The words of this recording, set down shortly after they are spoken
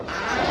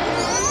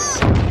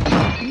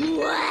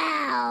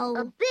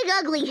A big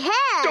ugly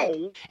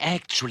head!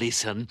 Actually,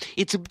 son,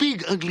 it's a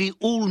big, ugly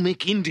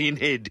Olmec Indian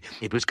head.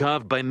 It was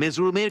carved by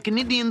Mesoamerican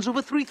Indians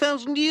over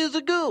 3,000 years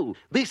ago.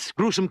 This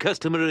gruesome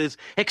customer is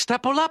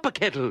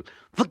Ixtapalapaketl,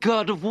 the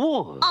god of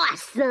war.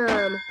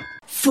 Awesome!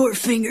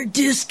 Four-finger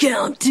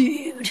discount,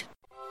 dude.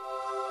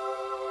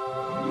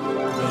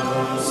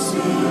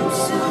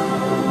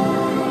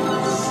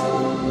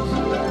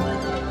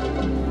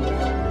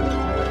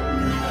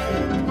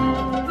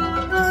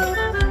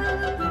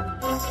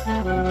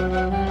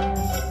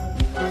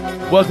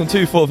 Welcome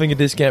to Four Finger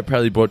Discount,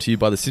 proudly brought to you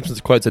by the Simpsons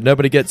Quotes That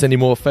Nobody Gets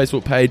Anymore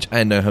Facebook page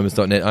and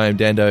NoHomers.net. I am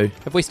Dando.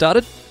 Have we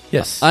started?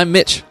 Yes. I'm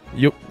Mitch.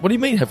 What do you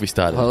mean, have we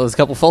started? Well, there's a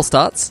couple false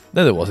starts.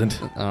 No, there wasn't.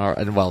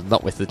 Well,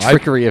 not with the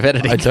trickery of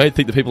editing. I don't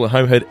think the people at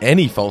home heard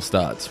any false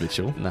starts,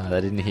 Mitchell. No,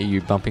 they didn't hear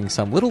you bumping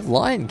some little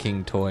Lion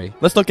King toy.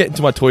 Let's not get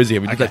into my toys here.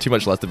 We did that too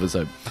much last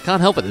episode. I can't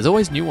help it. There's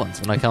always new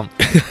ones when I come.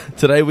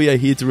 Today we are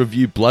here to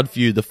review Blood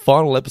Feud, the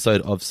final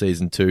episode of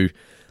Season 2.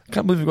 I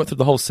can't believe we got through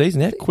the whole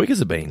season. How quick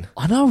has it been?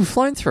 I know, we've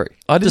flown through.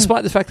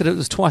 Despite the fact that it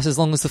was twice as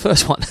long as the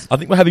first one. I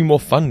think we're having more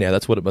fun now.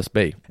 That's what it must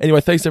be.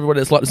 Anyway, thanks to everyone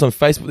that's liked us on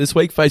Facebook this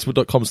week.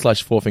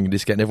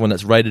 Facebook.com/4fingerdiscount. And everyone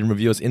that's rated and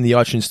reviewed us in the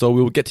iTunes store.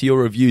 We will get to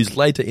your reviews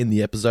later in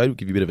the episode. We'll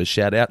give you a bit of a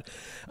shout out.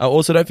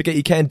 Also, don't forget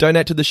you can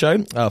donate to the show.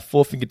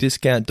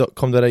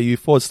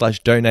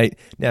 4fingerdiscount.com.au/donate.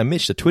 Now,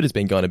 Mitch, the Twitter's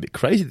been going a bit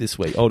crazy this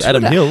week. Old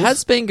Adam Twitter Hills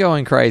has been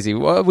going crazy.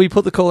 We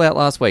put the call out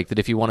last week that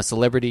if you want a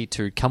celebrity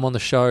to come on the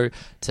show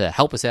to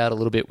help us out a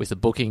little bit with the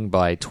booking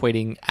by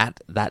tweeting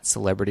at that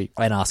celebrity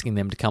and asking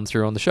them to come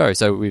through on the show.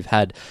 So we've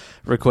had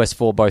requests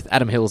for both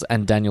Adam Hills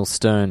and Daniel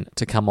Stern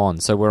to come on.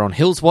 So we're on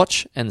Hills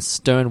Watch and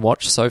Stern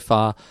Watch so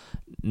far.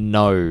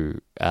 No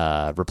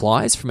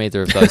replies from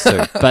either of those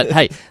two. But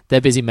hey,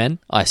 they're busy men.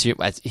 I assume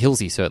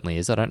Hillsy certainly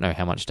is. I don't know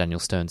how much Daniel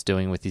Stern's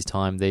doing with his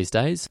time these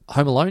days.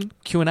 Home Alone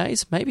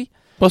Q&As, maybe?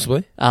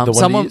 Possibly.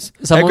 Someone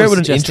How great would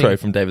an suggesting- intro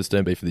from David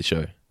Stern be for this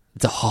show?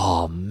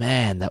 Oh,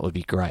 man, that would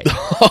be great.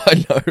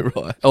 I know,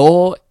 right?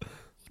 Or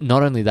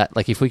not only that,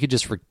 like if we could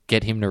just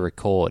get him to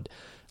record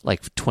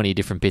like 20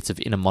 different bits of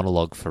inner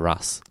monologue for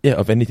us. Yeah,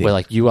 of anything. Where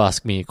like you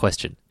ask me a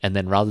question and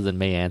then rather than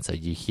me answer,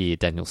 you hear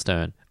Daniel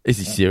Stern. Is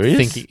he serious?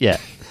 Thinking, yeah.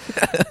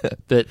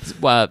 But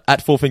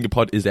at Four Finger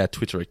Pod is our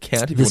Twitter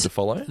account if you want to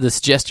follow. The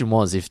suggestion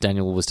was if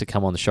Daniel was to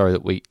come on the show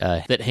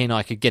that he and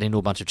I could get into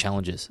a bunch of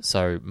challenges.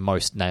 So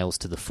most nails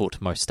to the foot,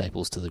 most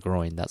staples to the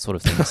groin, that sort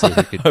of thing. So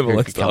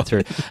who could come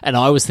through. And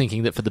I was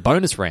thinking that for the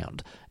bonus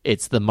round,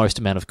 it's the most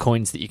amount of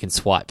coins that you can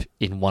swipe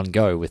in one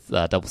go with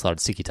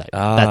double-sided sticky tape.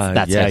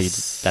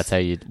 That's how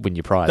you win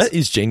your prize. That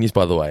is genius,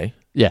 by the way.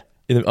 Yeah.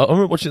 I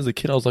remember watching it as a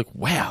kid. I was like,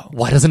 wow.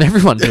 Why doesn't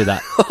everyone do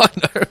that? I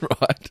know,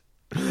 right?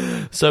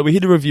 So we're here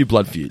to review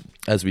Blood Feud,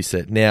 as we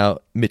said. Now,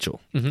 Mitchell,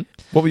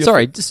 what were your...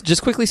 Sorry,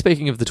 just quickly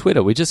speaking of the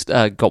Twitter, we just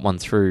got one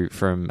through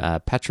from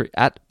Patrick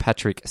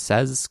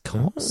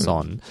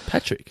Saxon.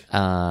 Patrick?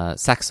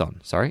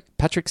 Saxon, sorry.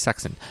 Patrick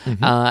Saxon.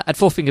 At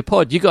Four Finger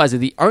Pod, you guys are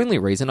the only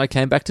reason I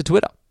came back to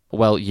Twitter.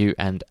 Well, you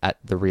and at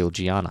The Real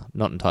Gianna.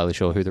 Not entirely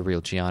sure who The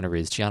Real Gianna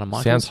is. Gianna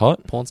Michaels? Sounds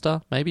hot. Porn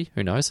star, maybe?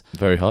 Who knows?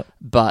 Very hot.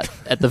 But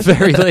at the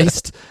very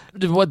least,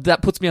 that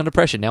puts me under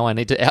pressure. Now I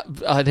need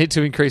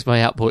to increase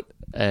my output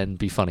and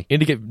be funny. You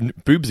need to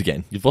get boobs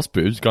again. You've lost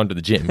boobs, gone to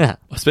the gym.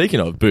 Speaking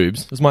of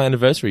boobs, it was my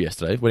anniversary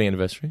yesterday, wedding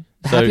anniversary.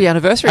 Happy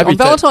anniversary on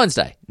Valentine's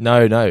Day.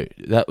 No,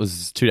 that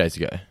was 2 days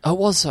ago. Oh, it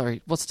was,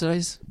 sorry. What's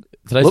today's?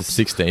 Today's the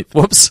 16th.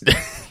 Whoops.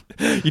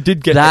 You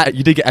did get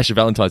Asher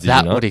Valentine's, did you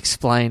not? That would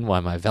explain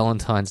why my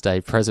Valentine's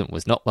Day present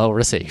was not well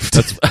received.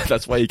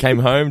 That's why you came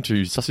home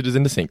to sausages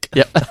in the sink.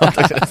 Yep.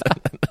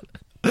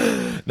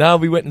 No,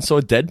 we went and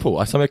saw Deadpool.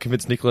 I somehow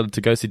convinced Nicola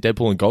to go see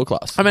Deadpool in Gold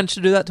Class. I managed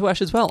to do that to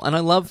Ash as well. And I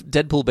love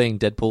Deadpool being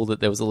Deadpool,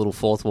 that there was a little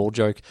fourth wall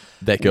joke.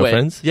 Their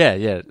girlfriends?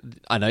 Yeah.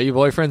 I know your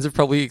boyfriends have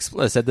probably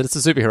said that it's a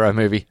superhero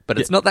movie, but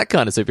it's not that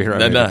kind of superhero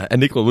movie. No. And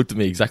Nicola looked at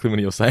me exactly when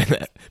you were saying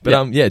that. But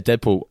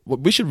Deadpool,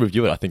 we should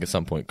review it, I think, at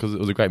some point, because it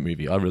was a great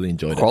movie. I really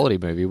enjoyed it. Quality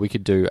movie. We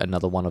could do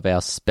another one of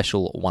our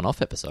special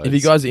one-off episodes. If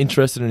you guys are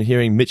interested in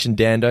hearing Mitch and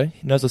Dando,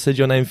 notice I said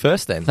your name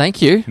first then.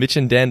 Thank you. Mitch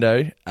and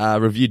Dando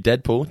review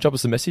Deadpool. Drop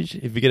us a message.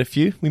 If we get a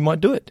few, we might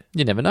do it.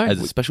 You never know.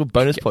 As a special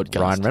bonus podcast.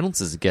 Ryan Reynolds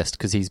is a guest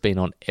because he's been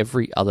on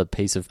every other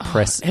piece of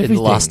press in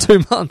the last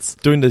 2 months.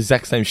 Doing the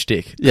exact same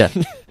shtick. Yeah.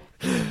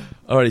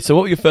 Alrighty, so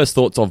what were your first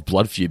thoughts of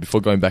Blood Feud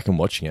before going back and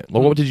watching it?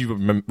 Well, what did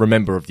you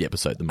remember of the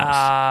episode the most?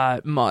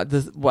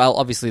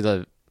 Obviously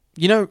to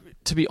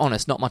be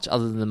honest, not much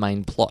other than the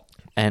main plot.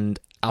 And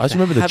I just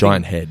remember the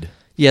giant head.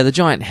 Yeah, the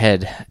giant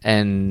head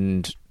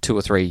and 2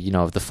 or 3,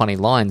 of the funny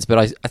lines.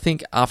 But I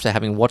think after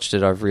having watched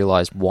it, I've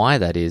realised why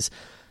that is.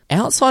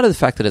 Outside of the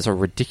fact that it's a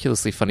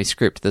ridiculously funny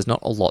script, there's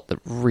not a lot that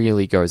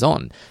really goes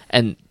on.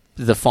 And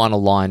the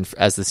final line,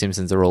 as the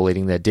Simpsons are all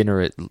eating their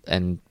dinner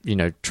and,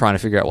 trying to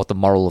figure out what the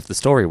moral of the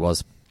story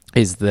was,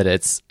 is that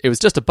it was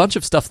just a bunch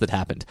of stuff that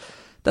happened.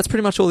 That's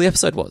pretty much all the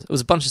episode was. It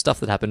was a bunch of stuff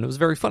that happened. It was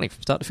very funny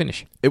from start to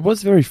finish. It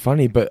was very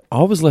funny, but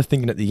I was left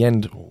thinking at the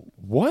end,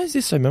 why is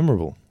this so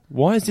memorable?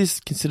 Why is this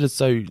considered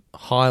so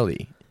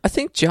highly? I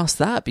think just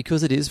that,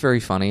 because it is very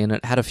funny and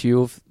it had a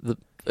few of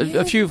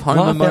A few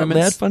Homer Laugh out loud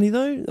moments. funny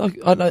though. Like,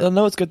 I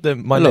know it's got the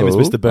 "My Hello, name is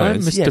Mr.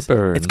 Burns." I'm Mr. Yes,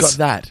 Burns. It's got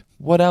that.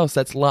 What else?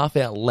 That's laugh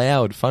out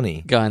loud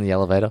funny. Guy in the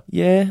elevator.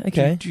 Yeah.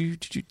 Okay.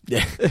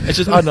 Yeah. It's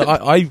just I don't know.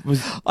 I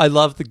was I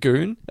love the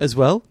goon as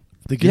well.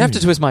 You have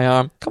to twist my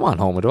arm. Come on,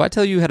 Homer. Do I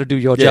tell you how to do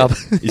your job?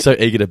 You're so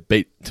eager to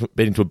beat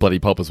him to a bloody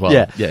pulp as well.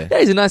 Yeah. Yeah.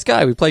 He's a nice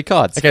guy. We play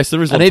cards. Okay, so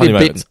there is I one funny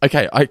needed moment.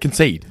 Okay, I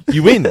concede.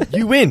 You win.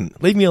 You win.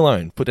 Leave me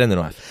alone. Put down the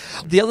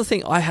knife. The other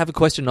thing, I have a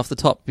question off the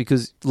top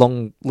because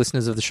long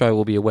listeners of the show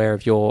will be aware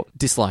of your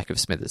dislike of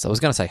Smithers. I was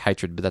going to say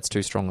hatred, but that's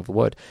too strong of a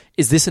word.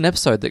 Is this an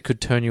episode that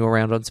could turn you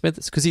around on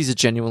Smithers? Because he's a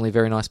genuinely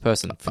very nice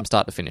person from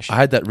start to finish. I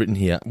had that written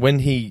here. When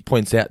he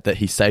points out that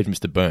he saved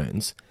Mr.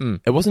 Burns,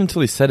 it wasn't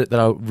until he said it that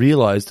I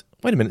realised,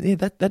 wait a minute,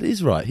 yeah, that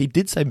is right. He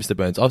did save Mr.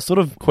 Burns. I was sort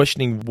of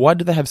questioning, why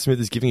do they have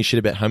Smithers giving a shit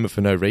about Homer for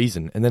no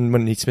reason? And then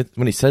when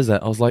he says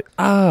that, I was like,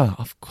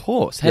 of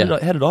course. How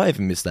did I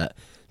even miss that?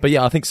 But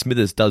yeah, I think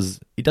Smithers does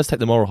take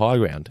the moral high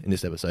ground in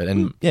this episode.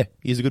 And yeah,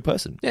 he's a good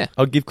person. Yeah.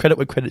 I'll give credit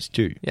where credit's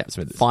due. Yeah,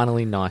 Smithers.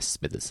 finally nice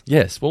Smithers.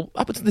 Yes. Well,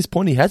 up until this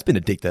point, he has been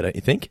a dick, though, don't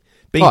you think?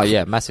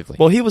 Massively.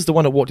 Well, he was the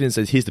one that walked in and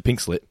says, "Here's the pink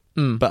slip."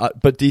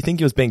 But do you think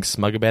he was being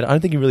smug about it? I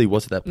don't think he really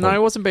was at that point. No, he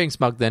wasn't being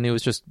smug then. He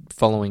was just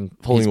following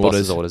his orders.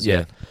 boss's orders.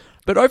 Yeah.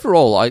 But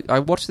overall, I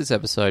watched this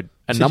episode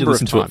a number of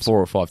listened to it times. 4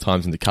 or 5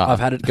 times in the car. I've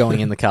had it going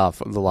in the car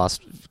for the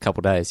last couple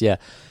of days, yeah.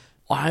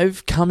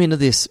 I've come into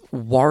this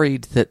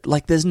worried that,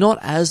 like, there's not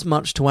as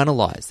much to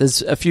analyse.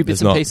 There's a few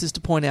bits and pieces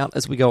to point out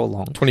as we go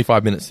along.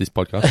 25 minutes, this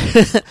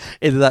podcast.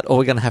 Either that or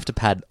we're going to have to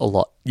pad a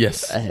lot.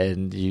 Yes.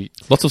 And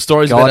Lots of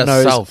stories God about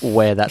knows ourselves.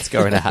 where that's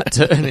going to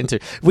turn into.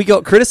 We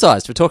got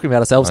criticised for talking about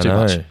ourselves too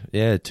much.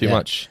 Yeah, too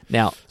much.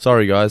 Now,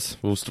 sorry, guys.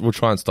 We'll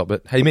try and stop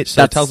it. Hey, Mitch,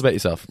 so tell us about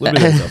yourself. A little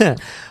bit about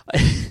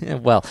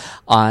yourself. Well,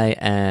 I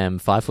am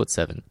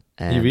 5'7".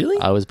 And You really?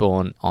 I was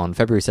born on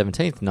February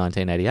 17th,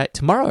 1988.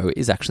 Tomorrow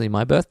is actually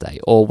my birthday.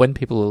 Or when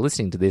people are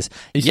listening to this,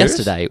 you serious?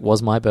 yesterday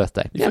was my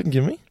birthday. You fucking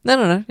kidding me?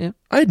 No. Yeah.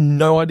 I had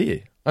no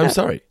idea. I'm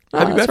sorry.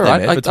 Happy That's birthday, all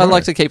right. man. I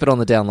like to keep it on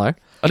the down low.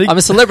 I think- I'm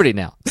a celebrity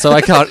now, so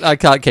I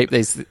can't keep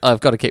these. I've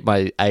got to keep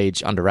my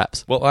age under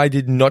wraps. Well, I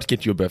did not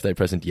get you a birthday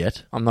present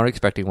yet. I'm not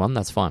expecting one.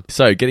 That's fine.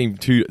 So, getting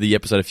to the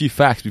episode, a few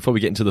facts before we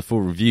get into the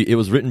full review. It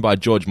was written by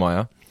George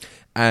Meyer,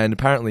 and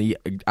apparently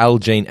Al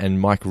Jean and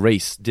Mike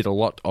Reese did a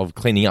lot of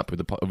cleaning up with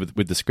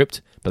the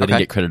script, but they didn't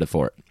get credited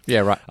for it. Yeah,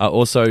 right.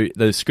 Also,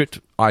 the script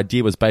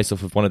idea was based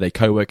off of one of their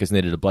co-workers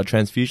needed a blood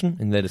transfusion,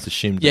 and they just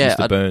assumed that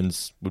Mr.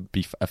 Burns would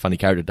be a funny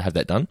character to have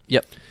that done.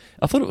 Yep.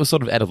 I thought it was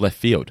sort of out of left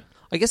field.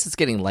 I guess it's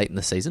getting late in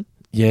the season.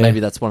 Yeah.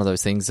 Maybe that's one of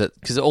those things that,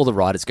 because all the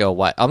writers go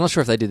away. I'm not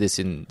sure if they did this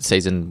in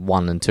season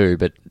 1 and 2,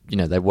 but, you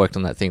know, they worked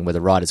on that thing where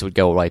the writers would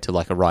go away to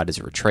like a writer's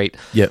retreat.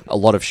 Yep. A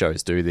lot of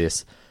shows do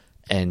this.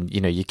 And,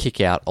 you know, you kick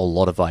out a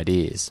lot of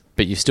ideas,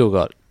 but you've still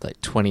got like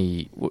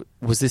 20...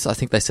 Was this, I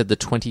think they said the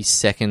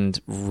 22nd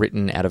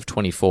written out of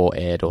 24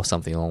 aired or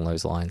something along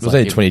those lines. It was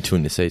only 22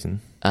 in this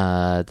season.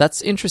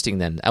 That's interesting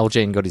then. Al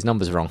Jean got his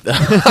numbers wrong.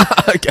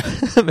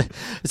 Okay.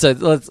 So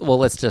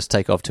let's just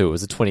take off 2. It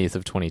was the 20th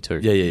of 22.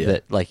 Yeah.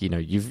 That, like, you know,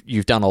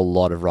 you've done a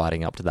lot of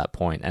writing up to that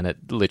point, and it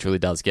literally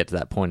does get to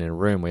that point in a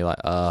room where you're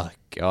like, oh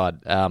God,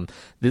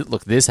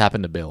 look, this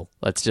happened to Bill.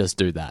 Let's just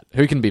do that.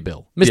 Who can be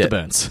Bill? Mr.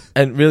 Burns.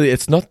 And really,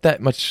 it's not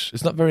that much.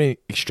 It's not very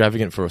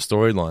extravagant for a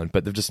storyline,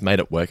 but they've just made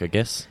it work, I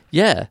guess.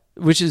 Yeah,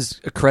 which is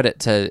a credit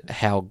to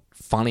how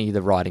funny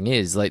the writing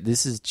is. Like,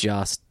 this is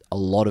just a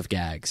lot of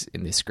gags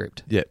in this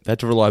script. Yeah, they had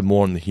to rely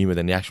more on the humour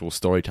than the actual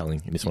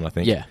storytelling in this one, I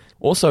think. Yeah.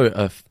 Also,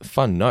 a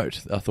fun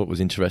note I thought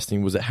was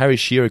interesting was that Harry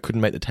Shearer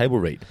couldn't make the table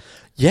read.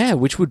 Yeah,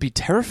 which would be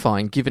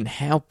terrifying given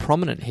how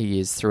prominent he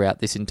is throughout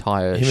this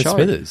entire Him show. and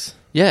Smithers.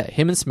 Yeah,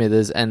 him and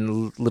Smithers, and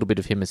a little bit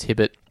of him as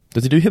Hibbert.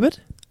 Does he do Hibbert?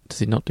 Does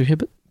he not do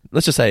Hibbert?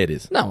 Let's just say it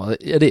is. No, well,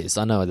 it is.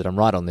 I know that I'm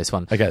right on this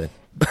one. Okay, then.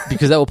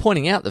 Because they were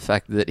pointing out the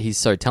fact that he's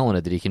so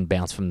talented that he can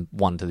bounce from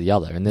one to the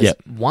other. And there's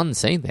one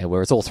scene there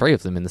where it's all 3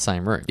 of them in the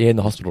same room. Yeah, in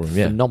the hospital room,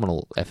 yeah.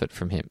 Phenomenal effort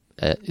from him.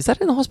 Is that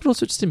in the hospital or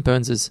just in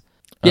Burns's?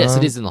 Yes,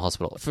 it is in the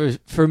hospital.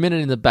 For a minute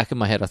in the back of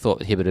my head, I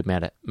thought Hibbert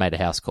had made a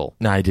house call.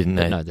 No, he didn't.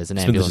 But no, there's an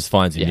Smithers ambulance. just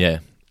finds him, yeah.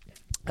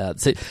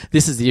 So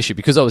this is the issue.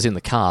 Because I was in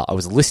the car, I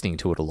was listening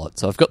to it a lot.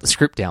 So I've got the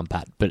script down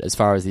pat. But as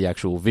far as the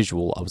actual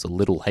visual, I was a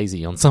little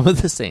hazy on some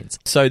of the scenes.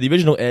 So the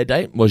original air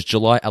date was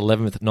July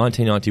 11th,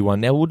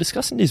 1991. Now, we were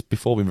discussing this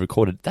before we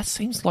recorded. That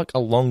seems like a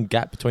long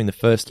gap between the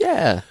first...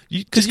 Yeah.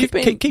 Because keep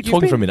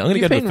talking for a minute. I'm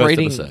going to go to the first episode.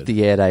 You've been reading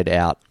the air date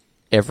out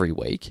every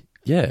week.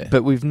 Yeah.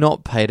 But we've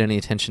not paid any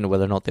attention to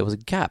whether or not there was a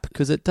gap,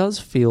 because it does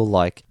feel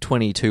like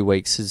 22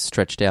 weeks has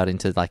stretched out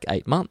into like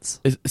 8 months.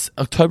 It's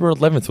October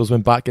 11th was when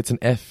Bart gets an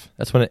F.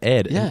 That's when it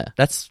aired. Yeah. And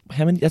that's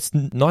how many? That's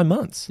 9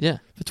 months. Yeah.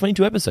 For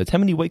 22 episodes. How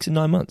many weeks in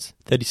 9 months?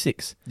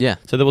 36. Yeah.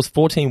 So there was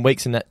 14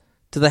 weeks in that.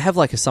 Do they have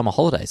like a summer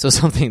holidays or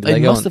something? Do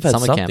They go must on have had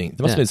summer something. camp?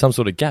 There must have been some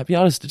sort of gap.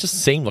 Yeah, it just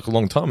seemed like a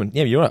long time. And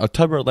yeah, you're right.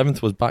 October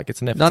 11th was Bart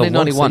gets an F. It's a long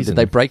 1991, season.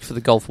 did they break for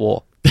the Gulf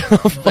War?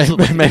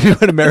 Maybe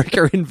when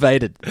America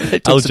invaded.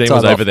 Al Jean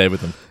was over there with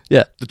them.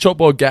 Yeah. The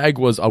chalkboard gag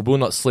was I will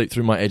not sleep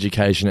through my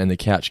education, and the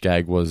couch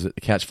gag was the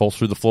couch falls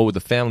through the floor with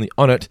the family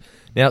on it.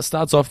 Now, it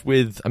starts off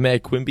with a Mayor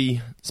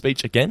Quimby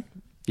speech again.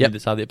 Yep. At the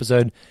start of the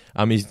episode.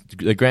 Is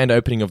the grand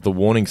opening of the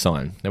warning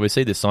sign. Now, we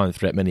see this sign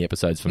throughout many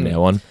episodes from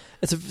now on.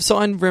 It's a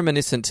sign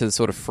reminiscent to the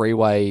sort of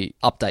freeway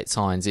update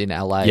signs in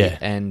LA Yeah.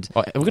 and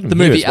Oh, we've got them the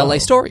here movie as well. LA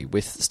Story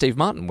with Steve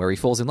Martin, where he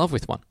falls in love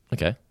with one.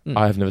 Okay.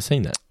 I have never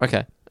seen that.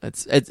 Okay,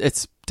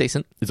 it's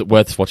decent. Is it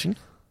worth watching?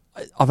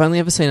 I've only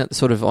ever seen it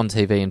sort of on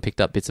TV and picked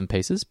up bits and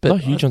pieces. But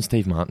Not huge on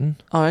Steve Martin.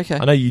 Oh, okay.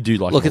 I know you do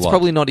like Look, him a it's lot.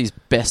 probably not his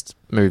best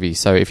movie,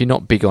 so if you're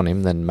not big on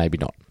him, then maybe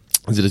not.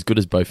 Is it as good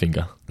as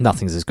Bowfinger?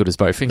 Nothing's as good as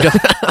Bowfinger.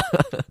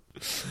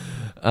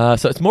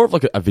 So it's more of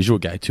like a visual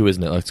gag too,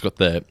 isn't it? Like it's got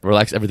the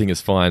relax, everything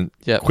is fine.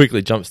 Yep.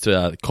 Quickly jumps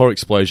to core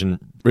explosion,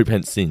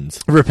 repent sins.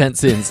 Repent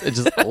sins.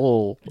 It's just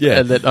all. Yeah.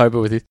 And then over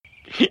with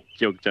you.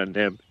 Joke's on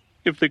them.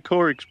 If the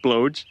core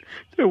explodes,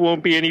 there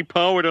won't be any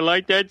power to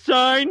light that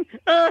sign.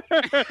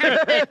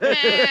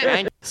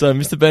 So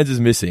Mr. Burns is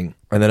missing,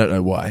 and they don't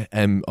know why.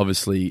 And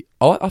obviously,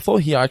 I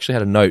thought he actually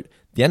had a note.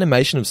 The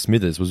animation of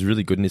Smithers was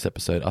really good in this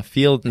episode. I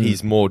feel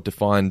he's more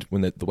defined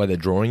when the way they're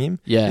drawing him.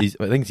 Yeah.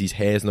 I think his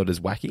hair's not as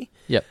wacky.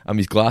 Yep.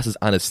 His glasses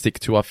aren't as thick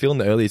too. I feel in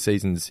the earlier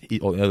seasons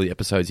or early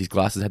episodes, his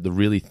glasses had the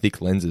really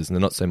thick lenses, and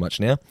they're not so much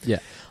now. Yeah.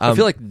 I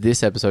feel like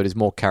this episode is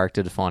more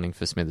character defining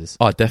for Smithers.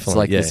 Oh, definitely. It's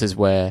like yeah. this is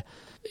where,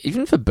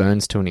 even for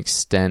Burns to an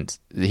extent,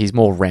 he's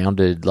more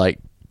rounded. Like,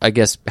 I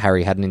guess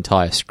Harry had an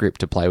entire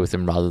script to play with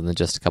him rather than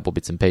just a couple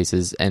bits and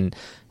pieces. And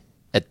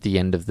at the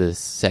end of the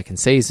second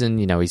season,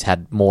 you know, he's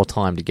had more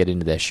time to get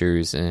into their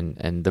shoes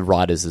and the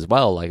writers as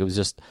well. Like,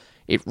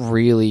 it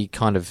really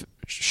kind of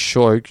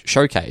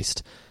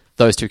showcased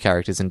those two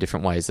characters in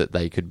different ways that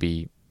they could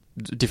be,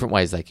 different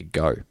ways they could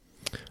go.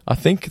 I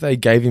think they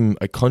gave him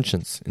a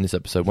conscience in this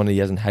episode, one he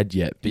hasn't had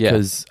yet,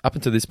 because up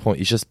until this point,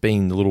 he's just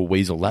been the little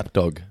weasel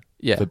lapdog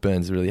for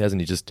Burns, really, hasn't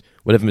he? Just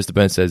whatever Mr.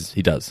 Burns says,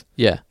 he does.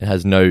 Yeah. It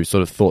has no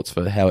sort of thoughts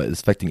for how it's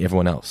affecting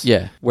everyone else.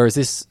 Yeah. Whereas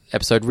this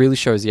episode really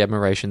shows the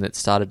admiration that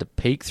started to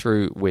peek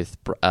through with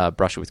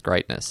Brush It With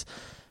Greatness.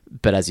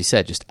 But as you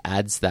said, just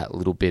adds that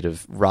little bit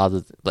of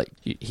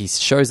he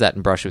shows that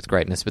in Brush It With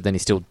Greatness, but then he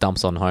still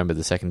dumps on Homer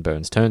the second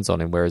Burns turns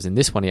on him. Whereas in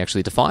this one, he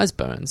actually defies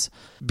Burns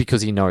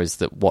because he knows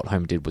that what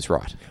Homer did was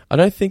right. I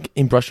don't think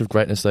in Brush with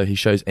Greatness, though, he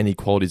shows any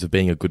qualities of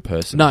being a good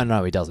person.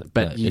 No, he doesn't.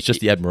 But No, it's just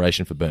the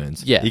admiration for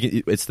Burns. Yeah.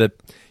 It's the...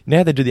 You know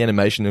how they do the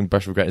animation in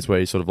Brush with Greatness where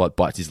he sort of like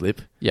bites his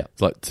lip? Yeah.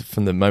 It's like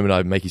from the moment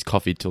I make his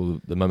coffee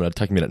till the moment I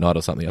take him in at night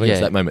or something. I think Yeah.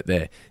 it's that moment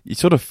there. You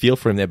sort of feel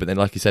for him there, but then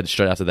like you said,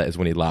 straight after that is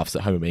when he laughs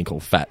at Homer being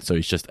called fat, so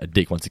he's just a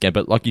dick once again.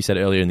 But like you said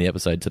earlier in the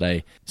episode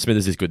today,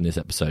 Smithers is good in this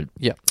episode.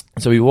 Yeah.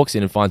 So he walks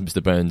in and finds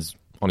Mr. Burns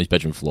on his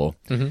bedroom floor.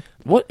 Mm-hmm.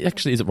 What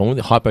actually is it wrong with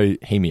it?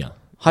 Hypohemia.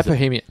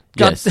 Hypohemia.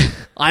 Yes. God,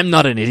 I'm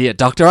not an idiot,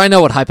 Doctor. I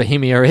know what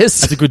hypohemia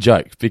is. That's a good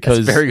joke because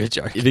That's a very good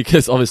joke.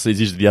 Because obviously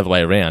it's usually the other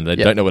way around. They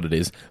don't know what it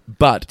is.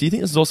 But do you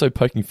think this is also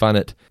poking fun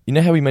at? You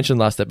know how we mentioned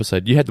last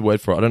episode? You had the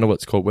word for it. I don't know what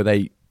it's called.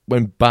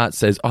 When Bart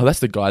says, "Oh, that's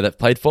the guy that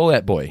played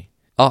Fallout Boy."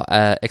 Oh,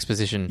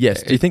 exposition.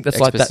 Yes. Do you think that's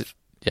like that?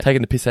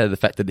 Taking the piss out of the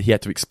fact that he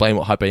had to explain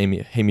what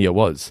hypohemia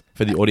was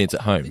for the audience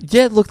at home.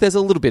 Yeah, look, there's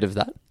a little bit of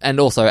that. And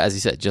also, as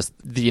you said, just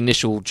the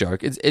initial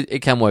joke.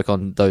 It can work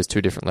on those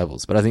two different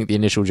levels. But I think the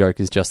initial joke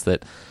is just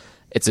that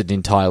it's an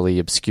entirely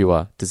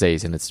obscure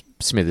disease and it's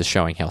Smithers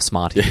showing how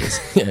smart he is.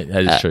 Yeah,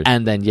 that is true.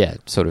 And then,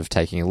 sort of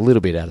taking a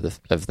little bit out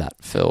of that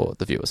for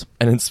the viewers.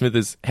 And then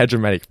Smithers, how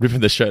dramatic,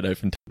 ripping the shirt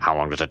open. How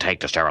long does it take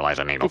to sterilize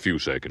a needle? A few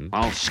seconds.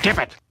 Well, skip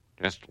it.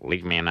 Just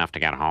leave me enough to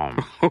get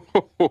home.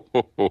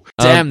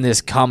 Damn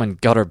this common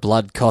gutter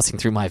blood coursing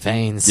through my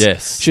veins.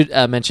 Yes. Should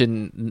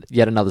mention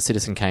yet another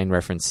Citizen Kane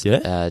reference.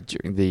 Yeah?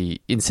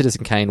 In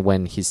Citizen Kane,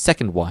 when his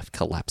second wife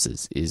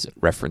collapses, is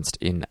referenced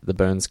in the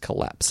Burns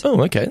collapse.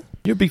 Oh, okay.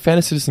 You're a big fan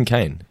of Citizen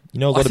Kane. You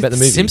know a lot I think about the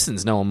movie.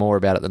 Simpsons know more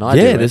about it than I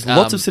do. Yeah, there's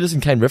lots of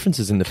Citizen Kane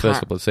references in the first can't-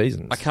 couple of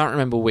seasons. I can't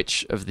remember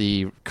which of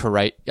the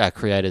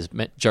creators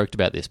joked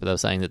about this, but they were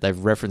saying that they've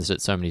referenced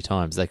it so many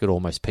times they could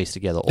almost piece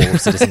together all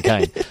of Citizen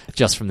Kane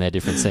just from their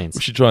different scenes.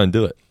 We should try and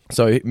do it.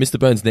 So Mr.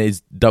 Burns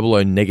needs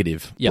 00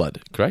 negative Yep.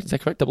 blood, correct? Is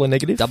that correct? 00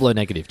 negative? 00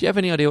 negative. Do you have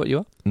any idea what you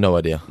are? No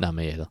idea. No,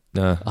 me either.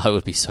 No. I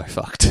would be so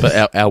fucked.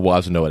 But our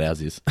wives know what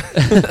ours is.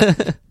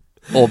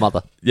 Or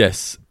mother.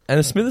 Yes.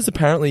 And Smithers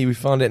apparently, we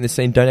found out in this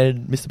scene,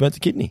 donated Mr. Burns a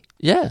kidney.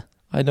 Yeah.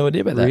 I had no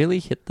idea about that. Really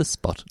hit the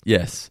spot.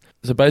 Yes.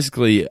 So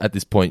basically, at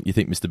this point, you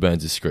think Mr.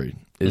 Burns is screwed.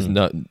 There's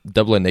no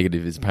 00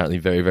 negative is apparently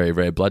very, very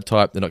rare blood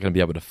type. They're not going to be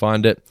able to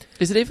find it.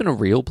 Is it even a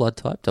real blood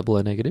type,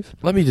 00 negative?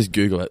 Let me just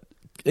Google it.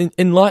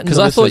 Enlighten Because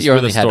the I thought listeners you with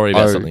only a had story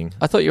about something.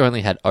 I thought you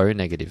only had O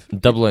negative.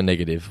 00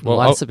 negative. Well,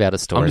 that's about a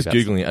story I'm just about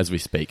Googling it as we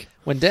speak.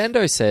 When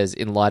Dando says,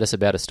 enlighten us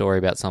about a story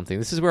about something,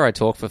 this is where I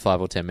talk for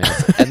 5 or 10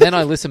 minutes. And then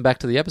I listen back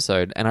to the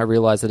episode and I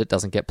realise that it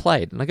doesn't get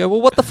played. And I go,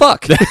 well, what the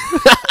fuck?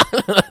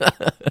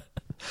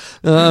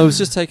 I was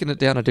just taking it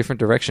down a different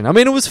direction. I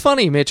mean, it was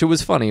funny, Mitch. It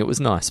was funny. It was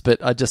nice. But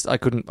I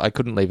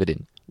couldn't leave it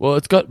in. Well,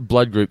 it's got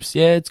blood groups.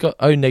 Yeah, it's got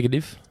O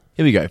negative.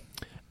 Here we go.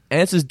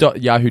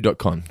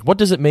 Answers.yahoo.com. What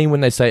does it mean when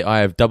they say I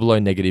have 00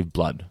 negative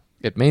blood?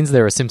 It means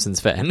they're a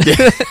Simpsons fan.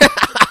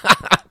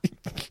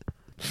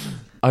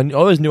 I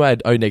always knew I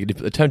had O negative,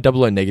 but the term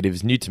 00 negative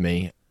is new to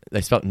me.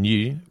 They spelt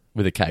new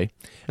with a K.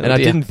 And I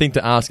dear. didn't think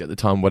to ask at the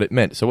time what it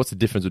meant. So what's the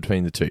difference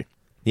between the two?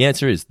 The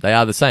answer is they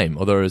are the same,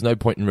 although there is no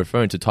point in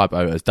referring to type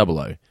O as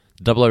 00.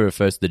 00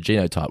 refers to the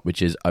genotype,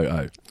 which is 00.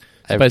 I So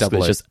have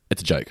basically, 00.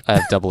 it's a joke. I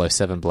have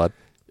 007 blood.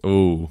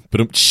 Ooh.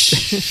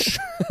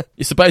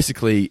 So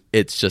basically,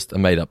 it's just a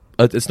made up.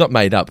 It's not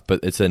made up, but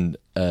it's an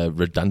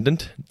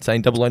redundant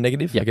saying 00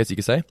 negative, I guess you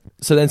could say.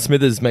 So then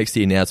Smithers makes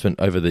the announcement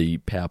over the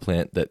power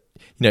plant that,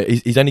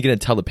 he's only going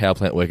to tell the power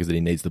plant workers that he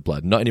needs the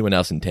blood, not anyone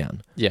else in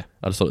town. Yeah.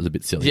 I just thought it was a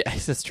bit silly. Yeah,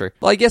 that's true.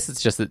 Well, I guess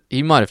it's just that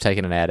he might have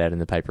taken an ad out in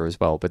the paper as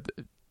well, but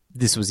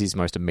this was his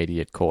most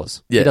immediate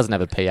cause. Yeah. He doesn't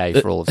have a PA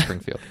for all of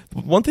Springfield.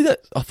 One thing that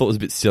I thought was a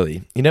bit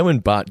silly, when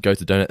Bart goes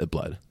to donate the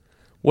blood,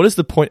 what is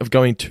the point of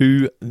going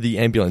to the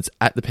ambulance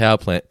at the power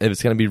plant if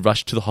it's going to be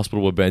rushed to the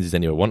hospital where Burns is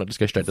anyway? Why not just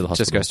go straight to the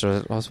hospital? Just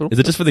goes to the hospital? Is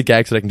it just for the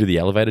gag so they can do the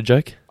elevator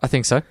joke? I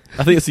think so.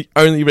 I think it's the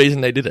only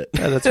reason they did it.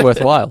 Yeah, that's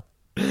worthwhile.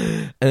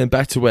 And then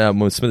back to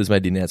when Smithers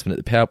made the announcement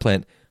at the power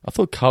plant, I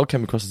thought Carl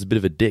came across as a bit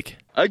of a dick.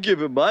 I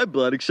give him my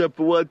blood except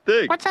for one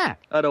thing. What's that?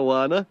 I don't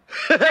wanna.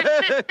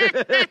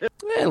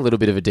 Yeah, a little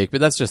bit of a dick, but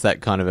that's just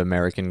that kind of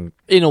American,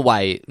 in a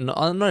way,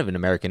 not even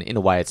American, in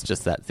a way it's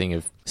just that thing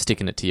of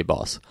sticking it to your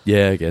boss.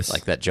 Yeah, I guess.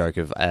 Like that joke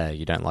of,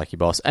 you don't like your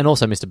boss. And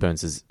also Mr.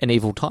 Burns is an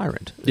evil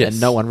tyrant. Yes.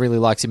 And no one really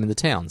likes him in the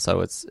town, so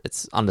it's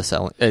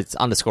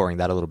underscoring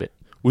that a little bit.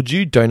 Would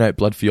you donate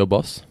blood for your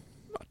boss?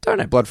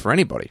 Donate blood for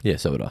anybody. Yeah,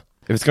 so would I.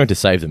 If it's going to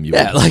save them, you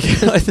Yeah, would. like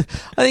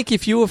I think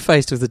if you were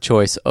faced with the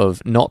choice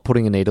of not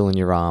putting a needle in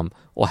your arm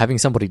or having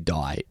somebody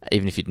die,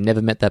 even if you'd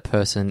never met that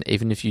person,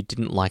 even if you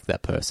didn't like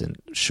that person,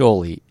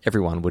 surely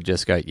everyone would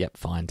just go, yep,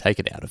 fine, take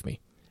it out of me.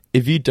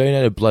 If you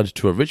donated blood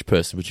to a rich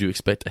person, would you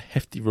expect a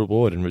hefty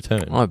reward in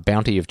return? Oh, a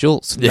bounty of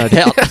jewels, no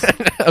doubt.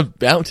 A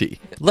bounty.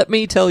 Let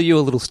me tell you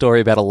a little story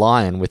about a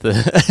lion with a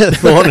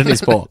thorn in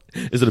his paw.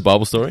 Is it a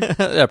Bible story?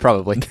 Yeah,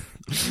 probably.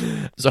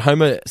 So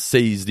Homer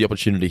sees the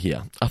opportunity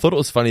here. I thought it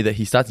was funny that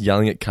he starts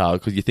yelling at Carl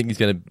because you think he's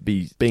going to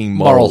be being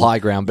Moral high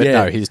ground, but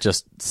Yeah. no, he's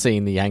just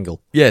seeing the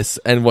angle. Yes,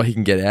 and what he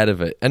can get out of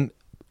it. And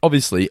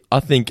obviously, I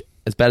think,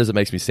 as bad as it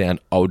makes me sound,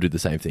 I would do the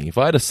same thing. If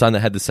I had a son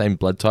that had the same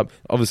blood type,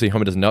 obviously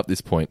Homer doesn't know at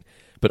this point,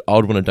 but I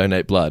would want to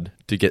donate blood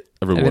to get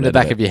a reward And in the out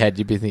back it. of your head,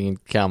 you'd be thinking,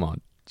 come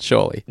on,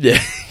 surely.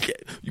 Yeah.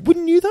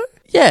 Wouldn't you, though?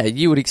 Yeah,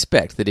 you would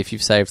expect that if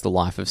you've saved the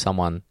life of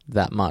someone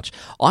that much.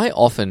 I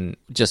often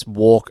just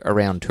walk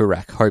around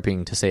Turak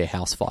hoping to see a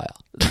house fire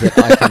that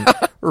I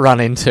can run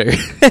into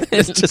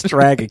and just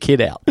drag a kid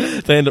out.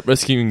 They end up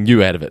rescuing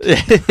you out of it.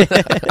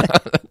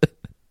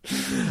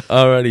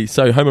 Alrighty,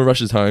 so Homer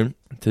rushes home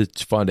to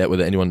find out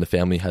whether anyone in the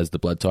family has the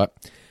blood type.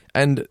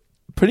 And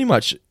pretty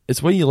much,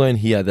 it's where you learn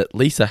here that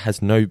Lisa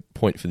has no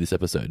point for this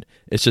episode.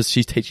 It's just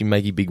she's teaching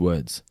Maggie big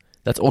words.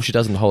 That's all she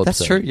does in the whole That's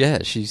episode. true, yeah.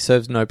 She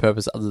serves no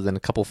purpose other than a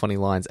couple funny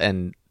lines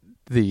and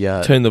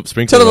the... Turn the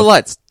sprinkler Turn on the on.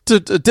 lights.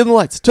 Dim the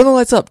lights. Turn the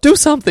lights up. Do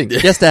something.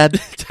 Yes, Dad.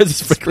 Turn the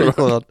sprinkler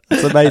Sprinkle on. on.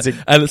 It's amazing.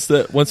 And it's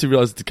once you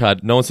realise it's the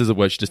card, no one says a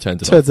word, she just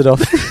turns it Turns it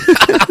off.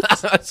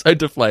 off. So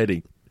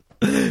deflating.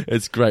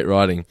 It's great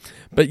writing.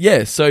 But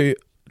yeah, so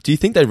do you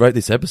think they wrote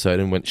this episode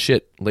and went,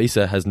 shit,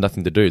 Lisa has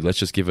nothing to do, let's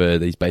just give her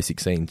these basic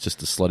scenes just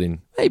to slot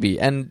in? Maybe.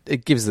 And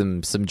it gives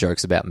them some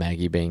jokes about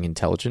Maggie being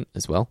intelligent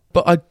as well.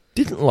 But I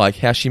didn't like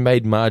how she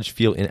made Marge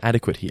feel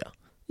inadequate here.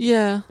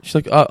 Yeah. She's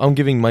like, oh, I'm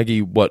giving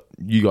Maggie what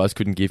you guys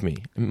couldn't give me.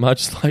 And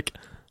Marge's like,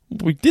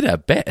 we did our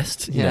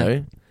best, you Yeah.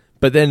 know.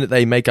 But then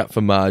they make up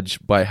for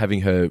Marge by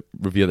having her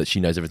reveal that she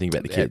knows everything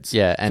about the kids.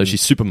 Yeah. And, so she's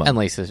super mum. And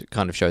Lisa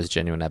kind of shows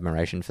genuine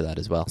admiration for that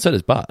as well. So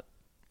does Bart.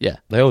 Yeah.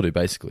 They all do,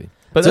 basically.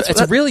 But So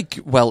it's a really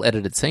well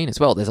edited scene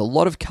as well. There's a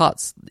lot of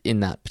cuts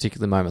in that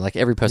particular moment. Like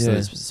every person Yeah.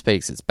 that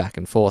speaks, it's back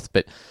and forth,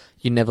 but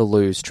you never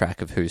lose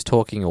track of who's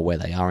talking or where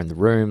they are in the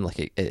room.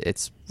 Like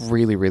it's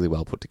really, really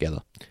well put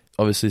together.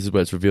 Obviously, this is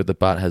where it's revealed that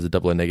Bart has a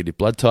double O negative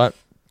blood type.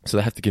 So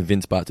they have to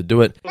convince Bart to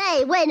do it.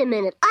 Hey, wait a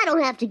minute. I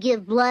don't have to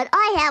give blood.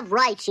 I have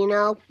rights, you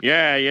know.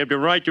 Yeah, you have the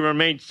right to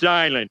remain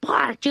silent.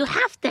 Bart, you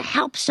have to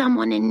help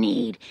someone in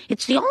need.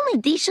 It's the only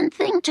decent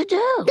thing to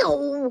do.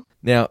 No.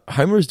 Now,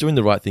 Homer is doing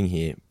the right thing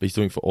here, but he's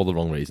doing it for all the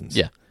wrong reasons.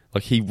 Yeah.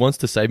 Like, he wants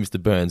to save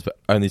Mr. Burns, but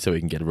only so he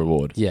can get a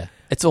reward. Yeah.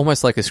 It's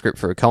almost like a script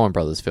for a Coen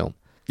Brothers film.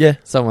 Yeah.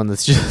 Someone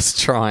that's just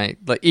trying...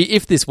 Like,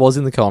 if this was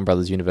in the Coen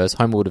Brothers universe,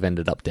 Homer would have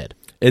ended up dead.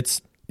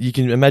 You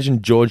can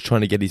imagine George trying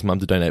to get his mum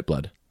to donate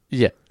blood.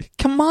 Yeah.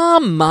 Come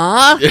on,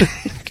 Ma!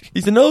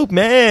 He's an old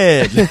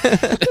man.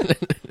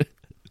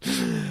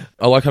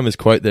 I like Homer's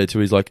quote there, too.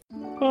 He's like,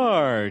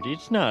 Bart,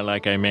 it's not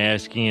like I'm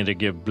asking you to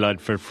give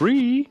blood for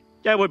free.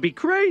 That would be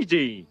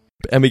crazy.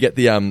 and we get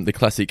the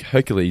classic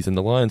Hercules and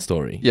the lion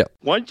story. Yeah.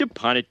 Once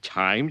upon a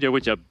time, there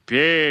was a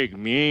big,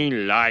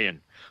 mean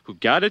lion who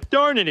got a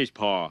thorn in his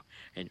paw,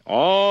 and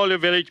all the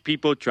village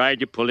people tried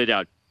to pull it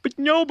out, but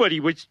nobody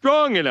was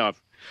strong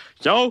enough.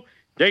 So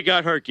they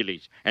got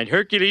Hercules, and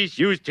Hercules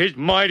used his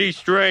mighty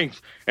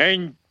strength,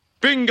 and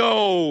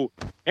bingo!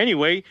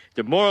 Anyway,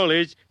 the moral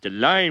is the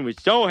lion was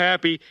so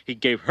happy he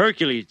gave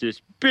Hercules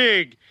this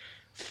big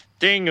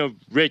thing of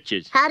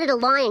riches. How did a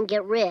lion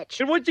get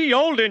rich? It was the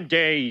olden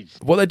days.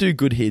 What they do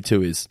good here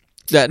too is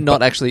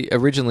Not actually,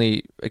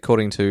 originally,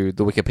 according to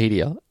the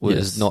Wikipedia, was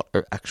Yes. not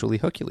actually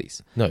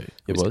Hercules. no,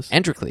 it was.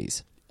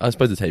 Androcles. I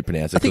suppose that's how you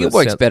pronounce it. I think 'cause it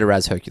works sounds- better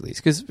as Hercules,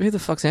 because who the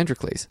fuck's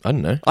Androcles? I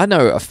don't know. I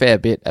know a fair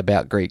bit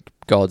about Greek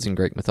gods and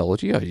Greek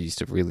mythology. I used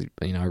to really,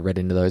 I read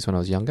into those when I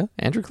was younger.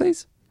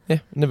 Androcles? Yeah,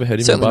 never heard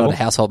him Certainly in the not Bible.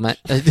 a household man.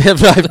 I've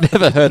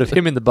never heard of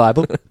him in the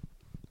Bible.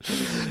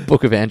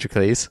 Book of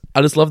Androcles.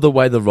 I just love the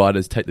way the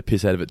writers take the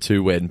piss out of it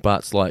too when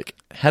Bart's like,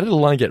 how did a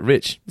lion get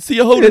rich? It's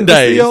the olden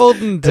days. It's the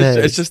olden days.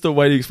 It's just the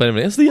way to explain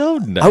it. It's the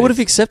olden days. I would have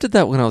accepted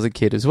that when I was a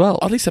kid as well.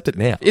 I'd accept it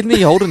now. In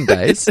the olden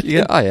days, you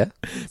go, oh yeah,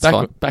 it's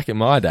fine. Back in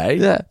my day,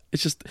 Yeah.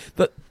 it's just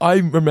that I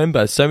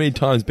remember so many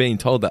times being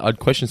told that I'd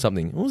question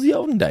something. What was the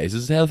olden days?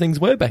 This is how things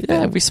were back Yeah,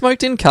 then. we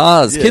smoked in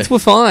cars. Yeah. Kids were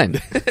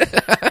fine.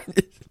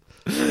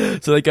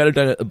 So they go to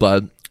donate the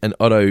blood, and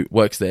Otto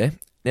works there.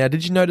 Now,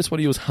 did you notice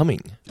what he was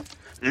humming?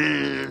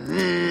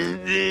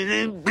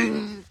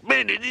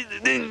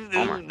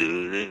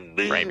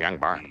 Brave young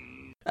boy.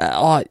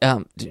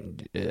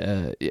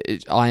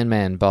 Iron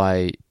Man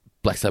by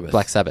Black Sabbath.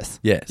 Black Sabbath.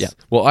 Yes. Yeah.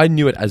 Well, I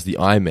knew it as the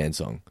Iron Man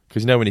song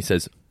because you know when he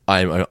says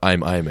I'm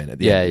Iron Man at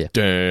the end. Yeah.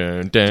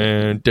 Dun,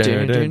 dun,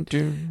 dun, dun.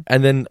 Dun.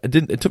 And then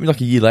it took me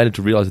like a year later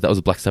to realize that was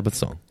a Black Sabbath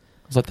song.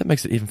 I was like, that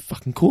makes it even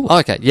fucking cooler.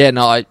 Okay, yeah,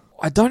 no, I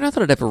don't know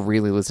that I'd ever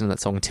really listened to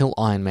that song until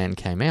Iron Man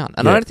came out,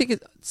 and Yeah. I don't think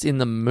it's in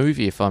the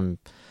movie. If I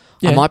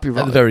Yeah, might be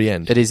right at the very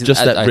end. It is just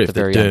at that riff. the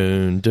very the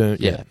end. dun, dun,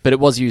 Yeah, but it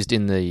was used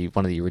in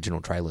one of the original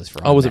trailers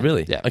for. Oh, Iron was it Man.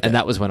 really? Yeah, Okay. and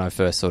that was when I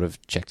first sort of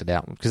checked it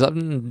out because I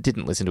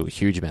didn't listen to a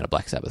huge amount of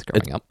Black Sabbath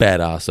growing It's up.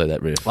 badass though,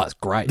 that riff. Well, it's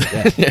great.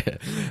 Yeah, Yeah.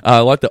 I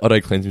like that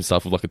Otto cleans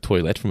himself with like a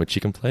toilet from a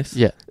chicken place.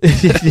 yeah.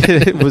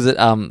 Was it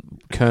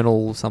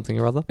Colonel something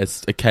or other?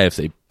 It's a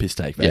KFC piss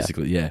steak,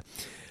 basically, yeah.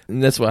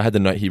 And that's why I had the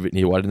note here written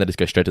here. Why didn't they just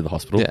go straight to the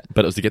hospital? Yeah.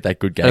 But it was to get that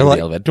good gag I in like-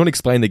 the elevator. Do you want to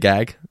explain the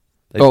gag?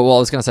 Oh, well, I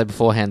was going to say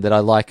beforehand that I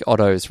like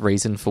Otto's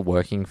reason for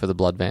working for the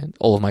Blood Van.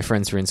 All of my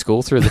friends are in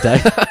school through the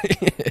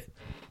day.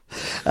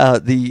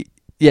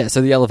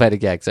 So the elevator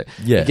gag. So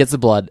Yeah. he gets the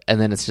blood, and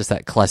then it's just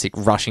that classic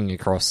rushing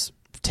across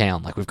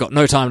town, like we've got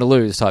no time to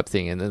lose type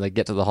thing. And then they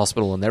get to the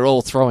hospital, and they're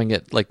all throwing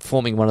it, like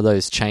forming one of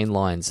those chain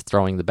lines,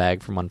 throwing the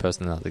bag from one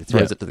person to another. He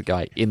throws Yeah. it to the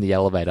guy in the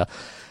elevator,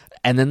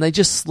 and then they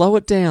just slow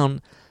it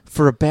down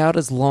for about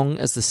as long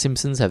as The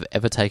Simpsons have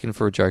ever taken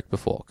for a joke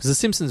before. Because The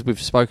Simpsons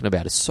we've spoken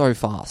about is so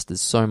fast,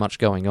 there's so much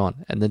going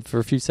on. And then for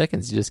a few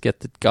seconds, you just get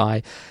the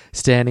guy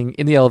standing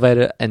in the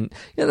elevator, and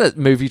you know that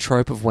movie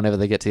trope of whenever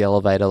they get to the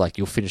elevator, like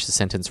you'll finish the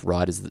sentence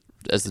right as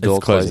the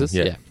door closing, closes.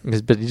 yeah.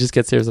 But he just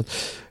gets there, it's like,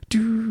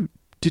 doo,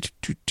 doo, doo,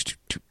 doo, doo,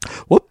 doo.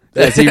 Whoop.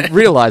 As he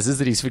realizes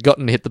that he's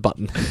forgotten to hit the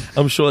button.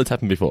 I'm sure it's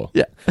happened before.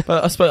 Yeah.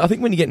 But I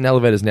think when you get in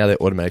elevators now,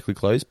 they're automatically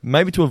closed.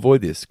 Maybe to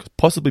avoid this, 'cause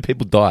possibly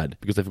people died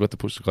because they forgot to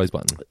push the close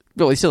button.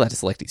 Well, he still had to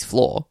select his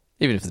floor.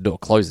 Even if the door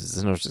closes,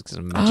 it's not just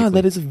going to magically...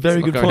 that is a very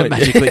it's not good going point. to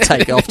magically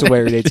take off to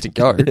where he needs to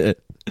go.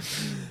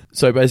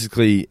 So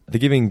basically, they're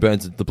giving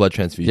Burns the blood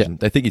transfusion. Yeah.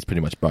 They think he's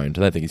pretty much boned.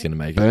 I don't think he's going to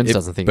make it. Burns If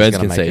doesn't think he's Burns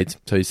gonna make concedes.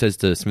 So he says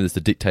to Smithers to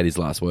dictate his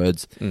last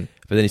words. But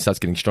then he starts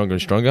getting stronger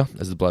and stronger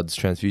as the blood's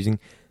transfusing.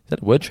 Is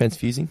that a word,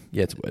 transfusing?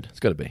 Yeah, it's a word. It's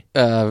got to be.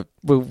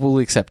 We'll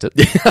accept it.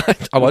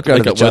 I might Go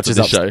to make the up words for judges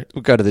this show.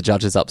 We'll go to the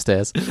judges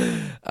upstairs. It's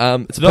a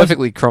nice,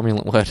 Perfectly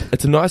cromulent word.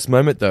 it's a nice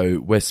moment though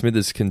where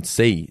Smithers can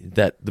see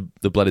that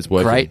the blood is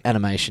working. Great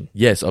animation.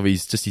 Yes, of the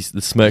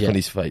smirk Yeah. on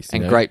his face. you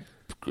And know? great,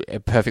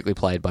 perfectly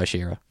played by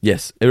Shearer.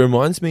 Yes, it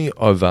reminds me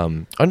of I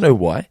don't know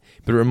why,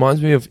 but it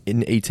reminds me of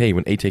in E.T.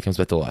 when E.T. comes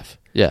back to life.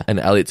 Yeah. And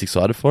Elliot's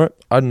excited for it.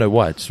 I don't know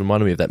why. It just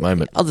reminded me of that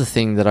moment. Other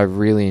thing that I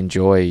really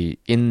enjoy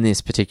in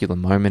this particular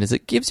moment is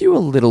it gives you a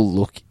little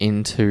look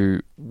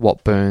into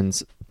what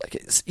Burns...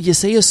 you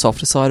see a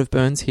softer side of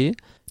Burns here.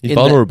 He's in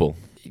that- vulnerable.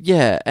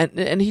 Yeah,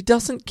 and he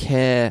doesn't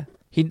care.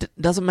 He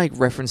doesn't make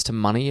reference to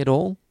money at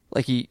all.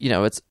 Like,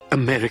 it's...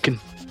 American.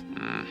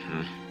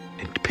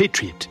 And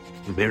patriot.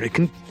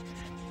 American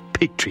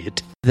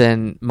patriot.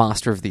 Then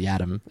Master of the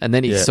Atom, and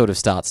then he Yeah. sort of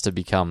starts to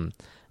become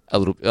a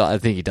little... I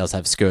think he does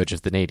have Scourge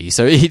of the Needy.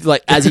 So, he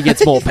as he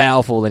gets more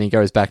powerful, then he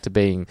goes back to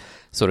being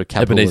sort of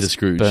capitalist Ebenezer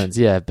Scrooge. Burns.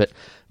 Yeah, but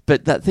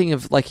that thing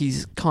of, like,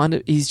 he's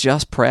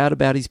just proud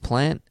about his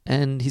plant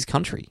and his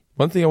country.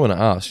 One thing I want to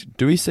ask,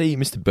 do we see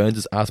Mr.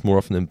 Burns' ass more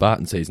often than Bart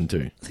in Season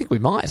 2? I think we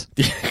might.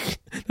 They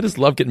just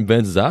love getting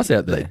Burns' ass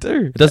out there. They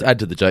do. It does add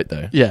to the joke,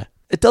 though. Yeah.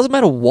 It doesn't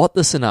matter what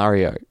the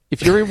scenario.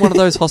 If you're in one of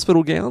those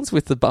hospital gowns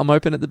with the bum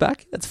open at the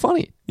back, it's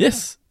funny.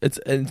 Yes, it's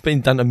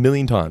been done a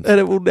million times. And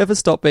it will never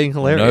stop being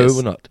hilarious. No,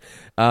 we're not.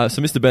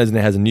 So Mr. Burns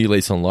now has a new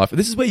lease on life.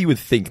 This is where you would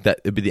think that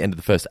it'd be the end of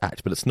the first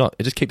act, but it's not.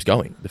 It just keeps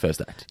going, the first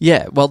act.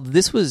 Yeah, well,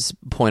 this was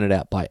pointed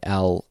out by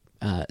Al,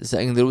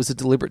 saying that it was a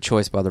deliberate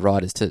choice by the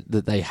writers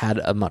that they had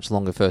a much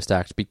longer first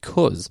act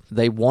because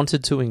they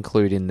wanted to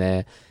include in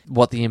there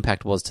what the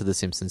impact was to the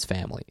Simpsons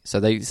family. So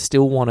they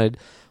still wanted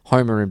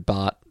Homer and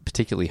Bart,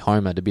 particularly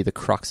Homer, to be the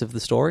crux of the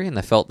story, and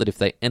they felt that if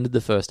they ended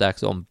the first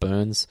act on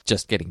Burns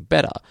just getting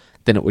better,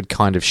 then it would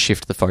kind of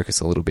shift the focus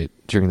a little bit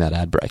during that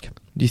ad break.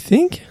 Do you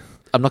think?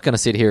 I'm not going to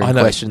sit here I and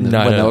know. question them No,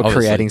 when no, they were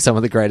obviously. creating some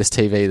of the greatest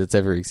TV that's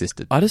ever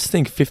existed. I just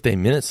think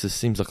 15 minutes just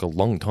seems like a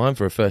long time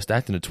for a first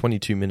act in a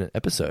 22-minute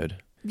episode.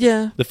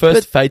 Yeah. The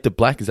first fade to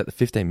black is at the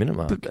 15-minute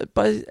mark. But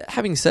by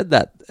having said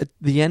that,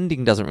 the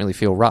ending doesn't really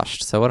feel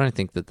rushed, so I don't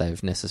think that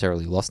they've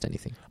necessarily lost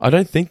anything. I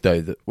don't think,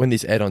 though, that when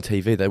this aired on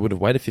TV, they would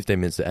have waited 15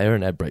 minutes to air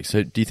an ad break.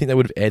 So do you think they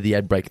would have aired the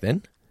ad break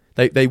then?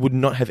 They would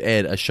not have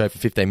aired a show for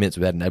 15 minutes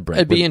without an ad break.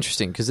 It'd be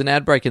interesting, because an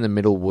ad break in the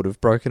middle would have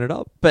broken it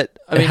up. But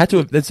I mean, had to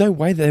have, there's no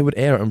way that they would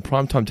air on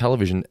primetime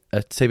television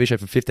a TV show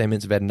for 15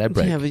 minutes without an ad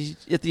break. Yeah,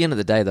 but at the end of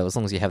the day, though, as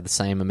long as you have the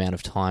same amount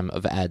of time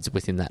of ads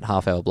within that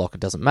half-hour block, it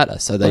doesn't matter.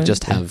 So they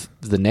just have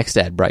the next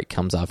ad break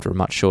comes after a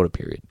much shorter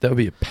period. That would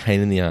be a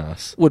pain in the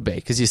ass. Would be,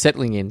 because you're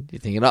settling in,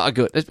 you're thinking, oh,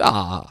 good.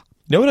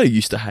 You know what I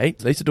used to hate?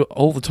 They used to do it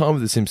all the time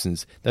with The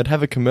Simpsons. They'd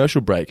have a commercial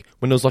break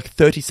when there was like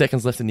 30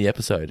 seconds left in the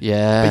episode.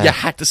 Yeah. But you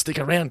had to stick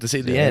around to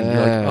see the end. You're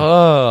like,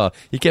 oh.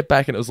 You get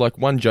back and it was like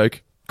one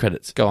joke,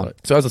 credits. Go on.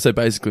 So as I said,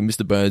 basically,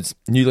 Mr. Burns,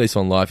 new lease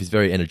on life. He's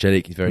very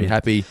energetic. He's very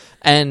happy.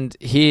 And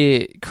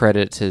here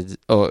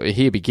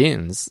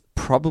begins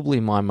probably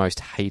my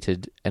most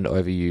hated and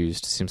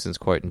overused Simpsons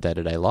quote in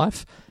day-to-day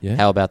life. Yeah.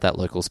 How about that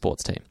local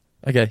sports team?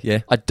 Okay, yeah.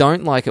 I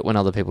don't like it when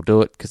other people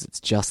do it because it's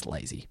just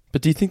lazy.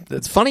 But do you think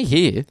that's It's funny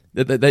here.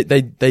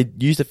 They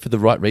used it for the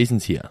right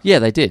reasons here? Yeah,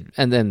 they did.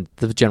 And then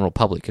the general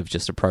public have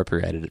just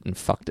appropriated it and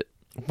fucked it.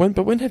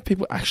 When have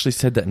people actually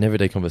said that in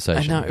everyday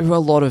conversation? I know a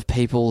lot of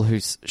people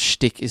whose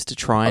shtick is to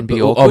try and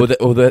be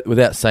awkward.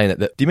 Without saying it.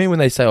 Do you mean when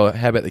they say, oh,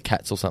 how about the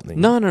Cats or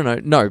something?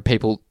 No.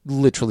 People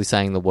literally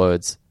saying the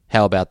words,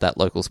 how about that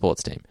local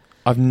sports team?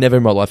 I've never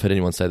in my life heard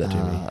anyone say that to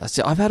me.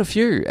 So I've had a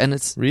few, and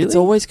it's Really?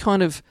 always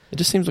kind of... It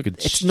just seems like a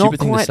It's stupid not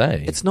thing quite, to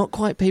say. It's not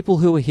quite people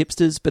who are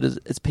hipsters, but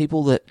it's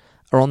people that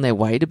are on their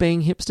way to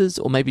being hipsters,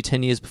 or maybe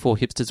 10 years before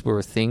hipsters were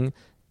a thing.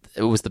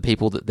 It was the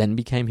people that then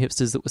became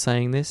hipsters that were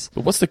saying this.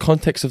 But what's the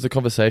context of the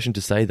conversation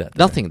to say that?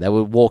 Nothing. They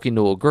would walk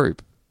into a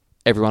group,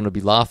 everyone would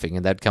be laughing,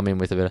 and they'd come in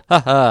with a bit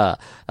of,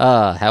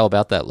 how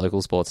about that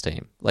local sports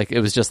team? Like, it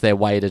was just their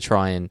way to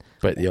try and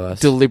Break the ice.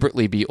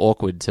 deliberately be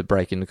awkward to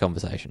break into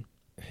conversation.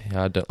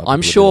 Yeah,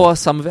 I'm sure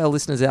some of our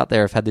listeners out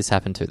there have had this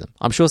happen to them.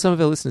 I'm sure some of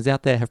our listeners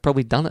out there have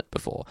probably done it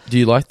before. Do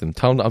you like them?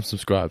 Tell them to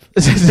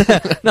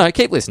unsubscribe. No,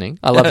 keep listening.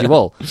 I love you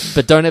all.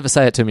 But don't ever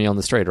say it to me on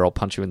the street or I'll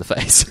punch you in the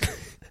face.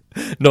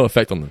 No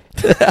effect on them.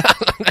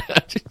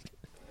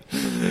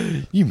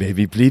 You made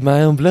me bleed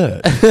my own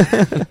blood.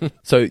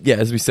 So, yeah,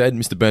 as we said,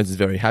 Mr. Burns is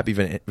very happy,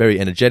 very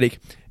energetic,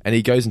 and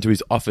he goes into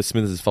his office.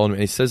 Smithers is following him,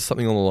 and he says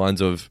something along the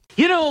lines of,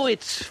 You know,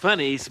 it's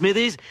funny,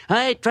 Smithers.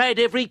 I tried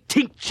every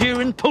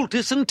tincture and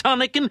poultice and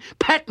tonic and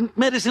patent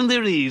medicine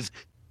there is.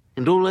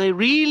 And all I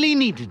really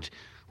needed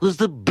was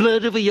the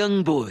blood of a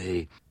young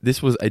boy.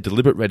 This was a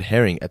deliberate red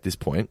herring at this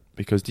point,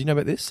 because do you know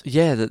about this?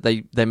 Yeah, that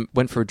they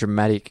went for a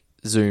dramatic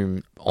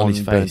zoom on his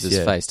face, Burns'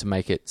 yeah. face to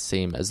make it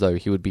seem as though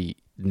he would be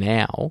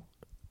now...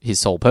 His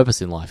sole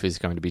purpose in life is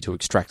going to be to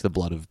extract the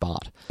blood of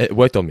Bart. It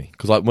worked on me,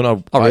 because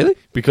really?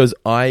 Because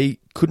I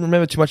couldn't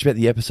remember too much about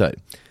the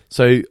episode.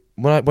 So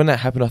when that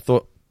happened, I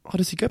thought, oh,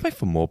 does he go back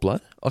for more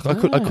blood? I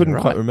couldn't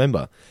quite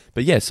remember.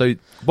 But yeah, so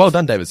well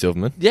done, David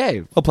Silverman.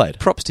 Yeah. Well played.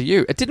 Props to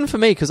you. It didn't for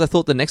me because I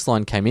thought the next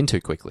line came in too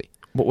quickly.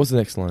 What was the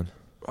next line?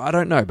 I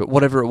don't know, but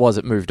whatever it was,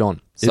 it moved on.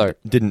 So It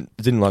didn't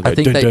like I go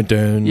think dun, dun,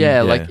 dun.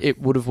 Yeah, like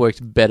it would have worked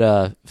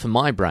better for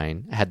my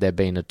brain had there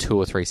been a 2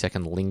 or 3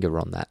 second linger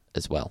on that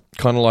as well.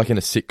 Kind of like in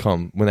a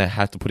sitcom when they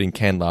had to put in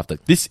canned laughter.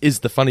 This is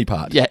the funny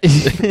part. Yeah.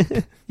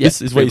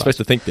 This is where you're supposed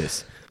to think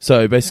this.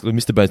 So basically,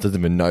 Mr. Burns doesn't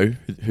even know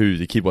who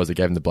the kid was that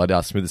gave him the blood.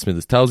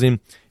 Smithers tells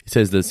him. He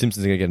says the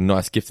Simpsons are going to get a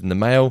nice gift in the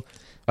mail.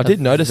 I did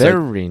notice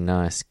very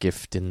nice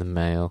gift in the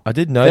mail. I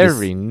did notice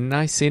very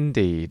nice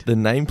indeed. the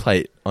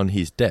nameplate on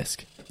his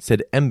desk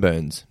said M.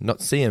 Burns, not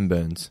CM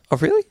Burns. Oh,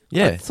 really?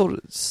 Yeah. I thought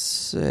it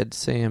said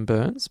CM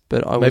Burns,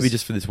 but I was... Maybe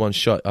just for this one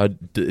shot,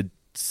 it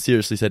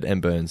seriously said M.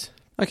 Burns.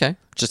 Okay,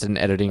 just an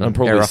editing I'm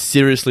probably error.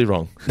 seriously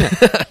wrong.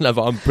 No,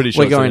 but I'm pretty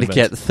sure We're going to it's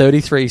M. get Burns.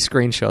 33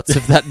 screenshots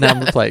of that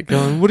number plate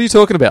going, what are you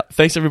talking about?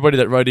 Thanks everybody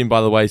that wrote in, by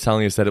the way,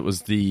 telling us that it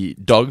was the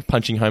dog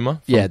punching Homer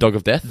from Dog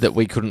of Death. That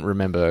we couldn't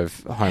remember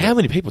of Homer. How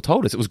many people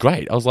told us? It was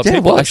great. I was like, Yeah, it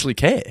people was. actually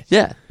care.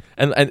 Yeah.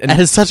 And And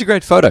it's such a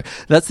great photo.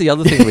 That's the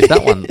other thing with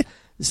that one.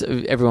 So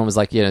everyone was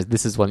like,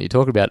 this is one you're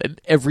talking about.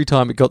 And every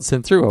time it got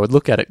sent through, I would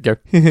look at it and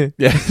go,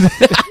 yeah,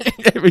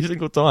 every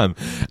single time.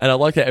 And I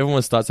like how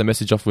everyone starts their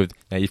message off with,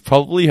 now you've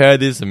probably heard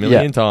this a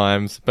million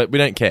times, but we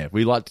don't care.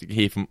 We like to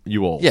hear from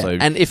you all. Yeah, So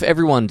and if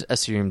everyone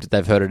assumed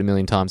they've heard it a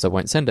million times, I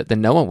won't send it,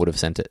 then no one would have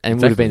sent it. And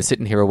we would have Exactly. been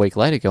sitting here a week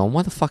later going,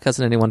 why the fuck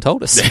hasn't anyone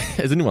told us?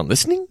 is anyone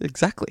listening?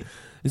 Exactly.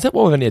 Is that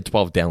why we've only had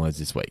 12 downloads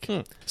this week?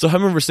 So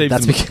Homer received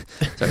That's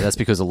some- that's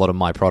because a lot of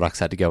my products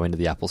had to go into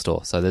the Apple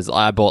Store. So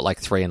I bought like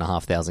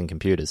 3,500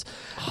 computers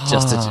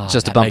just to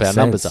That bump makes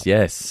our numbers sense, up.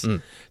 Yes.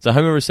 So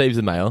Homer receives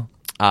the mail,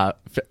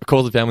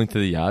 calls the family to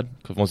the yard,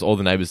 because wants all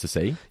the neighbours to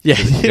see. Yeah,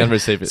 He's going to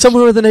receive it.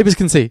 somewhere where the neighbours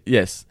can see.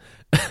 Yes.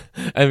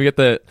 And we get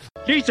the...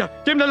 Lisa,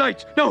 dim the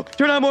lights. No,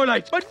 turn on more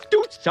lights. But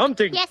do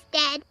something. Yes,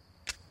 Dad.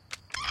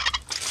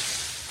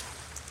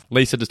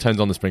 Lisa just turns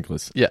on the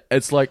sprinklers. Yeah.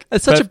 It's like...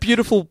 It's such a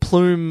beautiful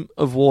plume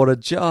of water,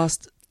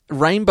 just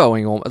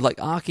rainbowing,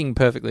 like arcing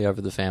perfectly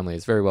over the family.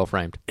 It's very well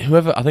framed.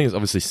 Whoever, I think it's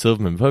obviously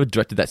Silverman, whoever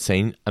directed that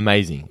scene,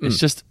 amazing. It's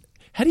just...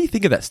 How do you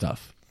think of that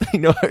stuff? You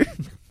know?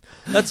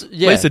 That's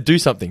yeah. Lisa, do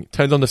something.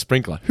 Turns on the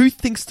sprinkler. Who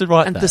thinks to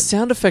write And that? the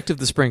sound effect of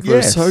the sprinkler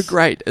is so Yes.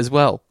 great as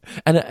well.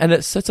 And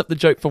it sets up the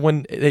joke for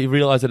when they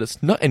realise that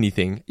it's not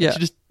anything. Yeah. It's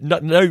just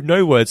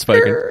no words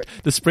spoken.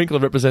 The sprinkler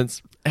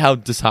represents how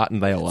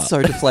disheartened they all are.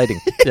 So deflating.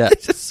 Yeah.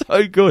 It's just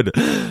so good.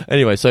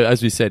 Anyway, so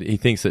as we said, he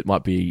thinks it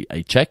might be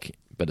a check,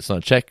 but it's not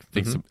a check.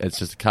 Thinks it's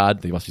just a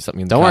card. There must be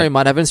something in the Don't card. worry, it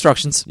might have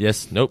instructions.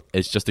 Yes, nope,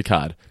 it's just a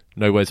card.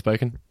 No words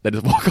spoken. They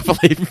just walk off and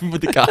leave him with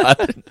the card.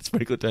 The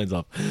sprinkler turns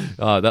off.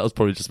 Oh, that was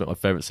probably just my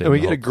favourite scene. And we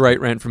in the get a great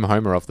rant from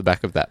Homer off the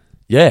back of that.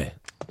 Yeah.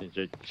 Is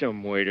it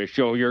some way to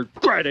show your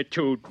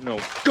gratitude? No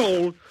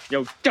gold,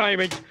 no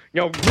diamonds,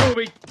 no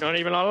ruby, not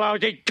even a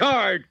lousy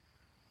card.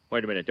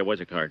 Wait a minute, there was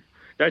a card.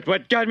 That's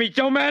what got me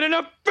so mad in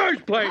the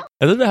first place.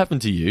 Has that ever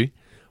happened to you?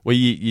 Where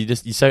you're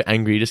so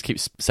angry, you just keep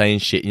saying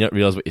shit, you don't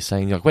realise what you're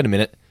saying. You're like, wait a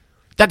minute,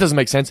 that doesn't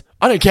make sense.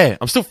 I don't care.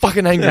 I'm still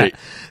fucking angry.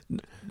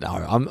 No,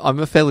 I'm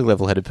a fairly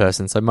level-headed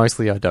person, so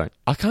mostly I don't.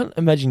 I can't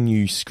imagine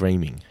you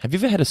screaming. Have you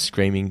ever had a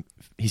screaming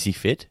hissy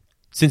fit?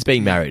 Since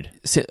being married?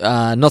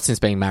 Not since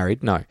being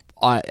married, no.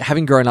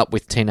 Having grown up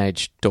with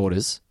teenage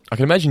daughters... I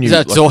can imagine you...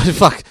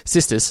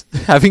 sisters.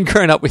 Having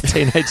grown up with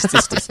teenage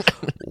sisters.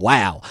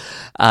 Wow.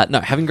 No,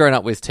 having grown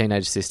up with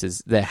teenage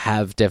sisters, there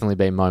have definitely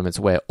been moments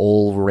where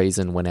all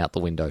reason went out the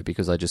window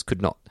because I just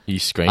could not You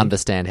screamed?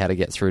 understand how to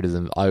get through to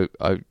them.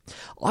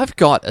 I've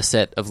got a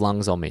set of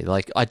lungs on me.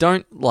 Like, I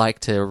don't like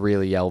to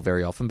really yell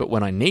very often, but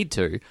when I need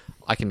to,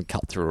 I can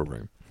cut through a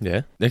room.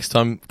 Yeah. Next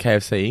time,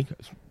 KFC,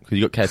 because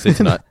you got KFC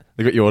tonight,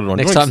 they got your order on.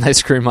 Next time they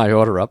screw my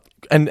order up.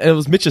 And it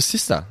was Mitch's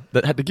sister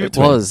that had to give it It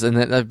to him. was,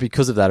 and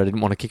because of that, I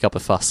didn't want to kick up a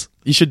fuss.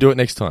 You should do it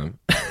next time.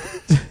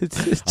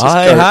 Just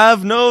I go-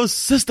 have no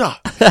sister.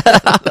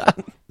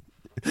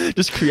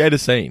 Just create a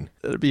scene.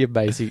 It'd be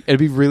amazing. It'd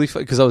be really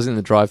fun because I was in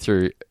the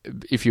drive-thru.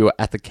 If you were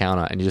at the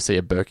counter and you just see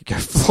a burger go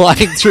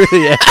flying through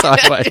the air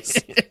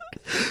sideways,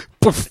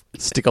 Poof,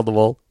 stick on the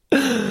wall.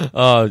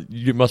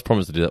 You must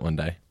promise to do that one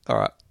day. All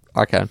right,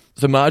 I can.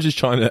 So Marge is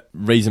trying to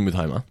reason with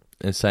Homer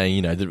and saying,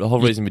 you know, the whole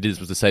reason we did this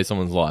was to save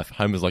someone's life.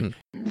 Homer's like,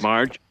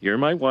 Marge, you're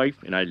my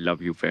wife, and I love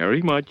you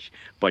very much,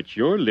 but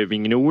you're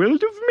living in a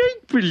world of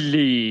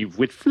make-believe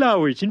with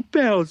flowers and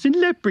bells and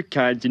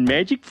leprechauns and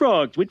magic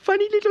frogs with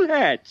funny little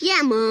hats.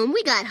 Yeah, Mom,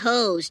 we got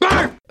hosed.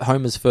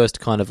 Homer's first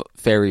kind of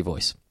fairy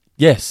voice.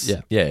 yes.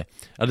 Yeah. Yeah.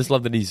 I just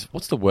love that he's,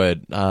 what's the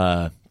word?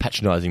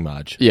 Patronising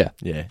Marge. Yeah.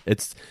 Yeah.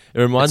 It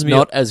reminds It's me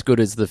not as good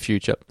as the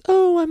future.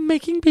 Oh, I'm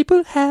making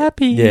people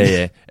happy. Yeah,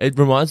 yeah. It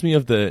reminds me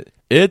of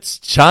It's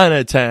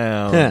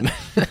Chinatown.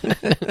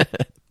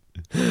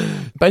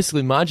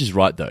 Basically, Marge is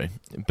right, though.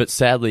 But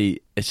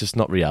sadly, it's just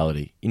not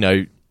reality. You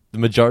know, the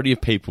majority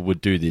of people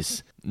would do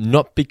this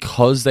not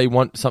because they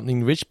want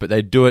something rich, but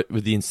they do it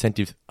with the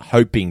incentive,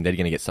 hoping they're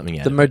going to get something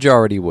out The of it.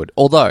 majority would.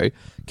 Although,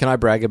 can I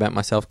brag about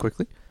myself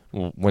quickly?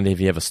 Well, when have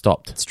you ever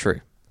stopped? It's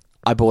true.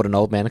 I bought an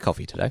old man a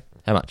coffee today.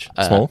 How much?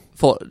 Small?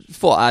 For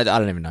I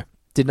don't even know.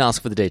 Didn't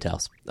ask for the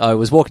details. I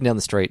was walking down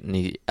the street and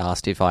he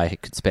asked if I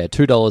could spare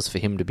 $2 for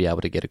him to be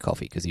able to get a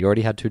coffee because he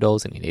already had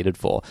 $2 and he needed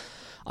 $4.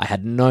 I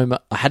had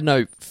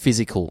no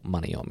physical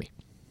money on me.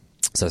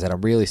 So I said,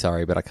 I'm really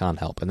sorry, but I can't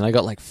help. And then I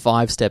got like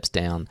 5 steps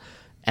down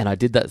and I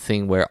did that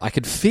thing where I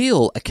could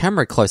feel a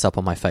camera close up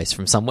on my face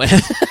from somewhere.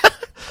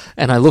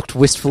 And I looked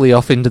wistfully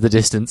off into the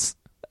distance.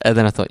 And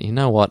then I thought, you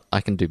know what?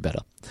 I can do better.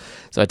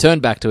 So I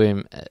turned back to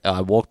him.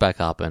 I walked back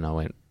up and I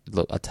went,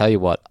 look, I tell you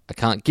what, I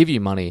can't give you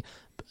money.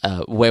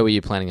 Where were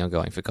you planning on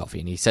going for coffee?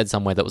 And he said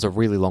somewhere that was a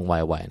really long way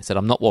away. And I said,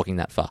 I'm not walking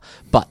that far.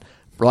 But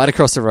right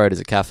across the road is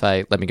a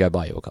cafe. Let me go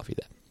buy you a coffee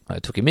there. I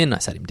took him in. I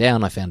sat him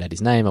down. I found out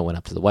his name. I went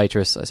up to the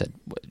waitress. I said,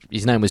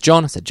 his name was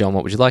John. I said, John,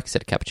 what would you like? He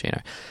said, a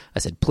cappuccino. I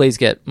said, please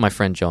get my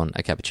friend John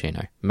a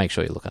cappuccino. Make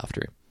sure you look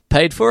after him.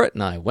 Paid for it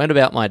and I went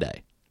about my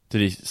day.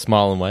 Did he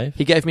smile and wave?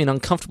 He gave me an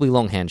uncomfortably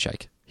long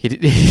handshake. He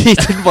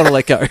didn't want to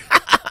let go.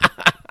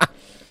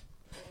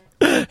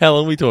 How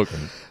long are we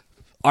talking?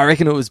 I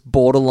reckon it was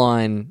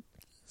borderline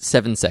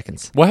 7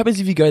 seconds. What happens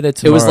if you go there It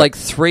tomorrow? was like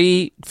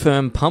 3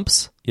 firm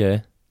pumps,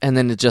 Yeah. and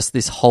then just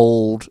this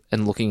hold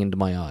and looking into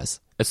my eyes.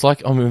 It's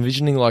like, I'm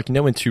envisioning, like, you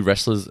know when two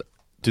wrestlers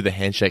do the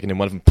handshake and then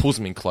one of them pulls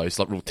them in close,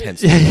 like real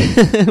tense.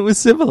 It was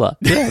similar,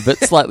 yeah, but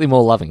slightly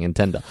more loving and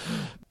tender.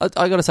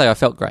 I got to say, I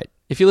felt great.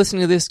 If you're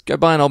listening to this, go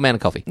buy an old man a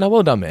coffee. No,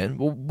 well done, man.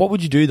 Well, what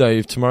would you do, though,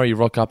 if tomorrow you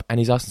rock up and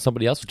he's asking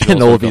somebody else? Would you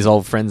And also all of go? his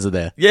old friends are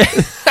there. Yeah.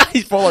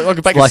 He's probably like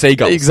a bag of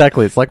seagulls.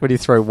 Exactly. It's like when you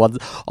throw one...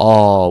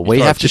 Oh, we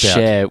throw a have to chip out.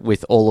 share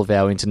with all of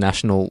our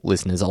international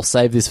listeners. I'll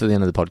save this for the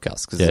end of the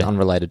podcast because it's Yeah.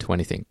 unrelated to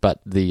anything. But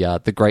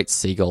the great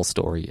seagull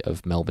story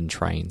of Melbourne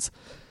trains.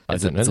 I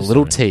It's don't know a this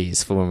little story.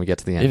 tease for when we get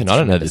to the end. Even It's I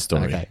don't know tremendous. this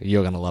story. Okay,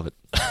 you're going to love it.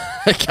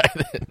 Okay,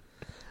 then.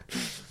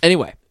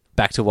 Anyway,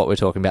 back to what we're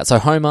talking about. So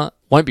Homer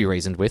won't be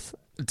reasoned with,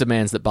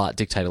 demands that Bart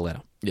dictate a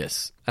letter.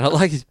 Yes. And I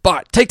like his,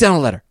 Bart, take down a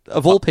letter.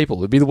 Of all people, it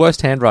would be the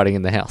worst handwriting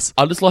in the house.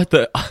 I just like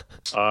the...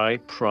 I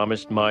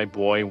promised my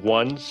boy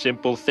one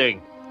simple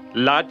thing.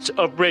 Lots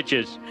of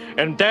riches.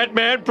 And that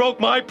man broke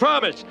my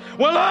promise.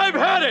 Well, I've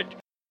had it!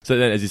 So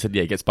then, as you said,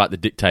 yeah, he gets Bart to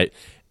dictate.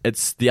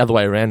 It's the other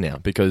way around now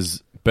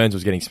because Burns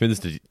was getting Smithers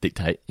to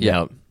dictate.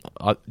 Yeah.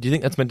 Now, do you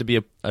think that's meant to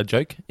be a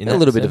joke? In A that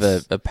little bit of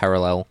sense? a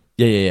parallel.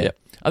 Yeah. Yep.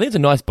 I think it's a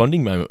nice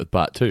bonding moment with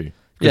Bart too.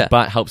 Because Yeah.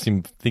 Bart helps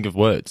him think of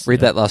words.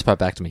 Read that last part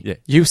back to me. Yeah.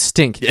 You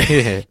stink.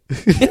 Yeah.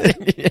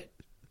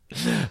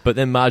 But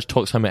then Marge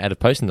talks Homer out of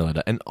posting the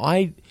letter, and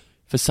I,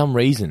 for some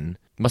reason,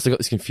 must have got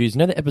this confused. You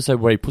know the episode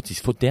where he puts his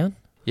foot down?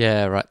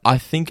 Yeah, right. I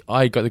think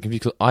I got the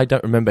confused because I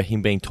don't remember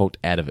him being talked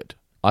out of it.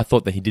 I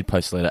thought that he did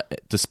post the letter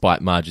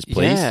despite Marge's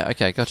pleas. Yeah,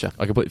 okay, gotcha.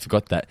 I completely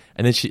forgot that.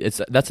 And then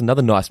that's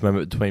another nice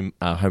moment between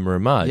Homer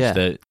and Marge.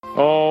 Yeah.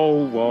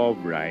 Oh, all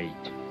right.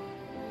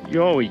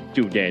 You always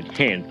do that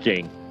hand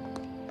thing.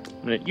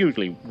 And it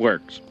usually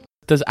works.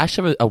 Does Ash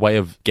have a way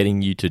of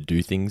getting you to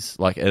do things,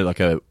 like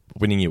a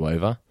winning you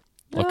over?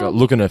 Like a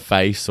look on her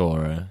face,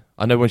 or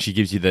I know when she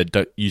gives you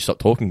the you stop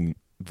talking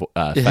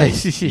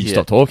face, you Yeah.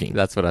 stop talking.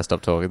 That's when I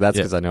stopped talking. That's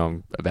Yeah. because I know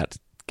I'm about to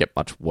get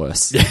much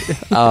worse.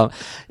 I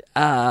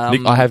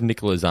have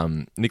Nicola's.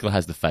 Nicola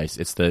has the face.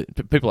 It's the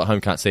people at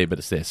home can't see it, but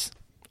it's this.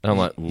 And I'm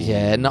like, ooh.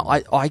 Yeah, no,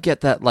 I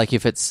get that. Like,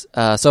 if it's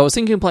so, I was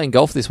thinking of playing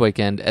golf this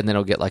weekend, and then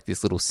I'll get like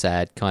this little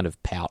sad kind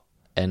of pout,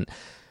 and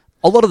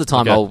a lot of the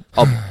time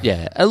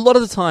Okay. a lot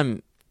of the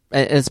time,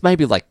 and it's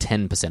maybe like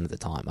 10% of the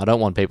time. I don't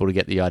want people to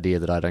get the idea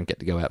that I don't get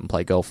to go out and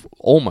play golf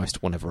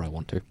almost whenever I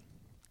want to.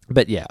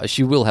 But yeah,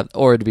 she will have,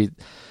 or it'd be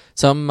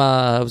some.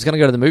 I was going to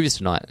go to the movies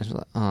tonight, and she's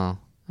like, oh,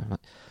 I'm like,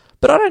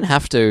 but I don't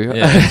have to.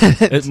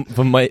 Yeah.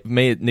 For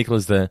me,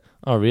 Nicola's the,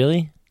 oh,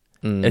 really?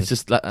 Mm. It's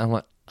just like, I'm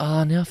like,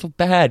 oh, now I feel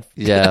bad.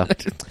 Yeah.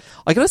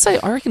 I gotta say,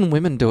 I reckon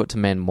women do it to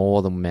men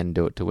more than men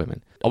do it to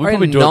women. Oh, we I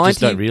probably reckon do it, just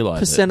don't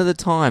realise it. 90% of the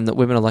time that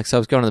women are like, so I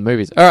was going to the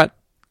movies. All right.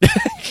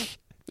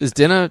 Is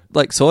dinner,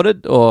 like,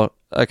 sorted? Or,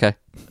 okay.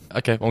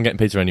 Okay, well, I'm getting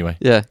pizza anyway.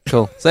 Yeah,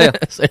 cool. See ya.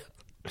 So,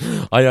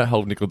 I don't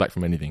hold Nicola back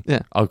from anything.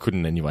 Yeah. I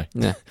couldn't anyway.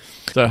 Yeah.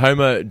 So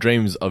Homer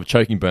dreams of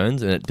choking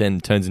Burns, and it then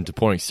turns into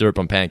pouring syrup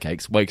on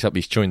pancakes. Wakes up,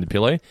 he's chewing the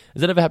pillow.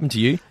 Has that ever happened to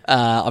you?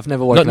 I've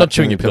never woken up Not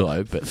chewing a your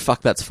pillow, but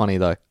Fuck, that's funny,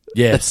 though.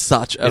 yeah, It's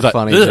such a He's like,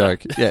 funny "Ugh."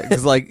 joke. Yeah,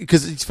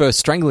 because it's for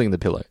strangling the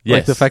pillow. Like,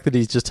 Yes. the fact that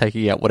he's just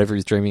taking out whatever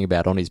he's dreaming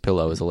about on his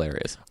pillow is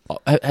hilarious.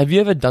 Have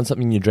you ever done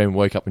something in your dream,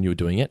 woke up when you were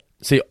doing it?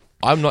 See,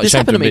 I'm not This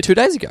ashamed happened to me admit, 2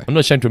 days ago. I'm not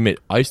ashamed to admit,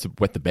 I used to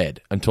wet the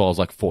bed until I was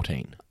like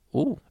 14.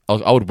 Ooh.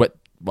 I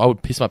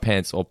would piss my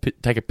pants or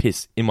take a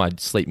piss in my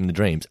sleep in the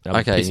dreams. And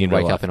I'd be Okay, pissing you in real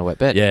wake life. up in a wet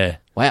bed. Yeah.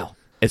 Wow.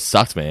 It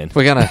sucks, man.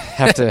 We're going to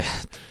have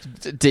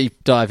to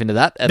deep dive into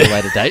that at a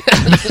later date.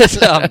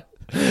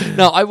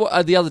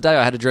 The other day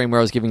I had a dream where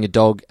I was giving a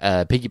dog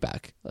a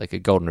piggyback, like a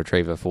golden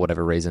retriever for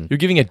whatever reason. You're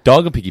giving a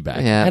dog a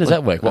piggyback. Yeah, How does like-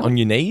 that work? What, on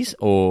your knees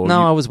or?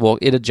 No, I was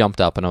walking. It had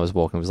jumped up and I was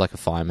walking. It was like a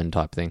fireman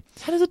type thing.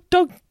 How does a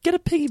dog get a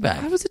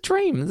piggyback? It was a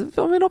dream.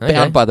 We're not Okay.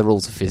 bound by the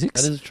rules of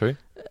physics. That is true.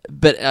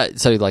 But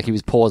so, like,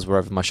 his paws were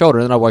over my shoulder,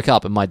 and then I woke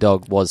up and my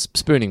dog was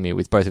spooning me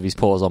with both of his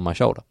paws on my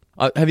shoulder.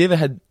 Have you ever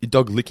had your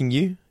dog licking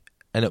you,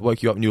 and it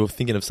woke you up and you were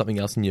thinking of something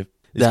else, and you?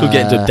 This could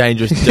get into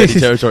dangerous, dirty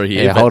territory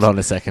here. Yeah, but- hold on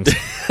a second.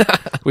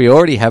 We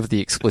already have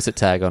the explicit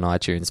tag on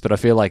iTunes, but I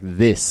feel like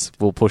this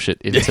will push it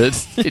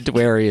into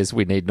areas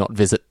we need not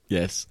visit.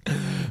 Yes.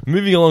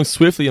 Moving along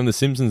swiftly on The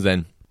Simpsons,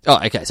 then. Oh,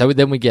 okay. So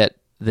then we get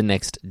the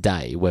next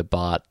day where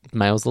Bart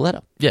mails the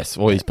letter. Yes.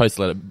 Well, he's posted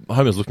the letter.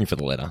 Homer's looking for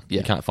the letter. Yeah.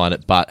 He can't find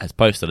it. Bart has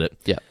posted it.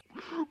 Yeah.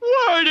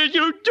 Why did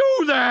you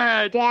do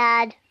that?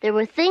 Dad, there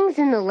were things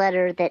in the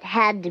letter that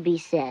had to be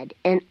said,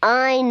 and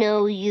I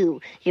know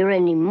you. You're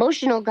an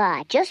emotional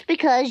guy. Just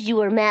because you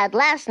were mad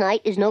last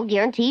night is no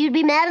guarantee you'd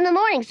be mad in the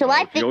morning, so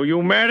I think... Yo,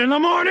 you mad in the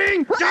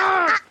morning?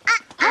 Ah!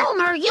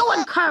 Homer, you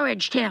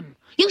encouraged him.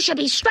 You should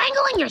be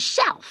strangling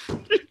yourself.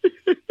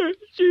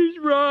 She's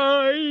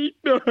right.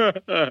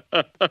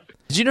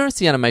 Did you notice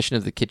the animation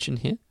of the kitchen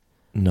here?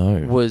 No.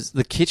 Was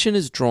the kitchen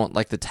is drawn,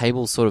 like the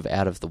table's sort of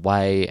out of the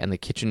way, and the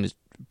kitchen is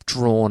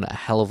drawn a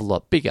hell of a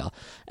lot bigger.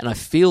 And I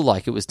feel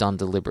like it was done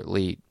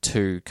deliberately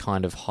to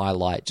kind of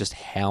highlight just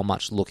how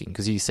much looking,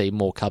 because you see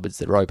more cupboards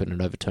that are open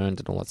and overturned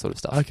and all that sort of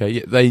stuff. Okay,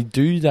 yeah, they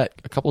do that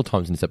a couple of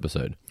times in this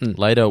episode.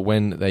 Later,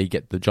 when they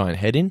get the giant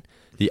head in,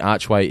 the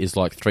archway is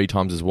like 3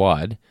 times as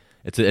wide.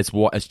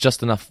 It's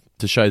just enough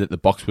to show that the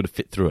box would have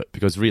fit through it,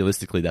 because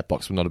realistically, that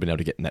box would not have been able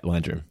to get in that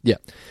lounge room. Yeah.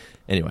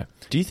 Anyway,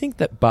 do you think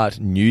that Bart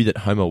knew that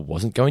Homer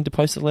wasn't going to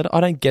post the letter?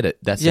 I don't get it.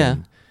 Yeah.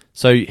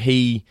 So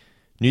he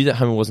knew that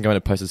Homer wasn't going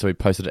to post it, so he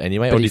posted it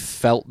anyway. But or he did,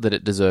 felt that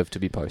it deserved to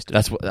be posted.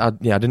 that's what. I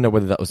didn't know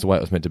whether that was the way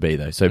it was meant to be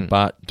though. So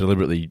Bart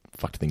deliberately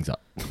fucked things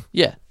up.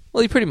 Yeah.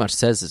 Well, he pretty much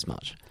says as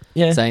much.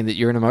 Yeah. Saying that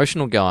you're an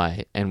emotional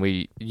guy, and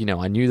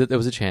I knew that there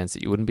was a chance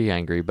that you wouldn't be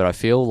angry, but I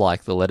feel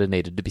like the letter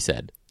needed to be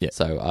said. Yeah.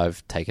 So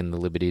I've taken the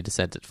liberty to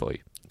send it for you.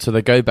 So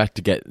they go back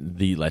to get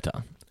the letter.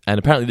 And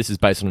apparently this is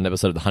based on an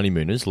episode of The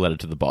Honeymooners, Letter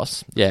to the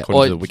Boss, Yeah,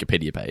 according or- to the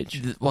Wikipedia page.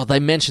 Well,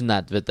 they mentioned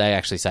that, but they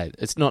actually say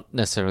it's not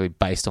necessarily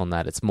based on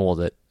that. It's more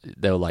that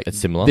they were like, It's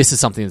similar? This is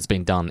something that's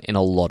been done in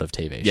a lot of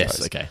TV Yes,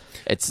 shows. okay.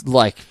 It's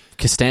like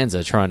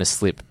Costanza trying to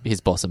slip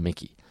his boss a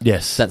Mickey.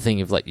 Yes. It's that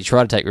thing of like, you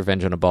try to take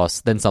revenge on a boss,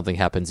 then something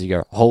happens, you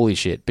go, holy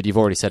shit, but you've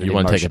already said it You in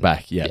want to take motion. it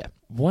back, yeah.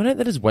 Why don't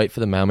they just wait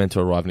for the mailman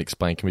to arrive and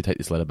explain, can we take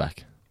this letter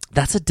back?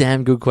 That's a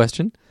damn good question. And even up to the point, like, they mentioned that, but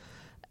they actually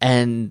say it's not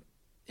necessarily based on that. It's more that they were like, this is something that's been done in a lot of TV shows. It's like Costanza trying to slip his boss a Mickey.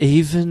 Yeah. Why don't they just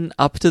wait for the mailman to arrive and explain, can we take this letter back? That's a damn good question. And even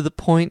up to the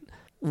point,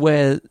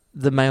 where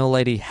the mail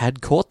lady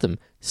had caught them,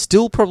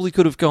 still probably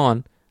could have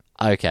gone,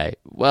 okay,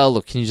 well,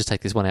 look, can you just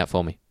take this one out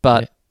for me?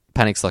 But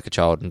panics like a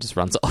child and just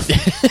runs off.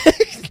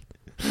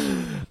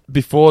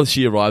 Before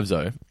she arrives,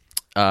 though,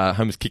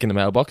 Homer's kicking the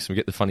mailbox. We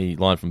get the funny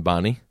line from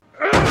Barney.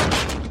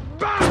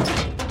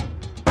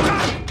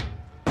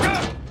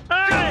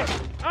 Hey,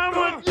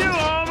 I'm with you,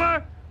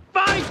 Homer.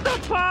 Fight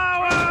the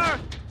power.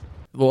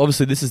 Well,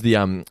 obviously, this is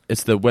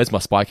it's the Where's My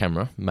Spy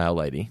Camera mail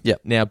lady.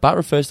 Yep. Now, Bart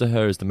refers to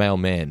her as the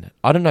mailman.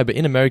 I don't know, but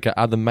in America,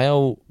 are the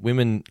mail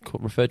women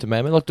referred to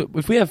mailmen? Like,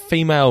 if we have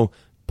female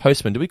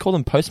postmen, do we call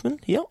them postmen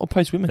here or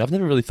postwomen? I've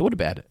never really thought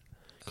about it.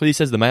 Because he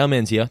says the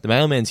mailman's here,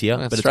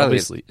 but it's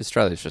obviously...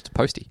 Australia's just a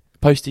postie.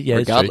 Postie, yeah,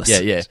 Regardless. that's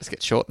true. Yeah. It just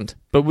gets shortened.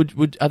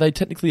 But are they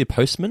technically a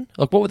postman?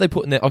 Like, what would they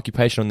put in their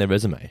occupation on their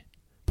resume?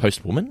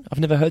 Postwoman? I've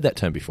never heard that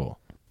term before.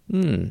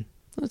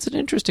 That's an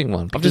interesting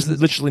one. I've just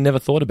literally never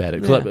thought about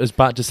it. Because as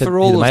Bart just said,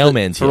 the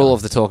mailman's for here. all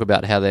of the talk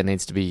about how there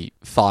needs to be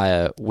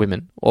fire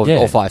women or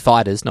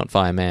firefighters, not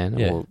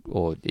fireman,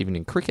 or even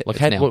in cricket.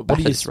 Like, it's now what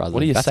do you say?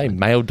 batsmen.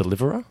 Mail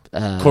deliverer?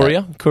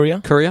 Courier?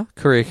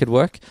 Courier could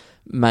work.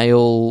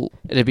 Mail,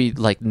 it'd be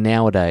like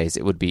nowadays,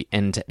 it would be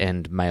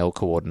end-to-end mail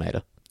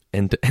coordinator.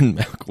 End-to-end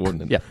mail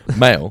coordinator. Yeah.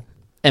 Mail?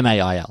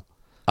 MAIL.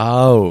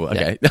 Oh,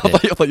 okay. Yeah. I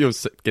thought you were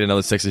getting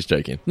another sexist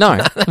joke in. No.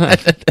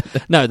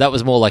 No, that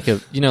was more like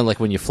like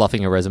when you're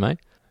fluffing a resume.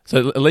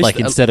 So at least... Like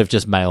instead of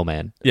just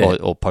mailman Yeah.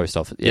 or post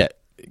office. Yeah.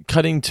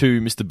 Cutting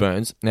to Mr.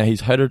 Burns. Now,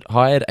 he's hired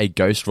a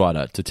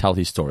ghostwriter to tell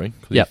his story.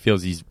 Because he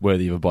feels he's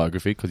worthy of a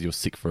biography because he was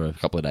sick for a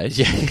couple of days.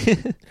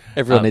 Yeah.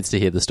 Everyone needs to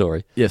hear the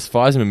story. Yes,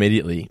 fires him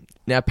immediately.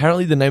 Now,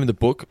 apparently the name of the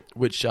book,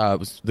 which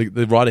was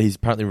the writer, he's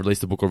apparently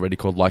released a book already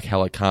called Like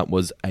Hell I Can't,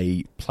 was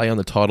a play on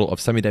the title of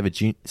Sammy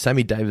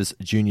Davis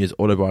Jr.'s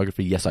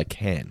autobiography, Yes I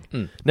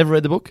Can. Never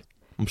read the book.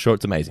 I'm sure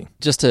it's amazing.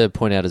 Just to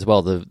point out as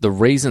well, the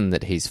reason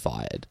that he's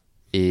fired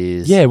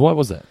is... Yeah, what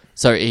was that?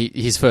 So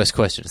his first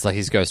question, it's like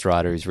he's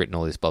ghostwriter, he's written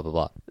all this, blah, blah,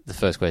 blah. The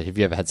first question, have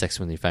you ever had sex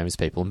with any famous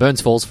people? And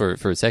Burns falls for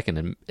a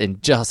second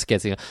and just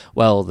gets,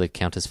 well, the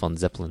Countess von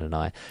Zeppelin and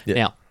I. Yeah.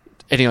 Now,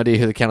 any idea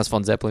who the Countess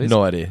von Zeppelin is?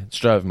 No idea.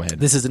 Straight over my head.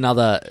 This is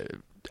another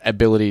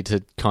ability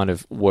to kind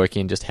of work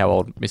in just how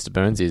old Mr.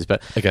 Burns is,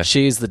 but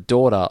she is the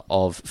daughter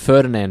of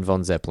Ferdinand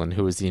von Zeppelin,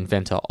 who was the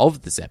inventor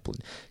of the Zeppelin.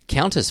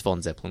 Countess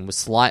von Zeppelin was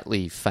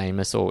slightly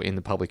famous or in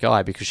the public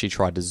eye because she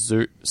tried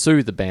to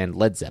sue the band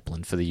Led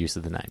Zeppelin for the use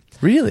of the name.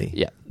 Really?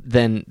 Yeah.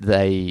 Then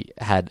they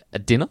had a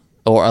dinner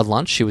or a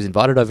lunch. She was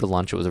invited over to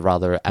lunch. It was a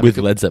rather with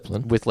Led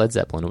Zeppelin. With Led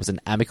Zeppelin. It was an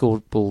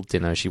amicable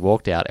dinner. She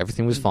walked out.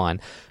 Everything was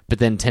fine. But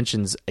then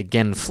tensions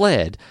again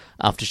flared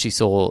after she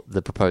saw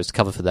the proposed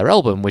cover for their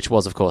album, which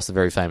was, of course, the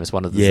very famous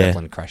one of the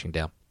Zeppelin crashing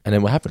down. And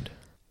then what happened?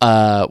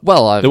 There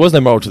was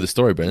no moral to the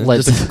story, Brendan.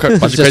 Just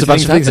a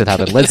bunch of things that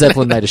happened. Led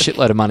Zeppelin made a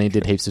shitload of money and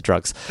did heaps of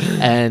drugs.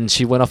 And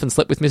she went off and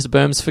slept with Mr.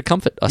 Burns for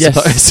comfort, I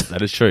suppose.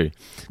 That is true.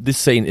 This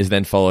scene is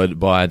then followed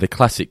by the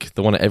classic,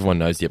 the one that everyone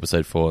knows the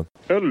episode for.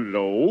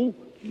 Hello,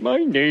 my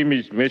name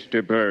is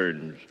Mr.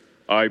 Burns.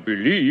 I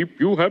believe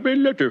you have a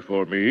letter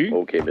for me.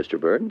 Okay, Mr.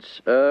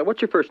 Burns.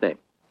 What's your first name?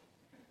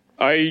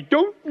 I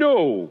don't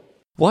know.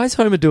 Why is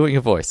Homer doing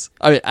a voice?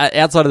 I mean,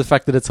 outside of the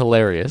fact that it's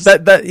hilarious.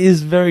 That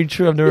is very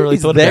true. I've never really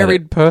thought about it. He's there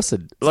in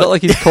person. It's not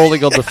like he's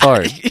calling on the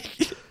phone.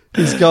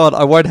 He's gone,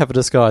 I won't have a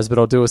disguise, but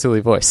I'll do a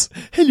silly voice.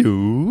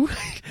 Hello.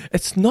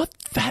 It's not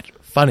that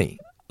funny.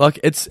 Like,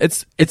 it's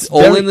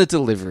all very, in the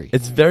delivery.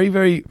 It's very,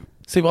 very...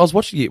 See, I was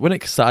watching it. When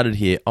it started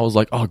here, I was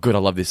like, oh, good, I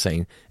love this scene.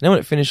 And then when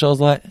it finished, I was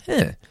like,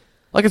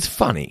 like, it's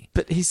funny.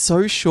 But he's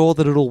so sure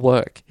that it'll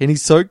work. And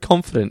he's so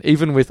confident,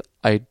 even with,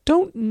 I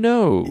don't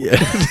know. Yeah.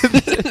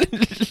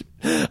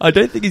 I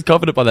don't think he's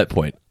confident by that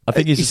point. I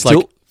think he's just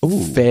still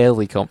like...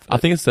 fairly confident. I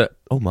think it's the,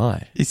 oh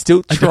my. He's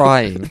still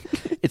trying.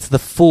 It's the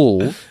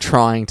fool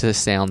trying to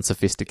sound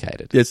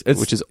sophisticated. Yes,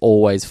 which is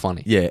always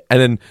funny. Yeah, and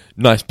then,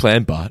 nice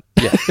plan, Bart.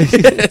 Yeah.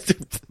 It's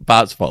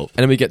Bart's fault.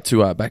 And then we get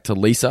to back to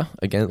Lisa,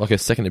 again, like her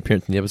second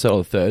appearance in the episode, or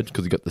the third,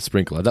 because we got the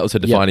sprinkler. That was her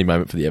defining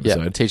moment for the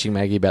episode. Yeah, teaching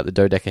Maggie about the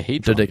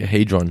dodecahedron.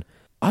 Dodecahedron.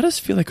 I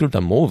just feel they could have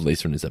done more with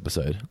Lisa in this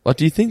episode. Like,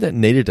 do you think that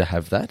needed to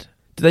have that?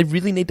 Do they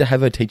really need to have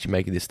her teaching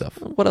Maggie this stuff?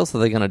 What else are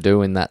they going to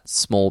do in that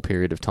small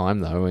period of time,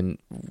 though? And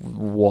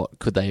what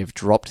could they have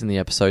dropped in the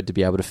episode to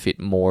be able to fit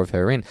more of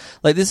her in?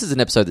 Like, this is an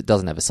episode that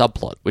doesn't have a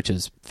subplot, which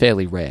is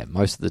fairly rare.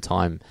 Most of the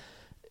time,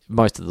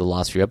 most of the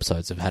last few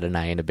episodes have had an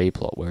A and a B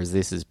plot, whereas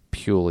this is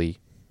purely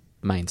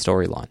main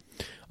storyline.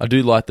 I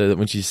do like that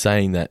when she's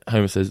saying that,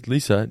 Homer says,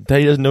 Lisa,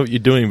 Daddy doesn't know what you're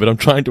doing, but I'm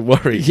trying to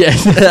worry. Yeah,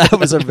 that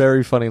was a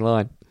very funny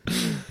line.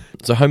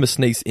 So Homer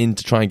sneaks in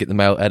to try and get the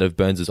mail out of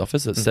Burns'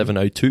 office at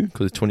 7:02 because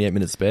there's 28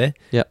 minutes spare.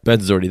 Yep.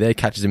 Burns is already there,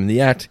 catches him in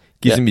the act,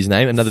 gives him his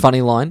name. Another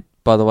funny line,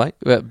 by the way,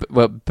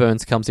 where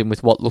Burns comes in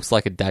with what looks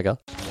like a dagger.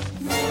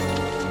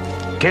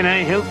 Can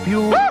I help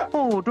you?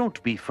 Oh,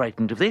 don't be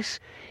frightened of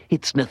this.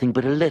 It's nothing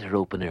but a letter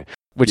opener.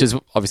 Which is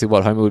obviously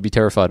what Homer would be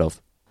terrified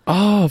of.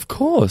 Oh, of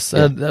course.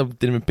 I didn't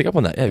even pick up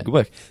on that. Yeah, good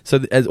work.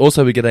 So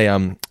also we get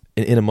an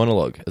inner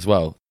monologue as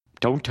well.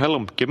 Don't tell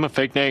him. Give him a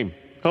fake name.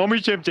 Homer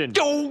Simpson.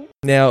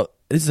 Now,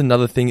 this is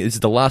another thing. This is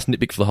the last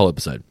nitpick for the whole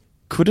episode.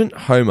 Couldn't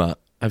Homer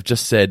I've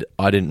just said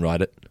I didn't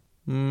write it.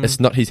 It's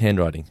not his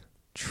handwriting.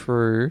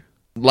 True.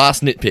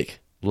 Last nitpick.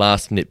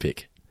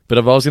 But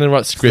if I was going to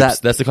write scripts,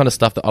 that's the kind of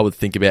stuff that I would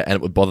think about and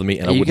it would bother me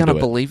and I Are you wouldn't going do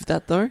to it. believe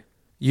that, though?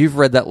 You've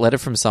read that letter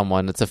from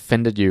someone that's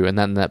offended you, and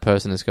then that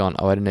person has gone,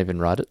 I didn't even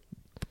write it.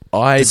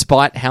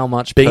 Despite how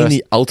much... Being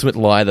the ultimate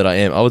liar that I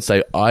am, I would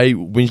say I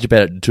whinged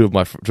about it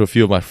to a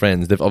few of my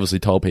friends. They've obviously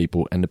told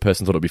people, and the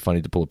person thought it would be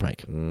funny to pull a prank.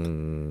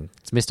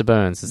 It's Mr.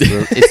 Burns.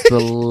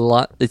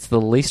 It's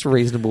the least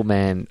reasonable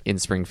man in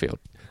Springfield.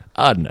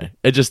 I don't know.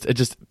 It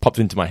just popped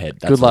into my head.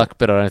 That's Good luck, all.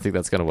 but I don't think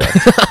that's going to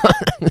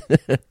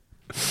work.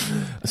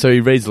 So he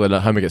reads the letter,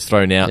 Homer gets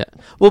thrown out. Yeah.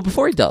 Well,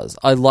 before he does,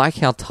 I like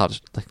how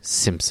touched... Like,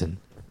 Simpson,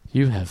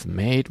 you have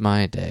made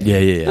my day.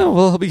 Yeah. Oh,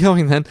 well, I'll be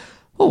going then.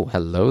 Oh,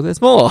 hello,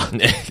 there's more.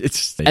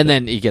 It's And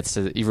then he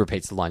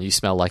repeats the line, you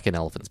smell like an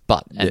elephant's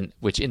butt,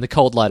 which in the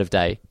cold light of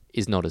day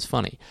is not as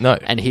funny. No.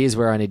 And here's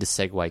where I need to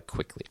segue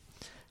quickly.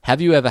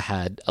 Have you ever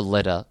had a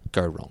letter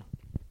go wrong?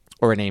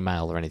 Or an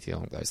email or anything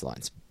along those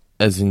lines?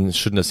 As in,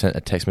 shouldn't have sent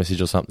a text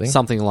message or something?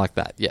 Something like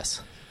that,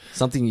 yes.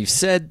 Something you've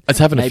said, It's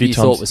happened a maybe few you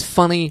times. thought was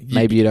funny,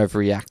 maybe you'd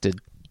overreacted.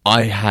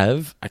 I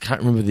have. I can't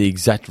remember the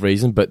exact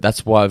reason, but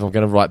that's why if I'm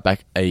going to write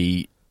back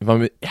if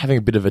I'm having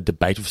a bit of a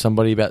debate with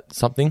somebody about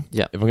something,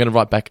 if I'm going to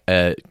write back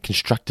a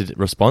constructed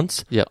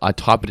response, I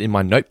type it in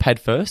my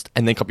notepad first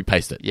and then copy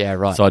paste it. Yeah,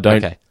 right. So I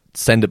don't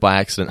send it by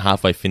accident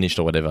halfway finished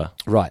or whatever.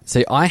 Right.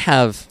 See, I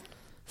have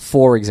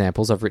 4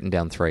 examples. I've written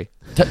down 3.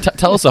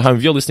 Tell us at home,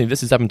 if you're listening, if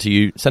this has happened to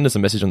you, send us a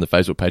message on the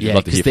Facebook page. We'd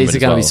love to hear from these it are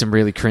going to be as well. some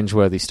really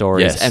cringeworthy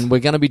stories. Yes. And we're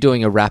going to be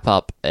doing a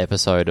wrap-up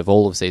episode of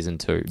all of Season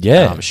 2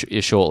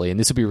 shortly, and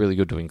this will be really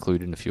good to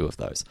include in a few of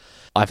those.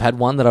 I've had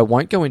one that I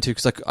won't go into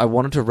because I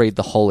wanted to read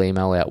the whole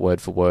email out word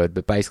for word,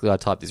 but basically I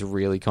typed this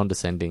really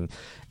condescending.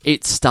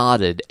 It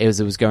started as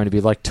it was going to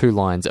be like 2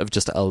 lines of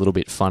just a little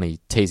bit funny,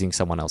 teasing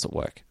someone else at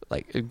work.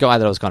 Like a guy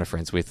that I was kind of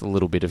friends with, a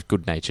little bit of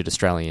good-natured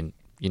Australian,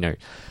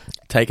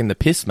 Taking the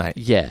piss, mate.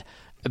 Yeah.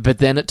 But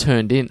then it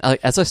turned in,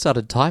 as I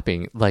started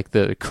typing, like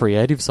the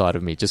creative side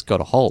of me just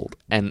got a hold.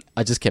 And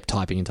I just kept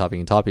typing and typing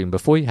and typing.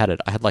 Before you had it,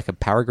 I had like a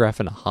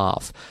paragraph and a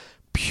half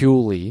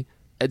purely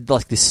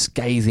like this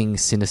scathing,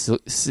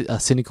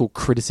 cynical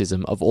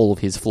criticism of all of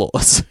his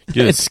flaws.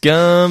 You're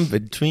scum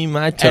between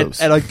my toes.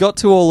 And I got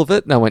to all of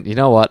it and I went, you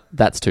know what?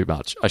 That's too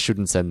much. I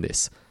shouldn't send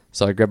this.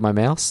 So I grabbed my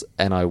mouse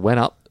and I went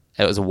up.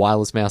 It was a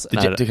wireless mouse. And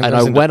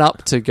I went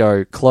up to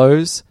go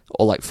close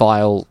or like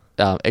file,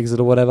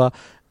 exit or whatever.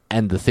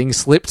 And the thing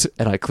slipped,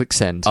 and I clicked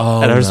send.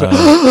 Oh, and I just no.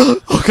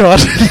 went, oh, God.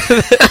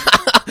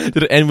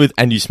 Did it end with,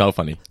 and you smell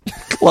funny?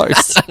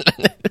 Close.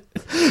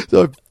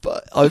 So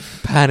I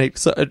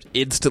panicked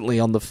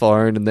instantly on the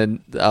phone, and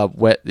then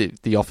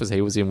the office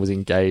he was in was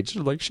engaged.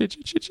 I'm like, shit.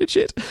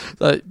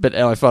 So, but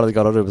I finally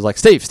got on it. It was like,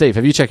 Steve,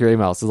 have you checked your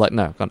emails? I was like,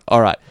 no. I've gone,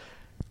 all right.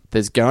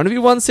 There's going to be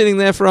one sitting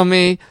there from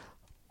me.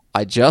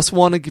 I just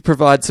want to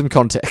provide some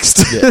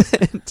context. Yeah.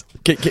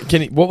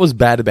 What was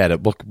bad about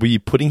it? Were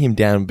you putting him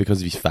down because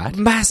of his fat?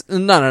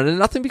 No,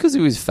 nothing because he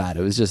was fat.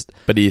 It was just...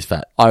 But he is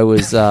fat. I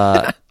was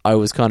kind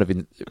of...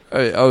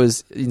 I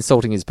was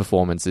insulting his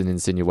performance and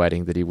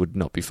insinuating that he would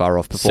not be far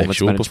off performance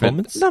Sexual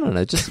management. performance?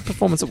 No, just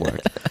performance at work.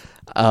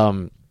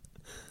 But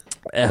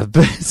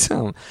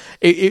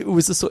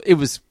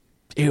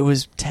it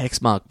was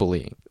text-mark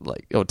bullying,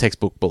 or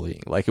textbook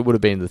bullying. Like, it would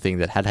have been the thing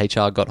that had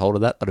HR got hold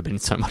of that, I'd have been in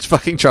so much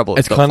fucking trouble.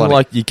 It's kind of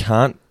like you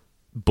can't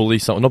bully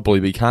someone, not bully,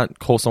 but you can't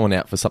call someone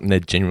out for something they're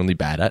genuinely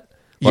bad at.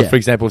 Like, for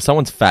example, if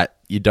someone's fat,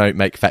 you don't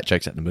make fat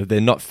jokes at them. If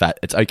they're not fat,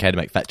 it's okay to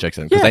make fat jokes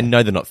at them because they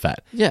know they're not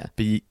fat. Yeah.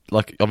 But,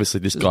 obviously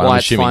this That's guy, why I'm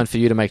it's assuming... fine for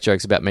you to make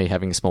jokes about me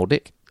having a small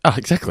dick. Oh,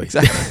 exactly.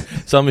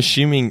 So I'm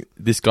assuming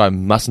this guy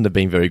mustn't have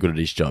been very good at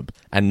his job,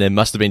 and there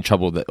must have been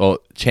trouble or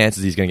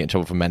chances he's going to get in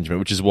trouble from management,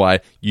 which is why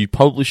you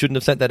probably shouldn't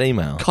have sent that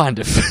email. Kind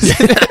of.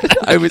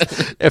 I was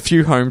a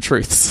few home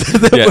truths.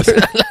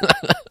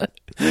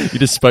 You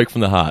just spoke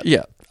from the heart.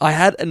 Yeah. I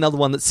had another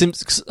one that's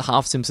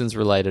half Simpsons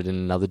related in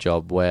another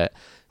job where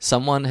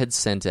someone had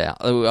sent out...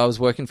 I was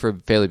working for a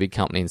fairly big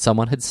company and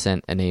someone had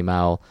sent an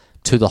email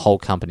to the whole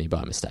company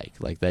by mistake.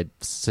 Like, they'd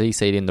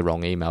CC'd in the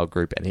wrong email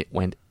group and it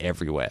went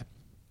everywhere.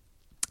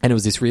 And it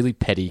was this really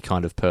petty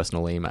kind of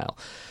personal email.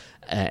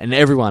 And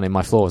everyone in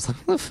my floor was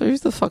like, who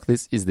the fuck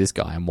is this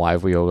guy and why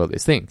have we all got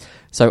this thing?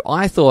 So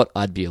I thought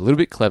I'd be a little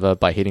bit clever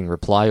by hitting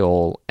reply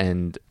all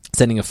and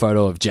sending a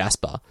photo of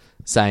Jasper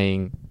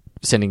sending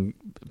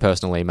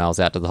personal emails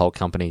out to the whole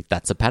company.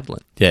 That's a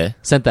Padlin. Yeah.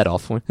 Sent that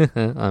off.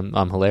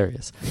 I'm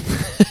hilarious.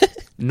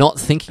 Not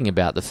thinking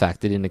about the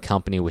fact that in a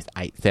company with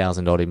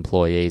 8,000 odd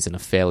employees and a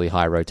fairly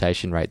high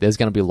rotation rate, there's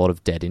going to be a lot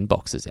of dead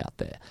inboxes out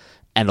there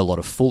and a lot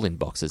of full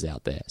inboxes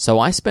out there. So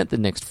I spent the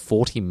next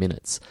 40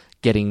 minutes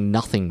getting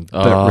nothing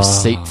but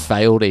receipt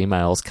failed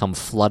emails come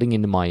flooding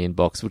into my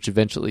inbox, which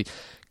eventually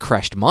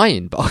crashed my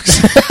inbox.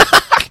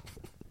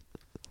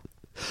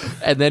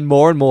 And then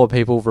more and more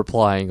people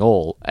replying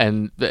all.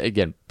 And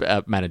again,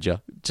 manager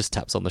just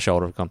taps on the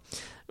shoulder and gone,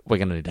 we're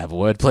going to need to have a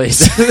word,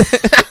 please.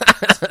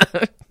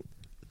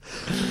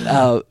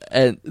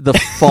 And the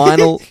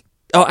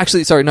Oh,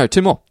 actually, sorry, no,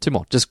 two more.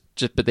 Just,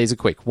 but these are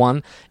quick.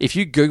 One, if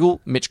you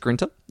Google Mitch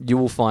Grinter, you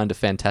will find a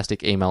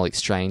fantastic email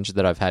exchange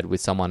that I've had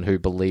with someone who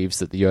believes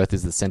that the Earth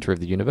is the center of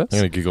the universe. I'm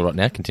going to Google right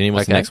now. Continue.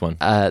 What's the next one?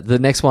 The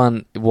next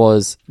one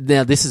was,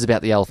 now this is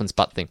about the elephant's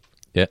butt thing.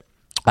 Yeah.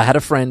 I had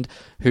a friend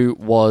who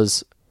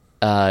was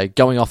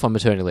going off on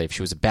maternity leave.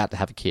 She was about to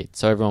have a kid.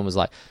 So everyone was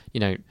like,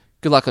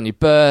 good luck on your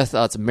birth.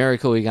 Oh, it's a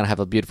miracle. You're going to have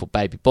a beautiful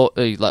baby boy.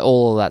 Like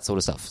all of that sort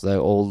of stuff. So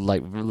all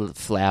like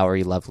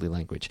flowery, lovely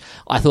language.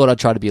 I thought I'd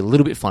try to be a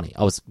little bit funny.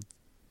 I was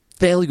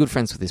fairly good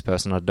friends with this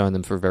person. I'd known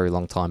them for a very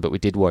long time, but we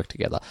did work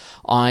together.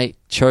 I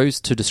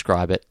chose to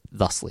describe it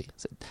thusly. I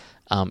said,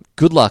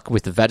 good luck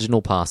with the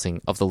vaginal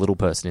passing of the little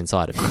person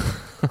inside of you.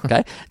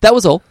 Okay? That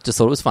was all. Just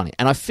thought it was funny.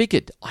 And I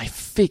figured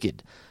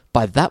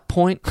by that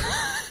point,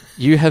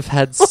 you have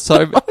had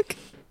so much.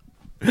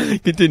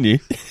 Continue.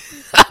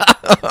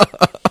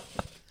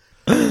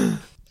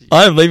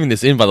 I am leaving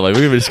this in, by the way. We're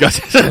going to discuss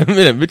this in a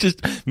minute.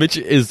 Mitch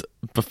is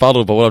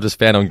befuddled by what I've just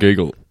found on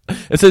Google.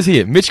 It says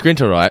here, Mitch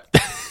Grinter, right?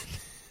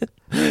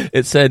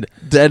 It said...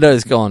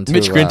 Dano's gone to...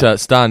 Mitch Grinter,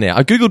 star now.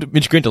 I Googled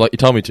Mitch Grinter like you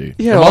told me to.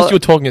 Yeah, and whilst you were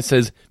talking, it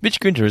says, Mitch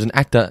Grinter is an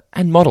actor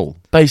and model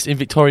based in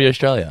Victoria,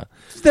 Australia.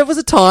 There was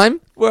a time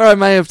where I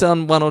may have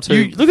done one or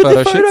two look at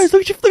the photos.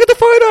 Look at the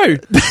photo.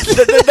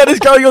 that is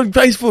going on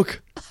Facebook.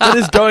 That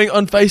is going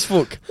on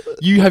Facebook.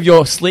 You have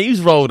your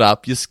sleeves rolled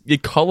up, your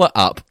collar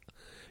up.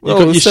 You've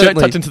got your shirt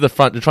tucked into the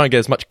front to try and get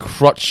as much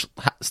crotch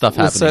stuff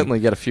happening. We'll certainly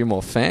get a few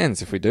more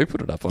fans if we do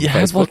put it up on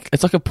Facebook.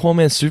 It's like a poor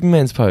man's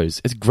Superman's pose.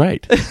 It's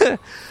great. This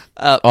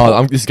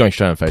is going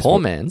straight on Facebook. Poor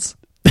man's?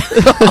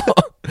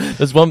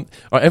 There's one.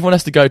 All right, everyone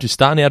has to go to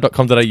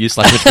starnow.com.au/Mitch.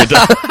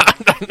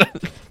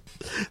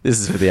 This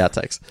is for the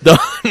outtakes. No,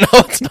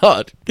 it's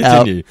not.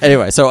 Continue.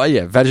 Anyway, so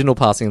vaginal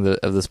passing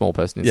of the small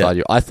person inside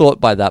you. I thought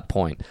by that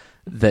point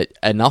that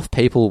enough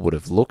people would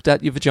have looked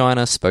at your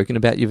vagina, spoken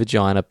about your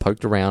vagina,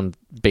 poked around,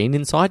 been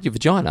inside your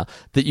vagina,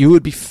 that you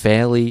would be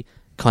fairly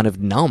kind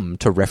of numb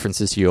to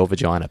references to your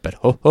vagina. But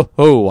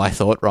I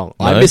thought wrong.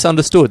 No. I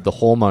misunderstood the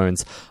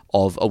hormones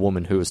of a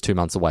woman who was 2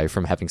 months away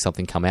from having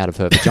something come out of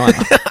her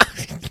vagina.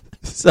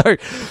 So,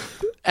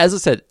 as I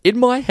said, in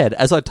my head,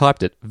 as I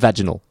typed it,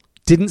 vaginal.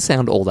 Didn't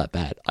sound all that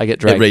bad. I get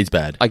dragged. It reads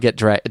bad.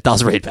 It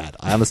does read bad.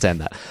 I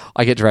understand that.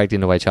 I get dragged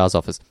into HR's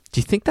office.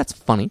 Do you think that's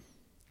funny?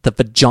 The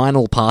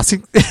vaginal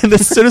passing? And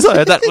as soon as I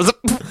heard that,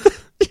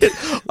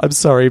 I'm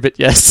sorry, but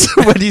yes.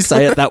 When you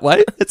say it that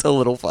way, it's a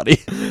little funny.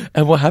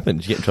 And what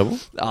happened? Did you get in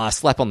trouble?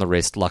 Slap on the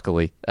wrist,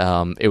 luckily.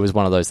 It was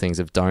one of those things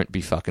of don't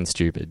be fucking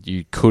stupid.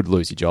 You could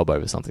lose your job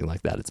over something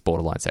like that. It's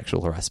borderline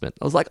sexual harassment.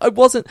 I was like, I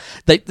wasn't...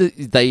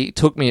 They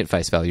took me at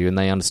face value and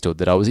they understood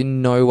that I was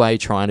in no way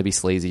trying to be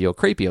sleazy or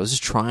creepy. I was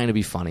just trying to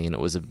be funny and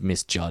it was a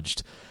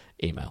misjudged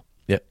email.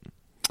 Yep.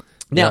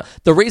 Now,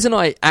 the reason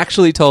I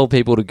actually told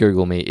people to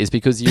Google me is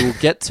because you will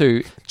get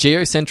to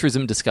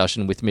geocentrism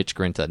discussion with Mitch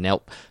Grinter.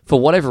 Now, for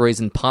whatever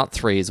reason, part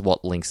 3 is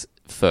what links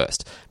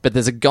first. But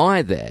there's a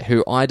guy there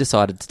who I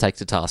decided to take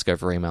to task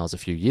over emails a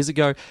few years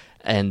ago,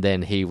 and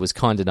then he was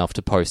kind enough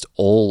to post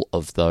all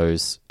of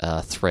those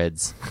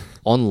threads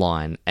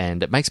online,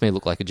 and it makes me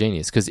look like a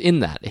genius, because in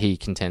that, he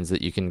contends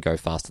that you can go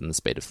faster than the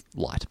speed of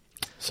light.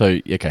 So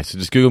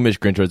just Google Mitch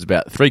Grinter. It's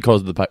about 3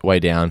 quarters of the way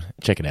down.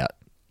 Check it out.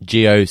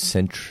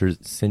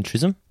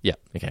 Geocentrism? Yeah.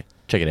 Okay,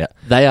 check it out.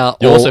 They are.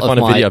 You'll also find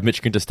a video of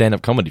Mitch Grinter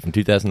stand-up comedy from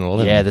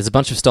 2011. Yeah, there's a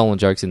bunch of stolen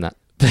jokes in that.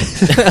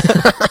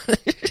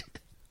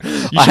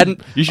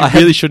 You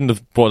really shouldn't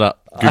have brought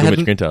up Google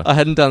Mitch Grinter. I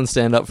hadn't done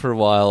stand-up for a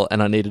while,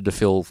 and I needed to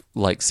fill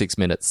like 6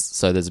 minutes,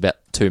 so there's about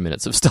 2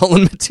 minutes of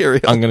stolen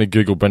material. I'm going to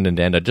Google Brendan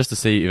Dando just to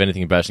see if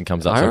anything embarrassing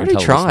comes up. I already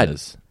tried.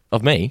 Listeners.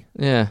 Of me?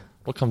 Yeah.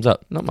 What comes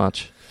up? Not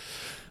much.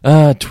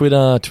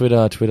 Twitter,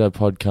 podcast,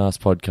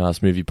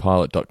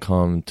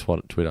 moviepilot.com,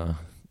 Twitter,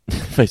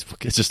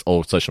 Facebook. It's just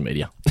all social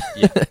media.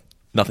 Yeah.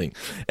 Nothing.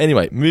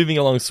 Anyway, moving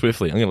along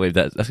swiftly. I'm going to leave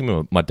that. That's going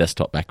to be my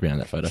desktop background,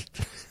 that photo.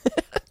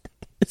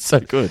 It's so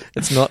good.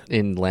 It's not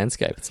in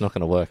landscape. It's not going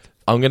to work.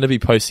 I'm going to be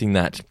posting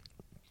that.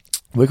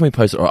 Where can we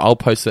post it? Or I'll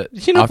post it.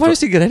 You're not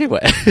posting it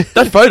anywhere.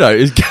 That photo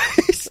is...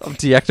 I'm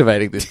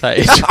deactivating this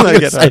page. I'm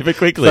going to save it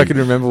quickly. If I can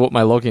remember what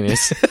my login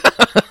is.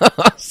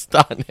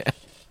 Start now.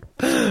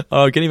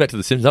 Oh, getting back to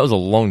The Simpsons, that was a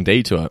long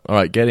detour. All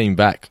right, getting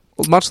back.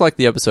 Well, much like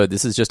the episode,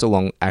 this is just a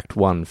long Act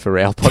 1 for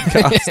our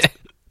podcast.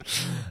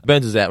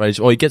 Burns is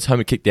outraged. He gets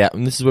home and kicked out,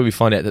 and this is where we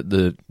find out that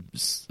the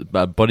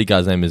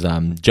bodyguard's name is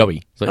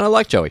Joey. And I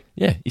like Joey.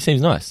 Yeah, he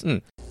seems nice.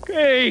 Mm.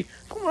 Hey,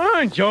 come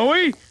on,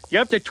 Joey. You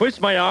have to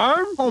twist my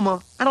arm?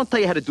 Homer, I don't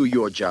tell you how to do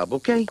your job,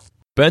 okay?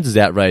 Burns is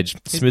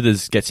outraged.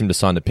 Smithers gets him to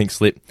sign the pink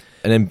slip,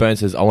 and then Burns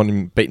says, I want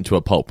him beaten to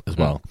a pulp as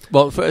well.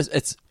 Well, first,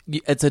 it's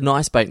a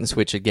nice bait and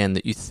switch, again,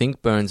 that you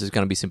think Burns is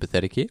going to be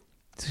sympathetic here.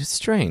 It's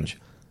strange.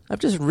 I've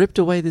just ripped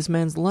away this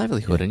man's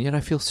livelihood, and yet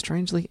I feel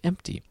strangely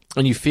empty.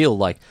 And you feel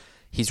like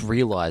he's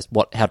realised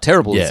how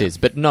terrible this is.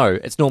 But no,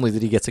 it's normally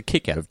that he gets a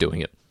kick out of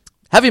doing it.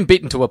 Have him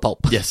beaten to a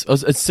pulp. Yes,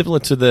 it's similar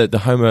to the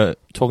Homer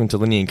talking to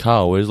Lenny and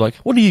Carl, where he's like,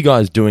 "What are you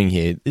guys doing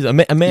here? A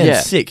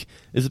man's sick.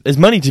 There's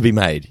money to be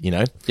made, you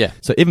know." Yeah.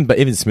 So even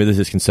Smithers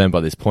is concerned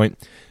by this point,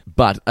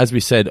 but as we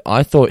said,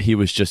 I thought he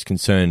was just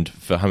concerned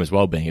for Homer's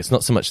well-being. It's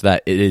not so much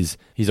that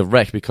he's a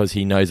wreck because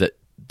he knows that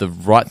the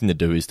right thing to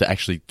do is to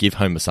actually give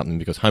Homer something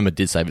because Homer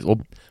did save it.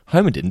 Well,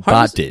 Homer didn't,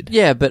 Bart did.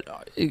 Yeah, but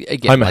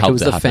again, Homer it helped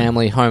was it the happen.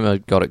 family. Homer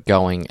got it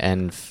going,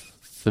 and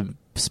for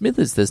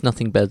Smithers, there's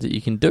nothing bad that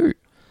you can do.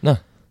 No.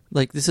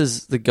 Like, this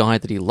is the guy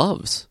that he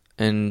loves,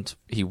 and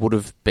he would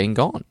have been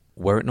gone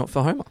were it not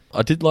for Homer.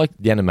 I did like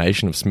the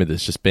animation of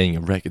Smithers just being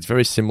a wreck. It's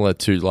very similar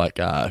to like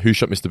Who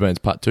Shot Mr. Burns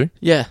Part 2.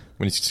 Yeah.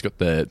 When he's just got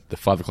the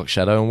 5 o'clock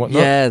shadow and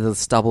whatnot. Yeah, the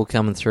stubble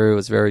coming through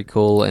was very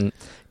cool, and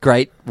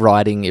great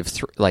writing of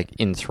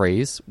in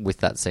threes with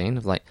that scene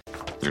of like...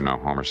 You know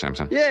Homer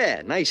Simpson?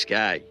 Yeah, nice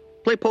guy.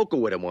 Play poker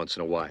with him once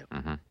in a while.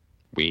 Mm-hmm.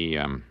 We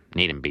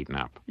need him beaten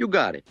up. You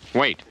got it.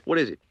 Wait. What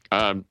is it?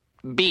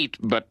 Beat,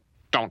 but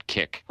don't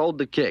kick. Hold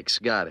the kicks.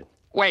 Got it.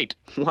 Wait.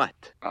 What?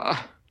 Hey,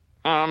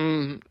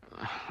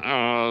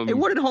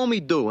 what did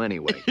homie do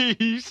anyway?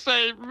 He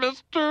saved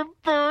Mr.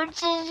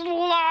 Burns'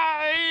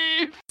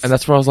 life. And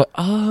that's where I was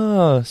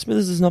like,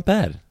 Smithers is not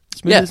bad.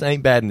 Smithers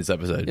ain't bad in this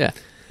episode. Yeah.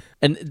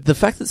 And the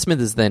fact that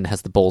Smithers then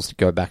has the balls to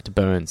go back to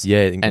Burns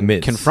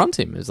and confront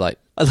him is like,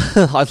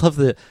 I love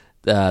the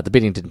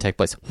beating didn't take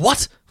place.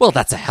 What? Well,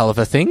 that's a hell of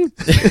a thing.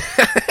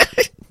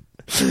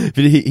 But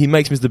he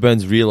makes Mr.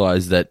 Burns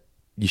realise that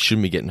you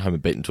shouldn't be getting Homer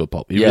beaten to a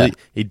pulp.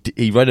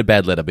 He wrote a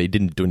bad letter, but he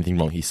didn't do anything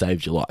wrong. He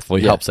saved your life, or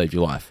he helped save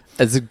your life.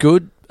 There's a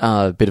good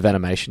bit of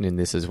animation in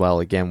this as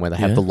well, again, where they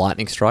have the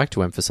lightning strike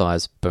to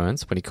emphasise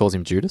Burns when he calls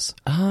him Judas.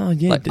 Oh,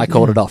 yeah. I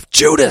called it off.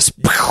 Judas!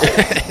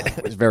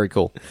 It's very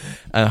cool.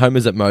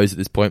 Homer's at Moe's at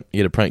this point. You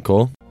get a prank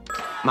call.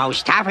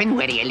 Moe's Tavern,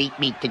 where the elite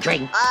meet to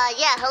drink.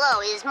 Yeah,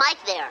 hello. Is Mike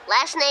there?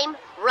 Last name,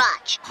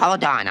 Roch.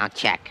 Hold on, I'll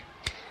check.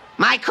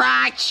 My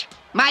crotch!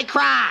 My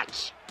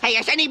crotch! Hey,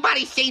 has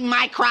anybody seen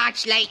my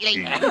crotch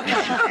lately?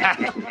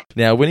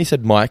 Now, when he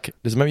said Mike,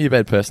 does it make you a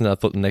bad person that I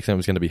thought the next name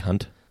was going to be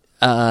Hunt?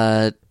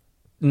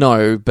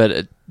 No, but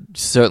it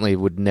certainly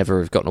would never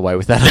have gotten away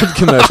with that on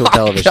commercial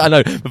television. I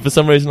know, but for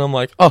some reason I'm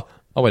like, oh,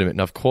 wait a minute.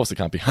 No, of course it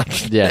can't be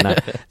Hunt. Yeah, no.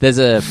 There's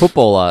a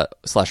footballer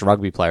 /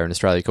 rugby player in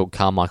Australia called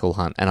Carmichael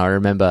Hunt, and I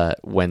remember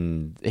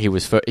when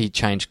he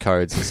changed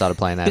codes and started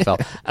playing AFL,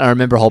 and I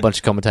remember a whole bunch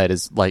of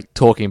commentators like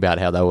talking about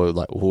how they were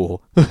like,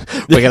 whoa, we're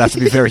going to have to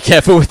be very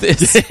careful with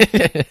this.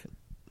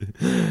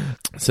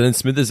 So then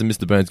Smithers and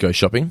Mr. Burns go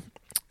shopping.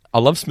 I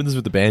love Smithers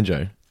with the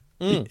banjo.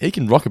 He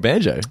can rock a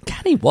banjo.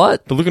 Can he?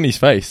 What? The look on his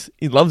face.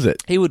 He loves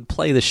it. He would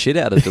play the shit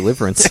out of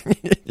Deliverance.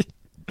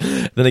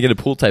 Then they get a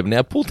pool table. Now,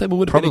 a pool table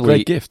would have been a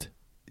great gift.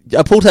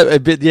 A pool table,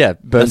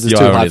 Burns is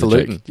too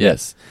highfalutin.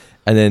 Yes.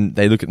 And then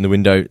they look in the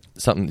window,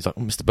 he's like, oh,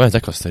 Mr. Burns,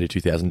 that costs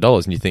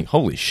 $32,000. And you think,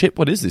 holy shit,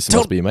 what is this? It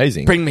must be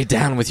amazing. Bring me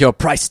down with your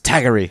price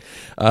taggery.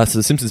 So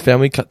the Simpsons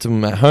family cut to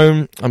him at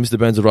home. Mr.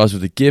 Burns arrives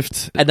with a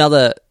gift.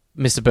 Another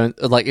Mr. Burns,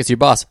 like, it's your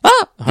boss.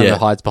 Homer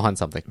hides behind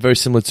something. Very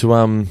similar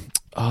to,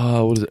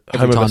 what is it?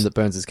 Every time that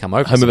Burns has come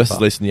over. Homer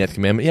versus Lisa in the Eighth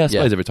Commandment. Yeah, I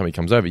suppose every time he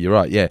comes over, you're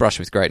right, yeah. Brush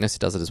with Greatness, he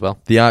does it as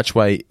well. The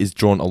archway is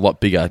drawn a lot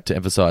bigger to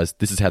emphasise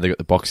this is how they got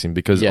the box in,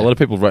 because a lot of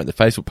people wrote in the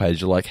Facebook page,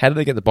 you're like, how did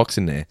they get the box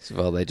in there?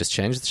 Well, they just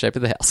changed the shape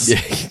of the house.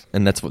 Yeah,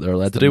 and that's what they're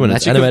allowed to do when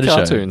it's an animated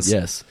cartoons. show.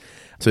 Yes.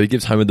 So he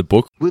gives Homer the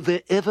book. Will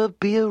there ever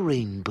be a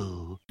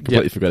rainbow?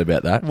 Completely forgot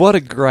about that. What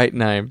a great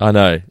name. I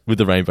know, with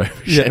the rainbow.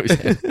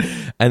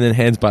 And then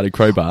hands Bart a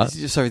crowbar.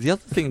 So the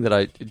other thing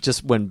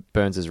that when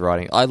Burns is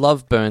writing, I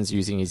love Burns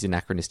using his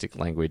anachronistic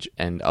language,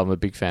 and I'm a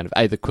big fan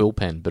of the quill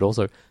pen, but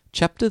also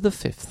chapter the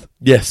 5th.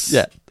 Yes.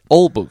 Yeah.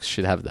 All books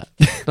should have that.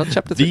 Not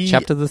chapter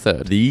chapter the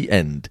 3rd. The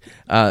end.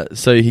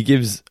 So he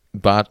gives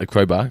Bart a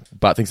crowbar.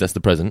 Bart thinks that's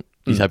the present.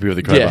 He's happy with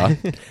the crowbar.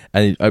 Yeah.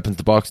 And he opens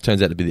the box,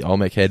 turns out to be the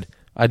Olmec head.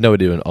 I had no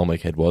idea what an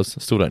Olmec head was.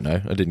 I still don't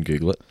know. I didn't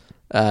Google it.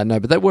 No,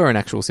 but they were an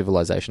actual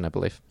civilization, I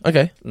believe.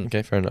 Okay.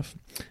 Okay, fair enough.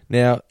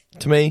 Now,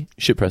 to me,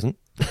 shit present.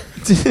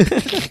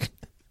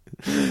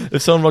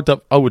 If someone rocked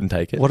up, I wouldn't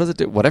take it. What does it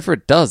do? Whatever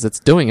it does, it's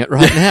doing it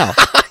right now.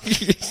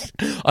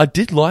 I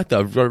did like that.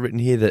 I've got it written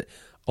here that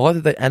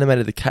either they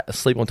animated the cat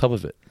asleep on top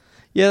of it.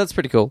 Yeah, that's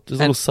pretty cool. There's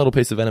a little subtle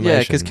piece of animation.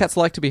 Yeah, because cats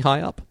like to be high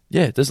up.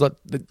 Yeah,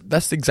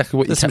 that's exactly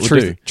what your cat would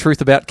do.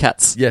 Truth about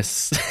cats.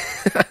 Yes.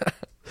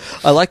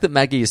 I like that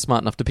Maggie is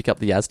smart enough to pick up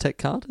the Aztec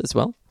card as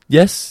well.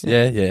 Yes,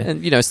 yeah.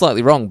 And,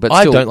 slightly wrong, but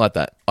I still... don't like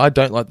that. I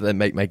don't like that they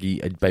make Maggie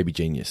a baby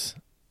genius.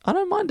 I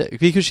don't mind it,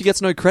 because she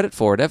gets no credit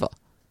for it ever.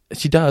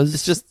 She does.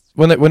 It's just...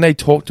 When they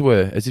talk to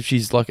her as if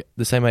she's like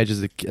the same age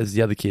as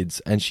the other kids,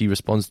 and she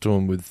responds to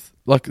them with...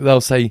 Like, they'll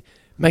say,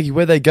 Maggie,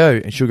 where'd they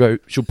go? And she'll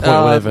point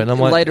or whatever, and I'm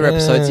like... Later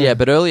episodes,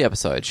 but early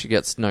episodes, she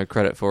gets no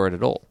credit for it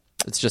at all.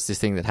 It's just this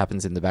thing that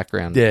happens in the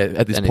background. Yeah,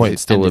 at this point,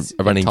 it's still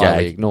a running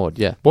gag. Ignored,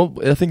 yeah. Well,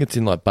 I think it's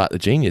in like Bart the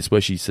Genius,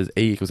 where she says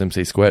E equals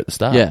MC squared at the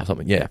start or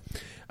something, yeah.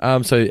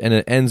 And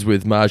it ends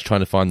with Marge trying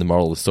to find the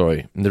moral of the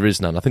story, and there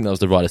is none. I think that was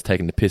the writers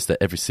taking the piss that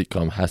every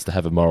sitcom has to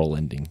have a moral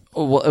ending.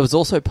 Well, it was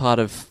also part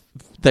of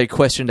they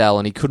questioned Al,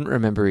 and he couldn't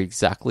remember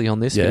exactly on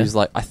this. Yeah. But he was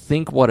like, I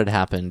think what had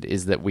happened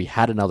is that we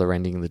had another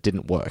ending that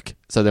didn't work.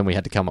 So then we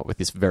had to come up with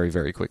this very,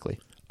 very quickly.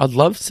 I'd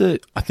love to.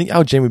 I think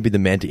Al Jean would be the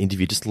man to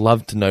interview. Just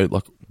love to know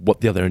like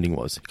what the other ending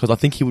was, because I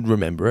think he would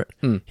remember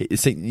it.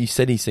 You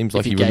said he seems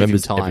like If he you gave him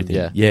remembers time,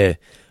 everything. yeah.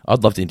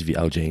 I'd love to interview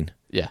Al Jean.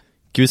 Yeah.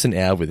 Give us an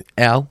hour with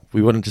Al.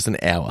 We want just an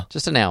hour.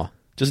 Just an hour.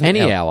 Just an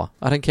Any hour.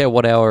 I don't care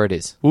what hour it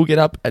is. We'll get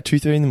up at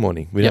 2:30 in the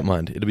morning. We don't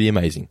mind. It'll be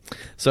amazing.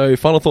 So,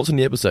 final thoughts on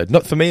the episode.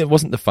 Not for me. It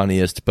wasn't the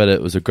funniest, but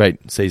it was a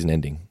great season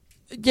ending.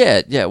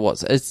 Yeah, it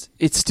was.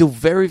 It's still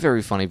very,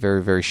 very funny,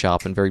 very, very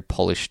sharp, and very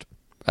polished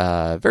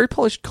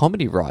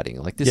comedy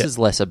writing. Like, this is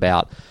less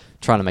about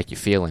trying to make you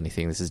feel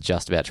anything. This is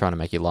just about trying to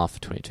make you laugh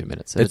for 22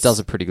 minutes. And it does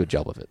a pretty good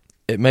job of it.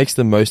 It makes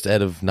the most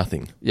out of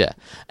nothing. Yeah.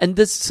 And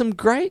there's some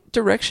great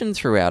direction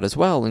throughout as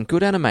well, and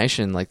good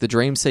animation. Like, the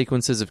dream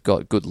sequences have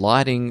got good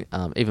lighting.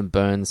 Even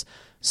Burns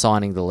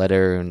signing the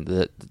letter,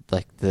 and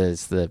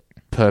there's the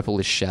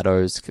purplish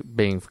shadows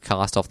being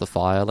cast off the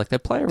fire. Like, they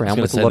play around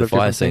with a lot of fire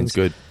different scene's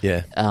things. good.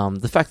 Yeah.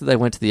 The fact that they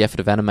went to the effort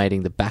of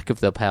animating the back of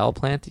the power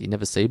plant that you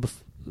never see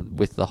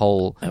with the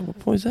whole... What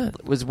point is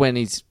that? Was when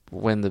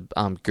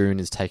the goon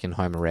is taken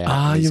home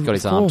around. He's got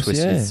his arm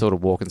twisted, he's sort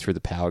of walking through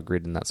the power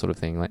grid and that sort of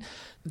thing. Like,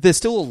 there's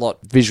still a lot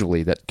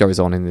visually that goes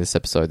on in this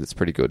episode that's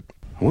pretty good.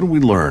 What did we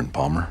learn,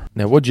 Palmer?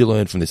 Now, what did you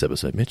learn from this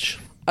episode, Mitch?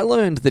 I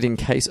learned that in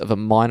case of a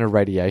minor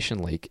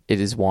radiation leak, it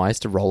is wise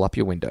to roll up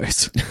your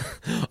windows.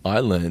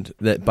 I learned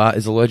that Bart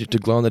is allergic to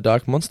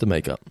glow-in-the-dark monster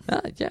makeup.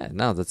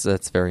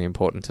 That's very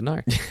important to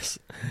know. Yes.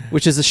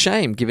 Which is a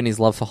shame, given his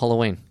love for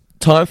Halloween.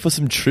 Time for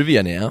some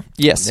trivia now.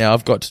 Yes. Now,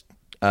 I've got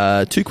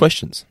 2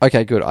 questions.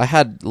 Okay, good. I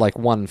had like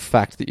one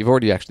fact that you've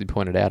already actually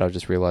pointed out. I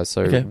just realised.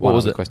 So, okay, what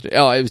was it? Question.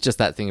 Oh, it was just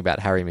that thing about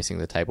Harry missing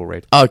the table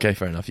read. Oh, okay,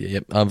 fair enough. Yeah,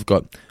 yep. I've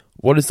got,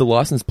 what is the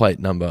license plate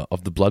number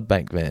of the blood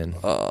bank van?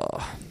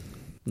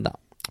 No.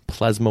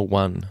 Plasma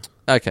 1.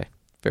 Okay.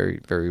 Very,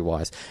 very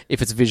wise.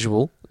 If it's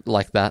visual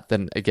like that,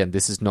 then again,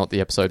 this is not the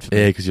episode for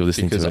me. Yeah, because you're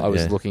listening to it. Because I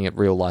was looking at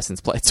real license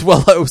plates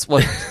while I was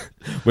watching.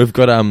 We've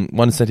got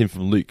one sent in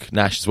from Luke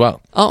Nash as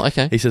well. Oh,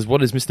 okay. He says,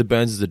 what is Mr.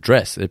 Burns'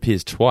 address? It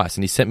appears twice,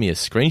 and he sent me a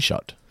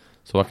screenshot,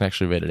 so I can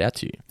actually read it out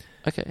to you.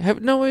 Okay.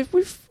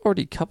 We've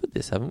already covered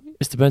this, haven't we?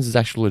 Mr. Burns'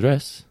 actual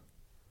address.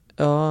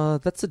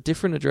 That's a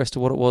different address to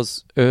what it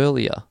was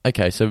earlier.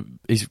 Okay, so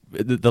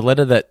the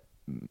letter that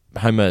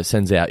Homer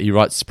sends out, he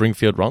writes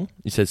Springfield wrong.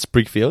 He says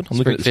Springfield. I'm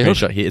looking at the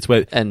screenshot here. It's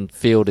where, and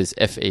field is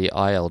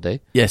F-E-I-L-D.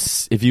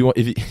 Yes,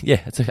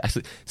 it's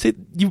actually, see,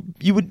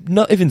 you would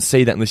not even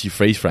see that unless you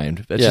freeze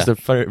framed. That's just a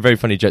very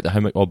funny joke that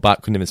Homer or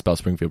Bart couldn't even spell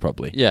Springfield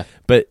properly. Yeah,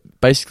 but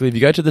basically, if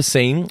you go to the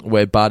scene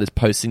where Bart is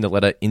posting the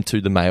letter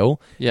into the mail,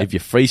 if you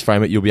freeze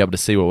frame it, you'll be able to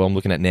see what I'm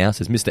looking at now. It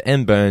says Mr.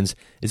 M. Burns.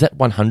 Is that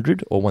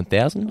 100 or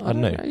 1000? I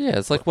don't know. Yeah,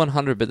 it's like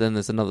 100, but then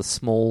there's another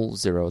small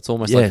zero. It's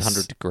almost like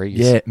 100 degrees.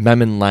 Yeah,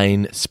 Mammon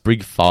Lane,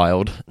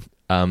 Sprigfield,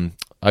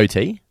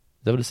 OT.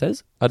 Is that what it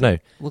says? I don't know.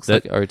 Looks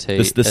like OT.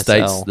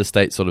 The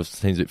state sort of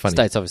seems a bit funny.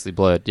 State's obviously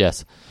blurred,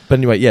 yes. But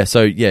anyway,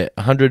 100.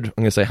 I'm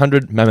going to say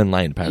 100 Mammon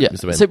Lane, apparently.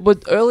 Yeah. So,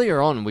 but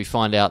earlier on, we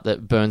find out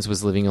that Burns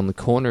was living on the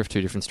corner of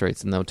 2 different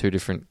streets, and they were 2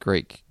 different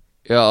Greek.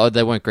 Oh,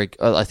 they weren't Greek.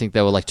 I think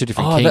they were like 2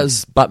 different kings. That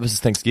was Bart versus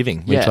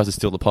Thanksgiving when he tries to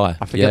steal the pie.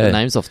 I forget the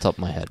names off the top of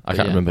my head. I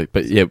can't remember.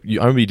 But I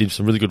remember you did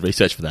some really good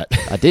research for that.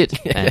 I did,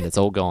 and it's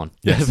all gone.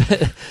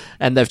 Yes.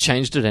 And they've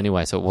changed it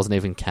anyway, so it wasn't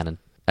even canon.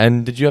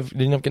 And did you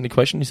not get any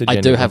question? You said I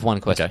do have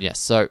one question, yes.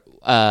 So,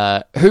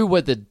 who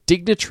were the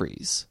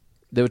dignitaries?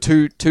 There were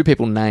two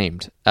people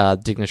named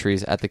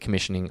dignitaries at the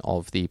commissioning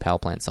of the power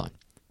plant sign.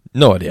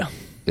 No idea.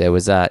 There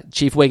was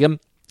Chief Wiggum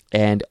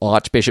and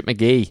Archbishop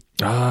McGee.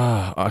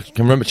 I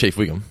can remember Chief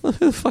Wiggum. Who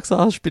the fuck's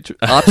Archbishop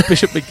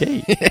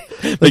McGee?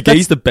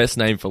 McGee's the best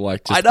name for a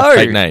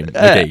fake name.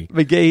 McGee.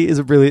 McGee is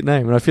a brilliant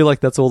name, and I feel like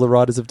that's all the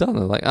writers have done.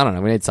 They're like, I don't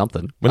know, we need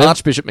something.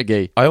 Archbishop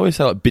McGee. I always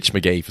say like Bitch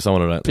McGee for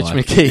someone I don't like.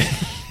 Bitch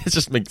McGee. It's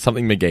just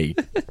something McGee.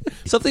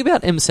 Something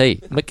about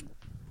MC.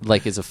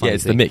 Is a funny Yeah,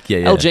 it's thing. the Mick,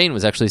 yeah. Al Jean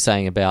was actually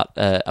saying about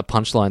a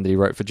punchline that he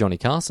wrote for Johnny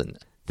Carson.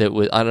 That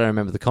was, I don't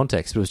remember the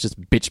context, but it was just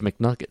bitch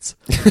McNuggets.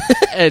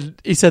 And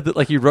he said that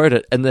he wrote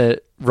it, and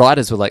the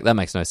writers were like, that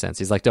makes no sense.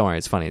 He's like, don't worry,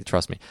 it's funny,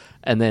 trust me.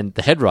 And then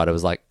the head writer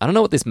was like, I don't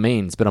know what this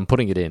means, but I'm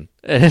putting it in.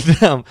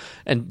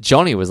 And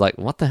Johnny was like,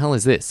 what the hell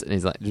is this? And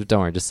he's like, don't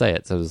worry, just say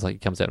it. So it was like, he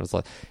comes out and was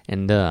like,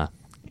 and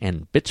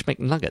bitch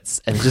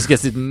McNuggets. And it just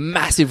gets this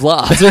massive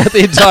laugh throughout the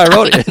entire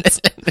audience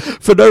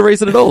for no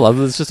reason at all.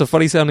 It's just a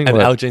funny sounding word.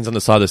 And Al Jean's on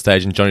the side of the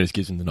stage, and Johnny just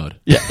gives him the nod.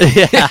 Yeah.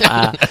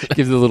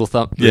 Gives the little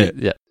thumb.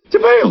 Yeah.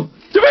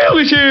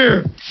 JaVale is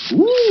here!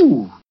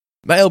 Ooh!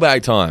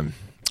 Mailbag time.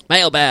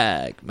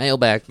 Mailbag.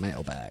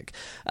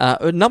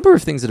 A number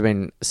of things that have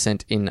been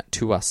sent in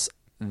to us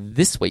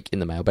this week in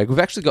the mailbag. We've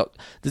actually got...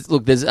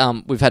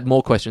 we've had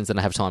more questions than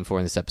I have time for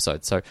in this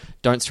episode, so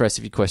don't stress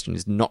if your question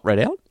is not read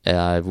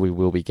out. We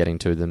will be getting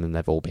to them, and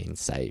they've all been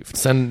saved.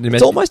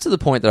 It's almost to the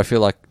point that I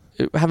feel like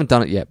we haven't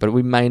done it yet, but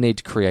we may need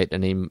to create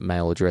an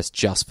email address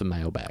just for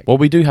mailbag. Well,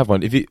 we do have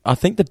one. I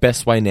think the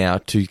best way now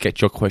to get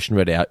your question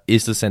read out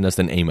is to send us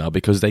an email,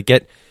 because they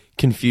get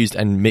confused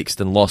and mixed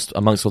and lost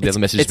amongst all the other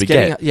messages we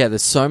get. Yeah,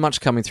 there's so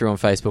much coming through on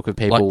Facebook of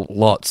people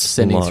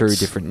sending through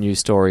different news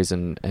stories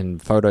and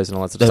photos and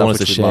all that sort of they stuff.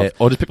 want us to share,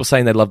 or just people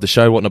saying they love the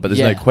show, whatnot, but there's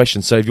no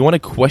question. So if you want a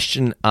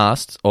question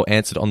asked or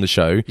answered on the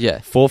show,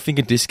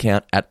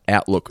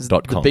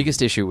 fourfingerdiscount@outlook.com. The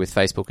biggest issue with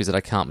Facebook is that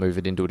I can't move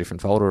it into a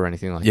different folder or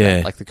anything like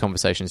that. Like the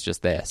conversation's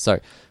just there. So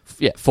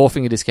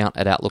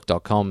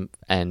fourfingerdiscount@outlook.com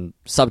and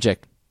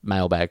subject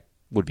mailbag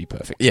would be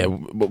perfect. Yeah,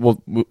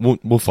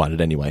 we'll find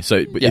it anyway.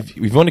 So if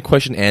you want a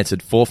question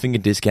answered,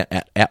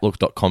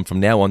 fourfingerdiscount@outlook.com. From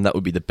now on, that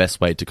would be the best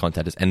way to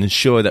contact us and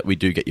ensure that we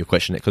do get your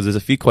question. Because there's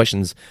a few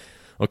questions,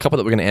 or a couple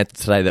that we're going to answer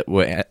today that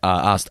were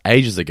asked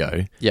ages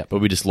ago, but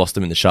we just lost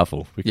them in the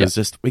shuffle. Because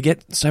we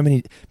get so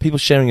many people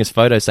sharing us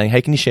photos saying,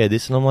 hey, can you share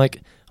this? And I'm like,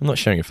 I'm not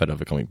sharing a photo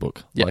of a comic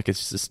book. Like,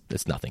 it's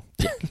nothing.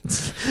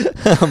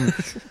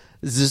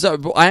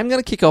 So I am going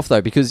to kick off,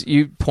 though, because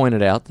you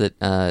pointed out that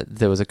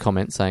there was a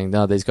comment saying,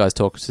 no, these guys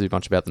talk too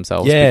much about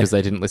themselves because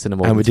they didn't listen to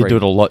more than we three. did do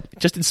it a lot,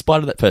 just in spite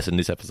of that person in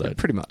this episode.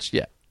 Pretty much,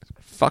 yeah.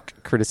 Fuck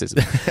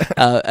criticism.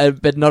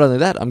 But not only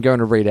that, I'm going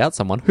to read out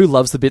someone who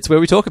loves the bits where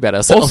we talk about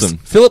ourselves. Awesome.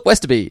 Philip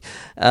Westerby.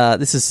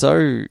 This is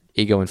so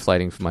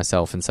ego-inflating for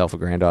myself and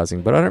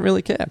self-aggrandizing, but I don't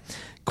really care.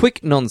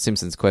 Quick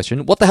non-Simpsons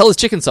question. What the hell is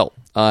chicken salt?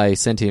 I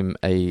sent him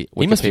a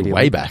Wikipedia. He must be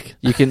way back.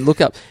 You can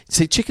look up.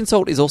 See, chicken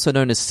salt is also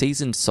known as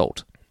seasoned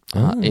salt.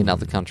 In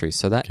other countries,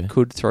 so that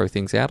could throw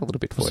things out a little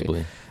bit for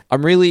you.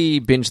 I'm really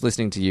binge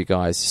listening to you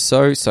guys.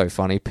 So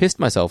funny. Pissed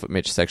myself at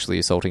Mitch sexually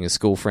assaulting a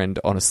school friend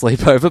on a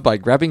sleepover by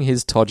grabbing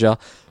his todger.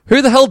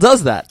 Who the hell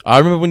does that? I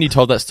remember when you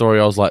told that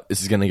story, I was like,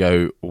 this is going to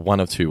go one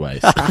of two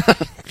ways. I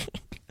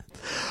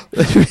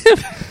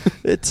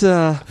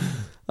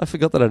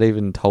forgot that I'd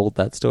even told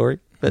that story.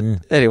 But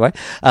anyway,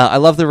 I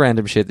love the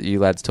random shit that you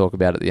lads talk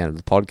about at the end of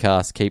the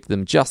podcast. Keep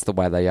them just the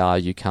way they are.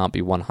 You can't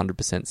be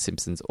 100%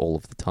 Simpsons all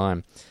of the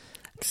time.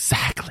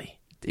 Exactly.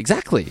 It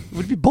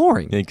would be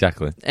boring.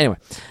 Exactly. Anyway.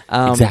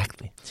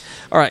 Exactly.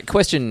 All right,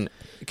 question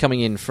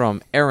coming in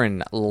from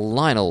Aaron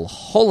Lionel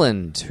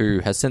Holland, who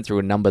has sent through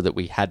a number that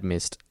we had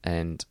missed,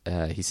 and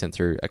he sent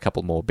through a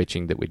couple more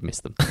bitching that we'd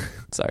missed them.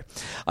 So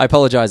I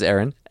apologise,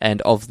 Aaron.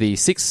 And of the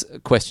 6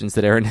 questions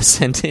that Aaron has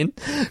sent in,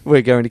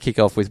 we're going to kick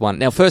off with one.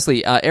 Now,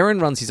 firstly, Aaron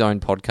runs his own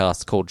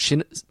podcast called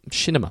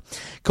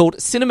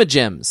Cinema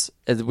Gems,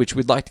 which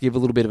we'd like to give a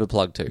little bit of a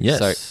plug to. Yes.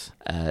 So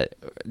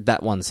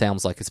that one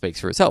sounds like it speaks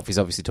for itself. He's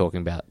obviously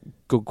talking about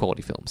good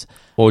quality films.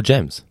 Or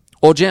gems.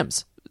 Potato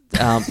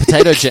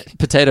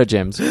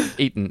gems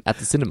eaten at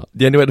the cinema.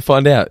 The only way to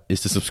find out is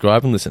to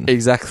subscribe and listen.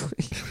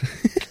 Exactly.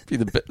 Be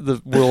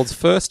the world's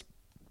first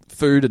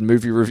food and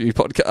movie review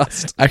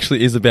podcast.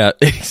 Actually is about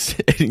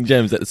eating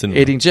gems at the cinema.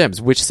 Eating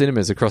gems. Which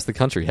cinemas across the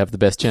country have the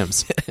best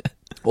gems?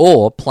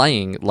 Or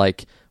playing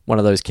like one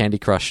of those Candy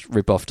Crush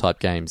rip-off type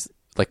games,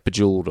 like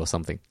Bejeweled or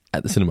something.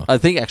 At the cinema. I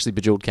think actually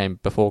Bejeweled came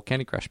before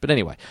Candy Crush. But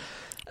anyway.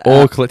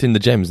 Or collecting the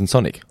gems in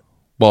Sonic.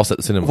 Whilst at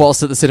the cinema.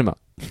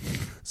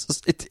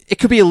 It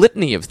could be a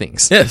litany of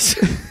things. Yes.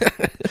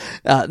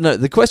 No,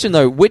 the question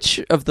though, which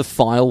of the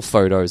file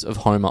photos of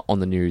Homer on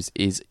the news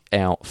is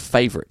our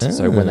favourite?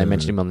 So when they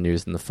mention him on the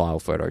news, then the file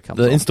photo comes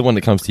The on. instant one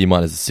that comes to your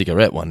mind is a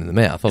cigarette one in the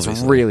mouth, obviously.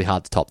 It's really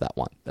hard to top that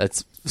one.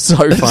 That's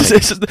so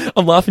funny.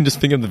 I'm laughing just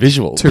thinking of the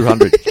visual.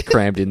 200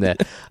 crammed in there.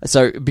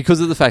 So because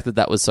of the fact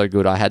that was so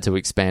good, I had to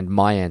expand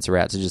my answer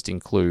out to just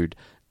include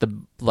the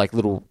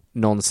little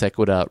non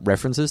sequitur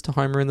references to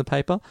Homer in the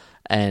paper,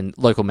 and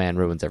Local Man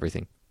Ruins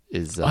Everything.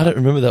 I don't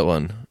remember that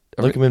one.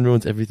 Local Man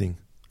Ruins Everything.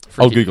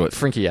 I'll Google it.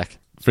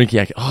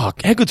 Frinkiac. Oh,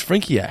 how good's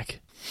Frinkiac?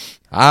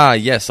 Ah,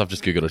 yes, I've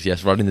just Googled it.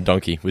 Yes, riding the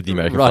donkey with the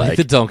American flag. Riding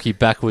the donkey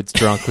backwards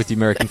drunk with the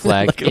American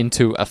flag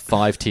into a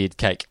 5-tiered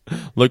cake.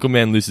 Local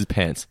man loses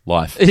pants.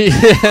 Life.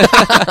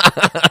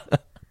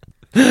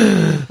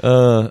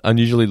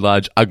 Unusually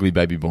large, ugly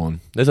baby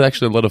born. There's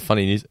actually a lot of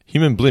funny news.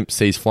 Human blimp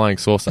sees flying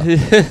saucer.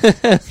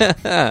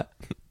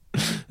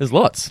 There's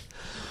lots.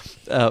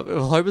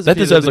 Homer's that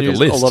deserves like a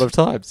list. A lot of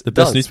times. The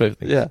best newspaper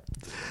thing. Yeah.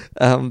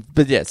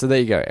 But yeah, so there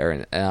you go,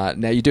 Aaron.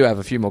 Now you do have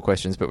a few more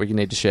questions, but we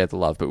need to share the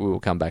love, but we will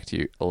come back to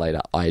you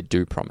later. I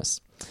do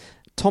promise.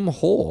 Tom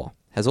Hoare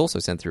has also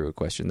sent through a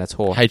question. That's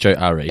Hoare.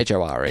 H-O-R-E.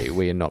 H-O-R-E.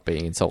 We are not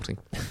being insulting.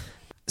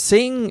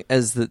 Seeing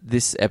as that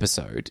this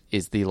episode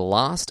is the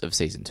last of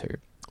Season 2,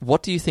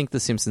 what do you think The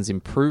Simpsons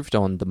improved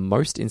on the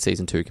most in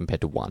Season 2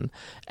 compared to 1?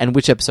 And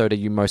which episode are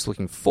you most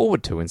looking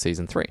forward to in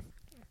Season 3?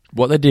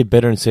 What they did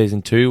better in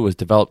Season 2 was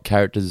develop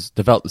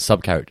the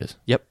sub-characters.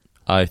 Yep.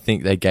 I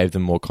think they gave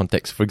them more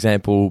context. For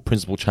example,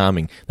 Principal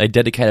Charming. They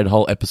dedicated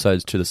whole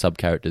episodes to the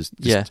sub-characters.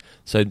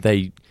 So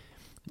they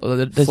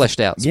fleshed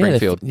out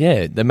Springfield.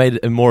 They made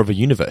it more of a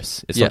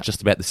universe. It's not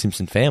just about the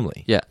Simpson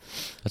family. Yeah.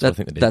 That's what I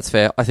think they did. That's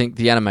fair. I think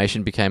the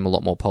animation became a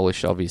lot more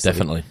polished, obviously.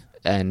 Definitely.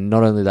 And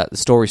not only that, the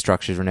story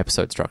structures and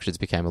episode structures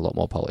became a lot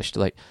more polished.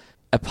 Like,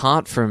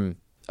 apart from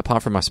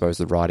I suppose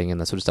the writing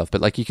and that sort of stuff,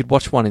 but like you could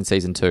watch one in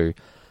Season 2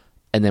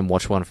 and then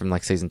watch one from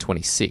like Season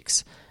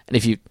 26. And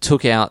if you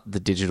took out the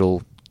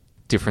digital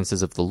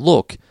differences of the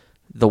look,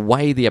 the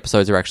way the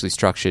episodes are actually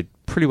structured,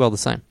 pretty well the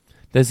same.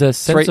 There's a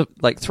sense of...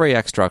 like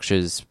 3-act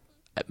structures,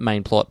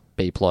 main plot,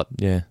 B plot,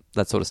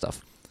 that sort of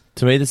stuff.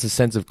 To me, there's a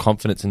sense of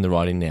confidence in the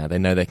writing now. They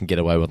know they can get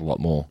away with a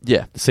lot more.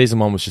 Yeah. Season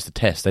 1 was just a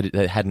test.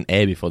 They hadn't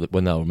aired before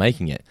when they were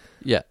making it.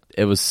 Yeah.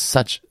 It was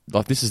such...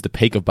 Like, this is the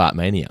peak of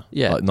Bartmania.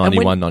 Yeah. Like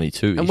 91,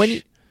 92-ish.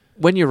 And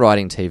when you're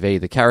writing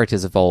TV, the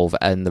characters evolve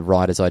and the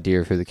writer's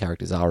idea of who the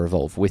characters are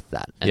evolve with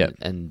that.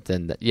 And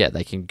then,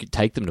 they can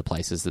take them to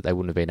places that they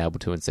wouldn't have been able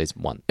to in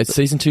Season 1.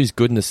 Season 2 is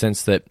good in the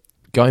sense that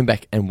going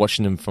back and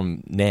watching them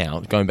from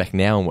now, going back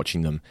now and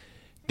watching them,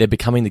 they're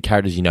becoming the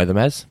characters you know them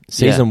as.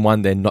 Season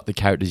 1, they're not the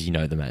characters you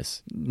know them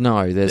as.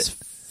 No, there's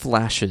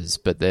flashes,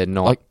 but they're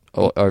not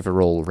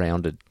overall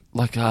rounded.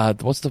 Like,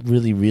 what's the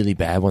really, really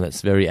bad one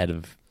that's very out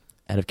of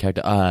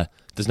character?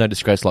 There's No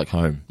Disgrace Like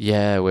Home.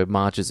 Yeah, where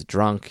Marge is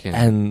drunk.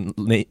 And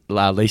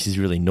Lisa's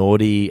really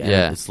naughty.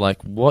 And it's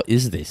like, what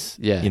is this?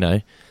 Yeah. You know?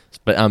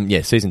 But,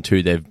 Season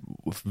 2, they're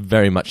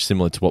very much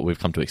similar to what we've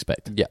come to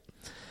expect. Yeah.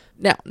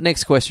 Now,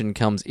 next question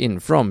comes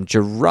in from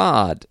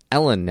Gerard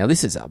Allen. Now,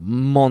 this is a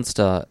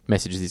monster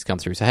message that's come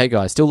through. So, hey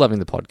guys, still loving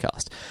the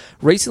podcast.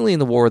 Recently in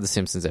the War of the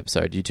Simpsons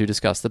episode, you two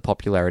discussed the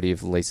popularity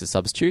of Lisa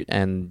Substitute,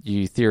 and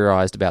you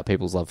theorized about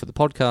people's love for the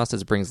podcast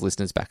as it brings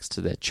listeners back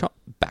to their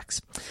childhood.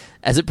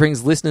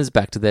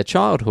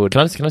 Can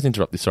I just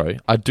interrupt this? Sorry.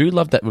 I do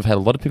love that we've had a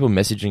lot of people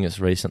messaging us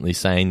recently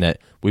saying that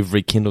we've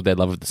rekindled their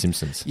love of The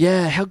Simpsons.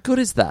 Yeah, how good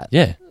is that?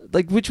 Yeah.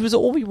 Like, which was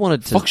all we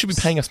wanted to... Fox should be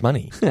paying us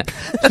money.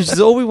 Which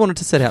is all we wanted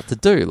to set out to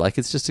do. Like,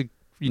 it's just to,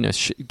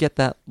 get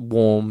that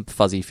warm,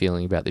 fuzzy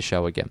feeling about the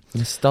show again.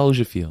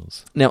 Nostalgia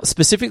feels. Now,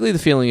 specifically the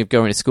feeling of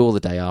going to school the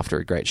day after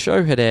a great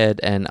show had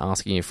aired and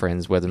asking your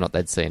friends whether or not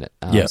they'd seen it.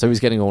 So he was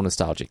getting all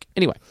nostalgic.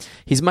 Anyway,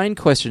 his main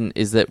question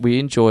is that he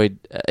enjoyed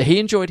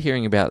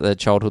hearing about their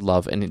childhood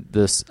love and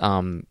this...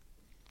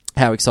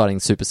 how exciting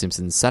Super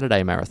Simpsons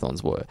Saturday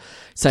marathons were.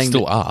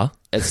 Still are.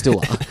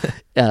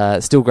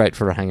 Still great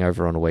for a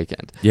hangover on a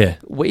weekend. Yeah.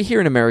 We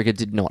here in America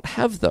did not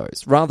have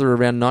those. Rather,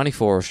 around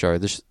 94 or so,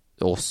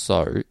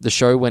 the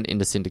show went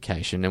into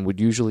syndication and would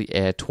usually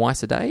air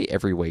twice a day,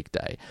 every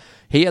weekday.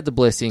 He had the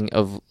blessing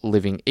of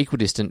living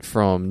equidistant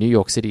from New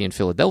York City and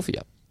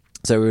Philadelphia.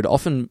 So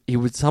he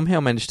would somehow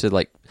manage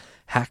to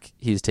hack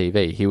his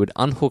TV. He would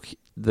unhook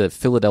the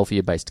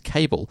Philadelphia-based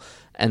cable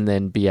and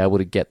then be able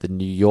to get the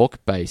New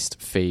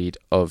York-based feed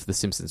of The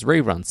Simpsons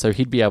reruns. So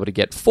he'd be able to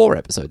get 4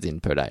 episodes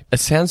in per day. It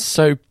sounds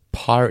so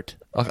pirate.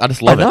 I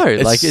just love it.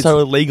 It's so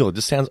illegal. It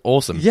just sounds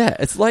awesome. Yeah,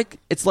 it's like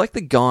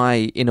the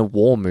guy in a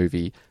war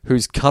movie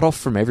who's cut off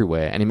from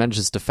everywhere and he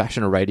manages to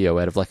fashion a radio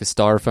out of a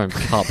styrofoam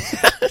cup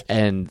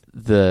and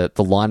the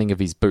lining of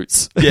his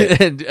boots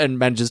and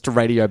manages to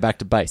radio back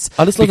to base.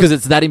 Because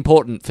it's that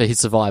important for his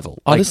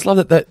survival. I just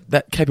love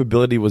that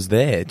capability was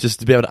there, just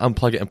to be able to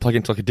unplug it and plug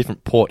into a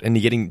different port, and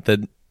you're getting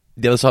the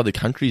other side of the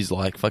country's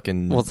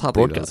fucking well, it's hardly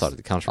the other broadcast. side of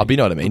the country. You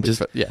know what I mean?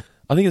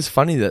 I think it's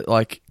funny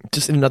that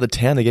just in another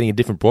town they're getting a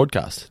different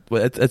broadcast.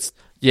 Well, that's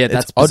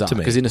odd to me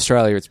because in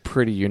Australia it's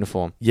pretty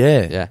uniform.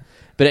 Yeah.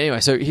 But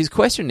anyway, so his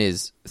question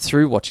is,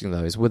 through watching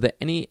those, were there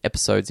any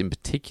episodes in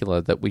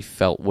particular that we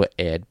felt were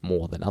aired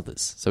more than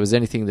others? So was there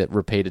anything that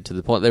repeated to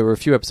the point? There were a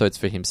few episodes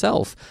for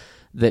himself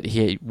that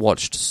he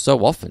watched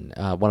so often.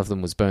 One of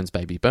them was Burns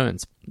Baby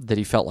Burns, that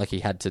he felt like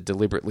he had to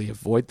deliberately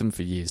avoid them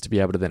for years to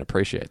be able to then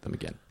appreciate them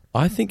again.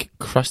 I think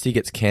Krusty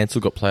Gets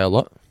Cancelled got play a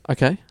lot.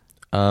 Okay.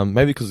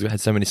 Maybe because it had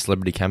so many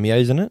celebrity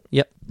cameos in it.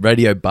 Yep.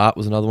 Radio Bart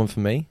was another one for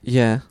me.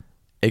 Yeah.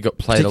 It got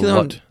played a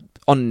lot.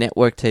 On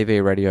network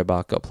TV, Radio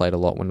Bart got played a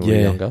lot when we were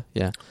younger.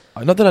 Yeah.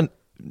 Not that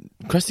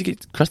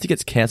Krusty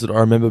Gets Cancelled, I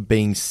remember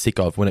being sick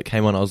of. When it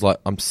came on, I was like,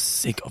 I'm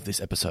sick of this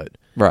episode.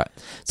 Right.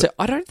 So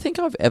I don't think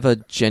I've ever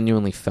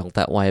genuinely felt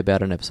that way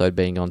about an episode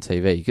being on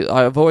TV. 'Cause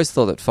I've always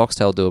thought that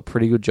Foxtel do a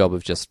pretty good job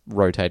of just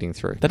rotating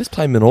through. They just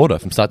play them in order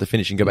from start to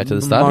finish and go back to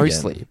the start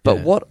Mostly. again.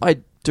 But what I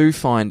do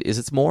find is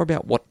it's more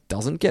about what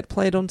doesn't get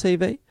played on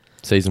TV.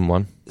 Season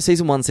 1.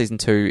 Season 1, Season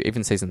 2,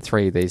 even Season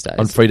 3 these days.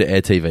 On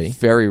free-to-air TV.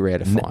 Very rare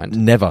to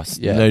find. Never.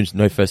 Yeah.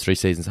 No first 3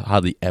 seasons,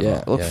 hardly ever.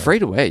 Yeah. Look,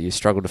 free-to-air, you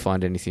struggle to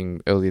find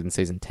anything earlier than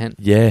Season 10.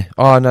 Yeah.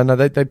 Oh, no,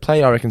 they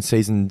play, I reckon,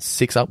 Season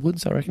 6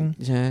 upwards, I reckon.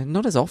 Yeah,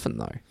 not as often,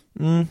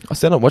 though. I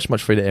still don't watch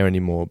much free-to-air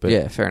anymore. But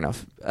yeah, fair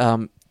enough.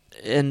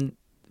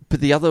 But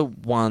the other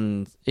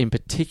one in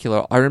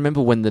particular, I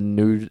remember when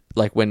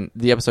when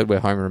the episode where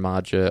Homer and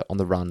Marge are on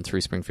the run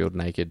through Springfield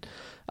naked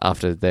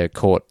after they're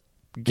caught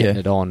getting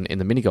it on in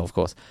the mini golf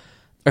course.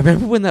 I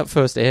remember when that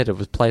first aired, it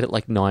was played at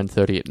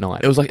 9:30 at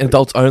night. It was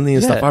adults only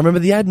and stuff. I remember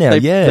the ad now.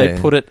 They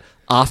put it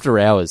after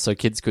hours so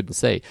kids couldn't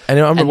see. And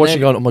I remember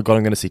watching going, oh my God,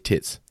 I'm going to see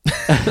tits.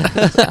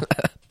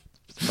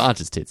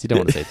 Marge's tits. You don't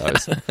want to see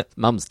those.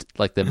 Mum's,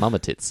 their mama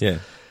tits. Yeah.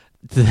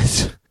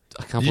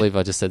 I can't believe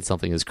I just said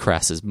something as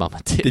crass as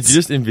mama tits. Did you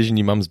just envision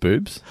your mum's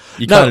boobs?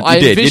 You did. I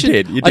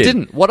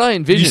didn't. What I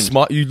envisioned...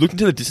 You looked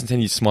into the distance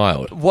and you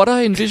smiled. What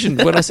I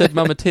envisioned when I said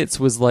mama tits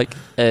was a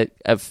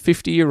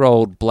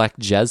 50-year-old black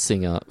jazz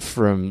singer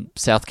from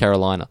South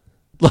Carolina.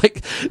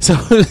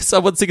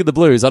 Someone singing the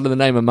blues under the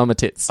name of Mama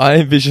Tits. I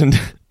envisioned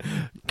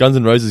Guns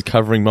N' Roses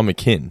covering Mama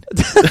Kin.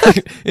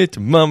 It's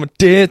Mama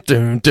Dear.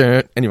 Dun,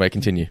 dun. Anyway,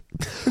 continue.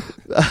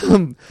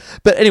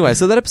 But anyway,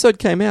 so that episode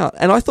came out,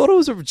 and I thought it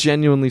was a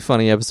genuinely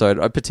funny episode.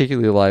 I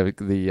particularly like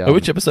the...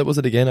 which episode was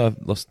it again? I've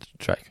lost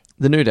track.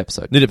 The nude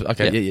episode.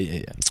 Okay,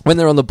 yeah. When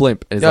they're on the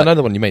blimp. And it's I know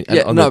the one you mean.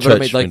 Yeah, on no, the but I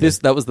mean, church like window. this,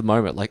 that was the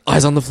moment. Like,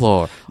 eyes on the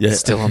floor. Yeah.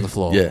 Still on the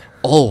floor. Yeah.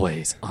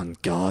 Always on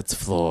God's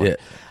floor. Yeah.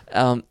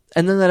 And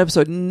then that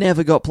episode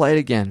never got played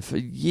again for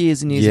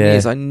years and years and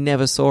years. I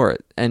never saw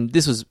it. And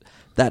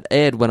that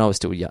aired when I was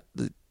still young,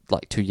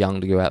 like too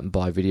young to go out and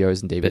buy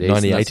videos and DVDs and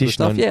that sort of 98-ish,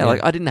 stuff. Yeah, yeah.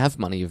 like I didn't have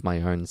money of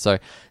my own. So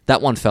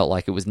that one felt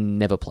like it was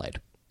never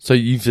played. So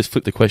you've just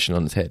flipped the question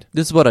on its head.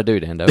 This is what I do,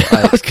 Dando.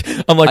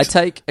 I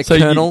take a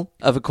kernel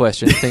of a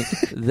question, think,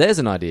 there's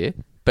an idea,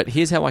 but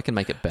here's how I can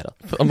make it better.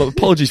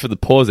 Apologies for the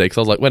pause there, because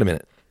I was like, wait a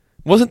minute.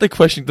 Wasn't the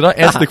question... Did I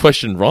answer the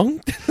question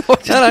wrong?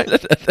 No.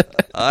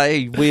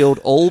 I wield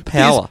all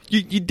power.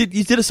 You did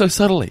it so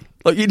subtly.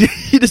 Like you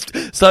just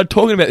started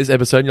talking about this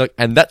episode, and you're like,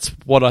 and that's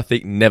what I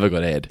think never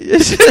got aired.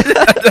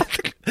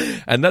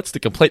 And that's the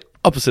complete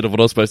opposite of what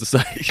I was supposed to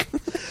say.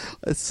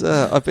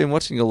 I've been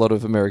watching a lot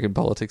of American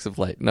politics of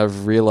late, and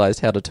I've realised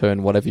how to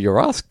turn whatever you're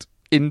asked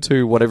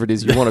into whatever it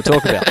is you want to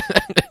talk about.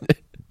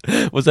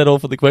 Was that all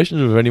for the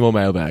questions, or was there any more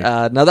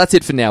mailbag? No, that's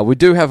it for now. We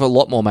do have a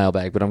lot more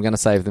mailbag, but I'm going to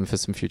save them for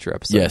some future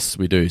episodes. Yes,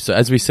 we do. So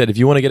as we said, if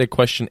you want to get a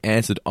question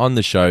answered on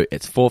the show,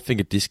 it's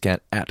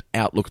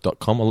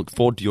fourfingerdiscount@outlook.com. I look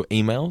forward to your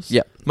emails.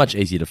 Yep. Much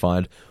easier to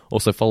find.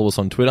 Also follow us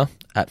on Twitter,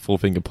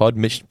 @fourfingerpod.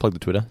 Mitch, plug the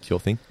Twitter. It's your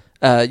thing.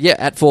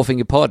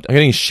 @fourfingerpod. I'm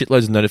getting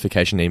shitloads of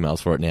notification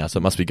emails for it now, so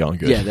it must be going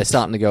good. Yeah, they're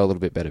starting to go a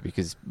little bit better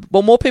because,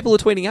 well, more people are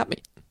tweeting at me.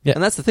 Yeah.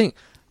 And that's the thing.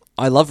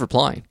 I love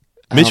replying.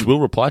 Mitch will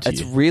reply to it's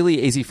you. It's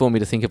really easy for me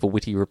to think of a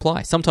witty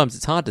reply. Sometimes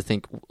it's hard to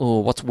think,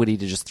 what's witty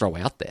to just throw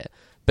out there?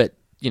 But,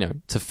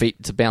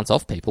 to bounce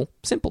off people,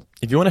 simple.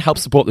 If you want to help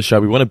support the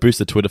show, we want to boost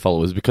the Twitter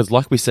followers because,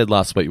 like we said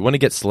last week, we want to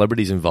get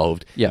celebrities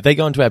involved. Yeah. If they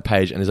go onto our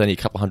page and there's only a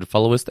couple hundred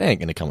followers, they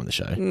ain't going to come on the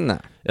show. No.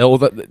 Or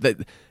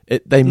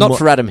they Not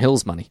for Adam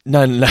Hill's money.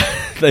 No.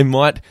 They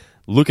might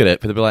look at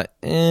it, but they'll be like,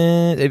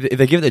 if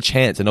they give it a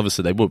chance, and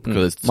obviously they would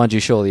because it's... Mind you,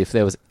 surely if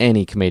there was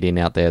any comedian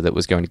out there that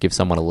was going to give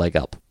someone a leg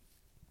up.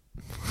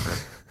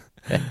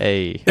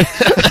 Hey.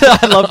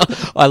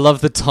 I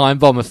love the time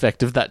bomb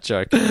effect of that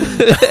joke. So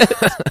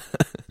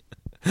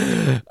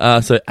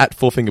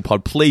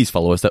 @fourfingerpod, please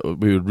follow us.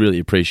 We would really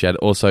appreciate it.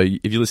 Also,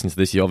 if you're listening to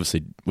this, you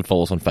obviously would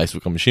follow us on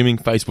Facebook, I'm assuming.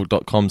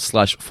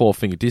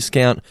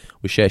 Facebook.com/fourfingerdiscount.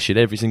 We share shit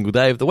every single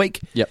day of the week.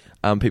 Yep.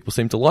 People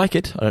seem to like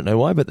it. I don't know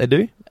why, but they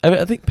do.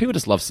 I think people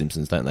just love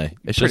Simpsons, don't they?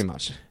 It's Pretty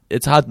much.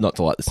 It's hard not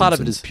to like the Part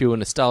Simpsons. of it is pure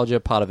nostalgia.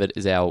 Part of it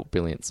is our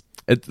billions.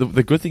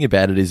 The good thing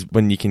about it is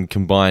when you can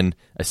combine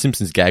a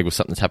Simpsons gag with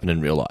something that's happened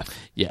in real life.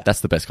 Yeah. That's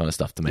the best kind of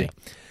stuff to me.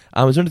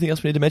 Yeah. Is there anything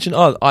else we need to mention?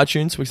 Oh,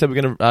 iTunes. We said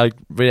we're going to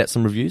read out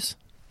some reviews.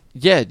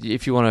 Yeah,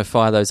 if you want to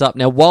fire those up.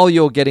 Now, while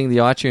you're getting the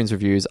iTunes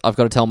reviews, I've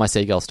got to tell my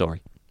seagull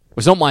story.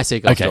 It's not my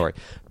seagull story,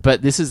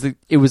 but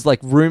it was like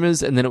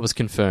rumors and then it was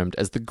confirmed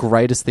as the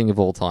greatest thing of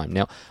all time.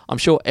 Now, I'm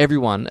sure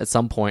everyone at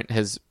some point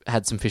has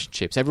had some fish and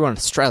chips. Everyone in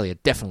Australia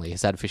definitely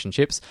has had fish and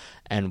chips.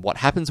 And what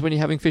happens when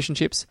you're having fish and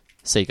chips?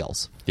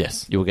 Seagulls.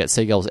 Yes. You will get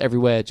seagulls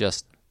everywhere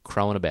just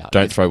crowing about.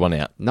 Don't throw one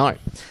out. No.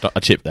 A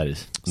chip, that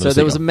is. So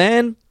there was a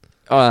man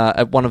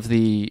at one of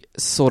the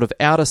sort of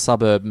outer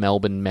suburb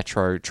Melbourne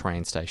metro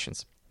train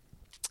stations.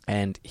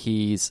 And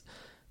he's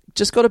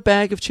just got a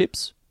bag of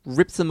chips,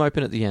 ripped them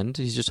open at the end.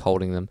 He's just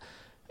holding them.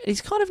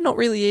 He's kind of not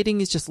really eating.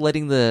 He's just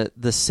letting the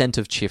scent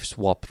of chips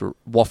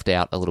waft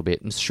out a little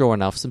bit. And sure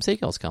enough, some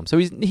seagulls come. So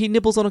he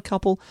nibbles on a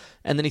couple,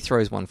 and then he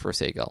throws one for a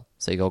seagull.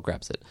 Seagull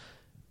grabs it.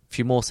 A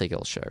few more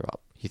seagulls show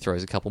up. He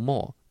throws a couple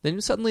more. Then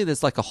suddenly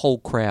there's like a whole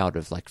crowd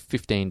of like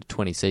 15 to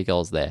 20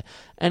 seagulls there.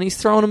 And he's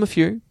throwing them a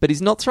few, but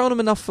he's not throwing them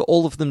enough for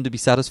all of them to be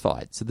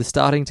satisfied. So they're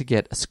starting to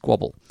get a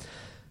squabble.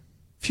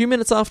 A few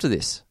minutes after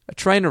this, a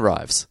train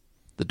arrives.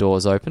 The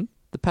doors open.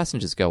 The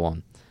passengers go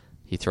on.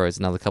 He throws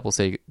another couple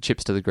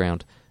chips to the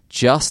ground.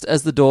 Just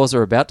as the doors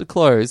are about to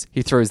close,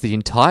 he throws the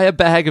entire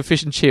bag of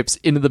fish and chips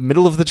into the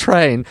middle of the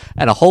train,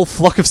 and a whole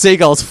flock of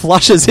seagulls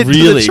flushes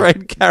into the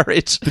train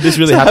carriage. Did this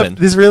really happen?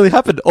 This really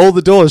happened. All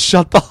the doors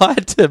shut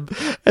behind him,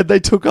 and they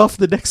took off.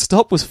 The next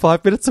stop was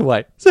 5 minutes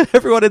away. So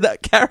everyone in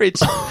that carriage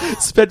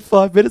spent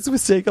 5 minutes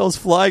with seagulls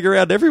flying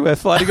around everywhere,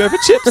 fighting over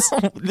chips.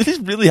 Did this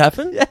really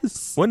happen?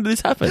 Yes. When did this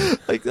happen?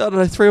 Like, I don't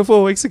know, 3 or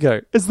 4 weeks ago.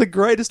 It's the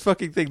greatest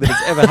fucking thing that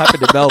has ever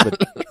happened in Melbourne.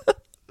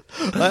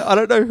 I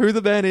don't know who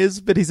the man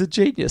is, but he's a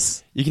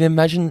genius. You can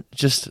imagine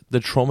just the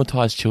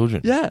traumatized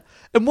children. Yeah.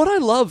 And what I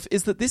love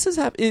is that this has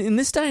happened in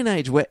this day and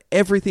age where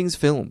everything's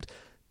filmed.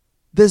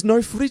 There's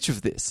no footage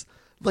of this.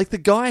 Like, the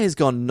guy has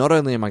gone, not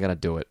only am I going to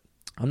do it,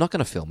 I'm not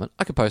going to film it.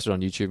 I can post it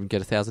on YouTube and get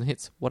 1,000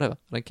 hits. Whatever.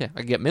 I don't care. I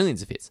can get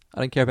millions of hits. I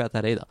don't care about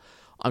that either.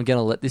 I'm going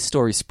to let this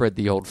story spread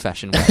the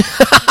old-fashioned way.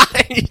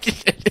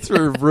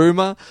 Through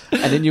rumour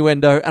and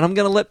innuendo. And I'm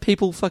going to let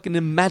people fucking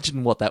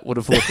imagine what that would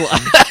have looked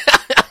like.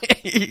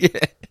 Yeah.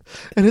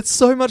 And it's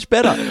so much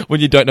better.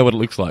 When you don't know what it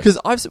looks like.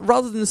 Because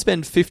rather than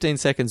spend 15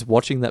 seconds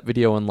watching that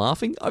video and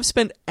laughing, I've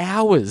spent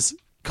hours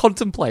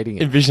contemplating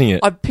it. Envisioning it.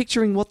 I'm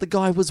picturing what the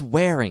guy was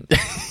wearing.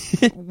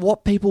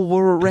 What people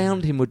were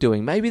around him were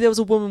doing. Maybe there was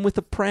a woman with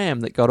a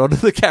pram that got onto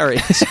the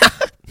carriage.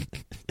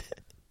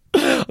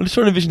 I'm just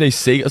trying to envision these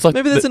seagulls. It's like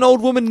Maybe there's an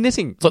old woman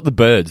knitting. It's like The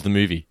Birds, the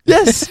movie.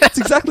 Yes, it's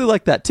exactly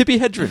like that. Tippi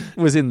Hedren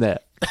was in there.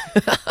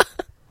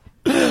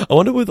 I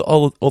wonder where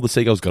all the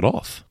seagulls got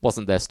off.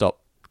 Wasn't there, stop.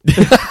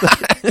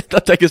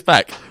 That'll take us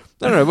back.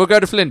 No, we'll go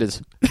to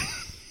Flinders.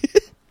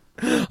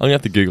 I'm going to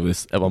have to Google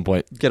this at one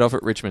point. Get off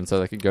at Richmond so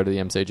they could go to the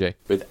MCG.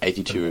 With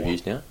 82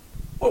 reviews now.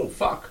 Oh,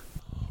 fuck.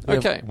 We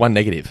have Okay. one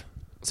negative.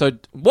 So,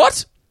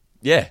 what?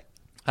 Yeah.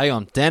 Hang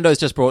on. Dando's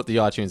just brought the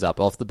iTunes up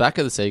off the back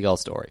of the seagull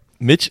story.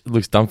 Mitch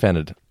looks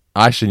dumbfounded.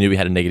 I actually knew we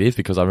had a negative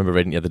because I remember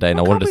reading it the other day and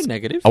I wanted can't be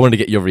negative. I wanted to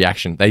get your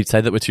reaction. They say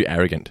that we're too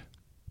arrogant.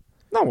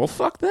 No, well,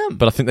 fuck them.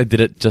 But I think they did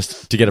it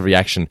just to get a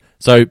reaction.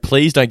 So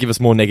please don't give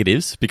us more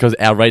negatives because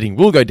our rating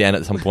will go down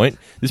at some point.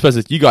 This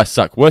person says, you guys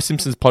suck. Worst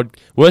Simpsons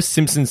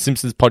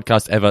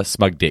podcast ever,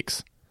 smug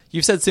dicks.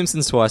 You've said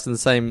Simpsons twice in the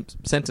same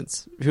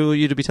sentence. Who are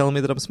you to be telling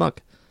me that I'm smug?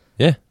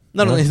 Yeah.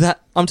 Not only that,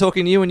 I'm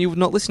talking to you and you're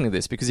not listening to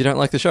this because you don't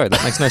like the show.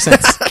 That makes no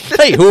sense.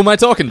 Hey, who am I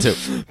talking to?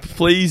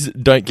 Please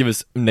don't give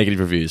us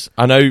negative reviews.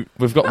 I know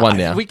we've got one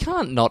now. We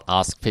can't not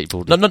ask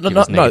people to No. give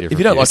us negative If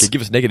you don't like reviews. it,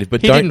 give us negative.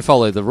 But He don't, didn't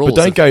follow the rules.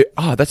 But don't go,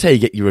 that's how you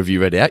get your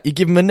review read out. You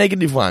give them a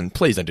negative one.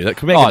 Please don't do that.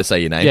 We're not going to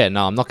say your name. Yeah,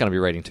 no, I'm not going to be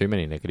reading too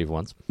many negative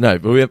ones. No,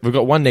 but we've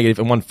got one negative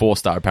and one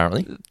 4-star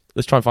apparently.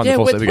 Let's try and find the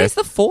 4-star. There we go. Where's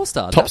the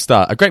 4-star? Top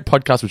star, a great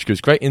podcast which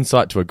gives great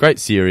insight to a great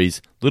series,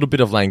 little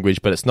bit of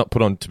language, but it's not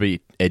put on to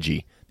be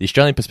edgy. The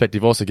Australian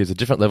perspective also gives a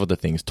different level to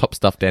things. Top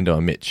stuff, Dando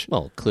and Mitch.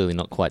 Well, clearly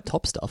not quite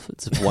top stuff.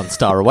 It's 1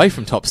 star away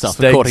from top stuff,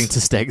 Stegs- according to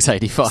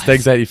Stegs85.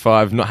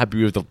 Stegs85, not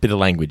happy with a bit of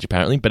language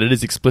apparently, but it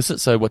is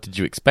explicit, so what did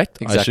you expect?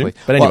 I Exactly.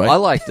 assume? But anyway. Well, I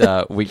liked,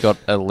 we got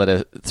a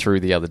letter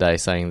through the other day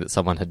saying that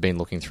someone had been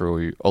looking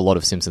through a lot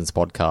of Simpsons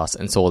podcasts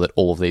and saw that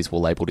all of these were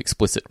labelled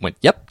explicit. Went,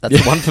 yep, that's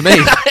the one for me.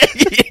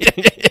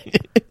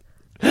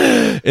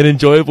 An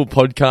enjoyable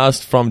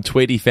podcast from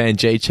Tweety Fan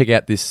G. Check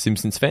out this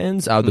Simpsons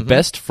fans. The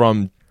best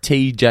from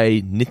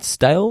TJ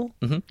Nitsdale.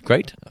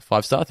 Great.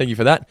 5-star. Thank you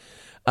for that.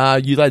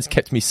 You lads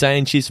kept me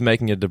sane. Cheers for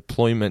making a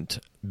deployment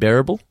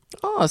bearable.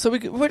 Oh, so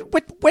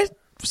we're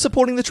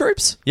supporting the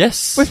troops?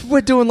 Yes.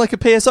 We're doing like a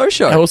PSO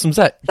show. How awesome is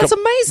that? That's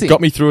amazing. Got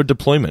me through a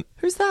deployment.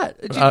 Who's that?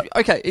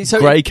 Okay, so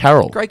Gray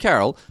Carroll. Gray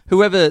Carroll,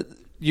 whoever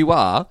you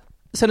are,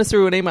 send us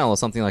through an email or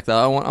something like that.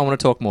 I want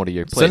to talk more to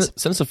you, please.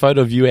 Send us a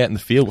photo of you out in the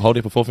field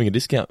holding up a 4-finger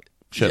discount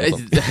shirt. Or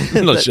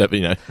something. Not a shirt, but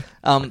you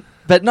know.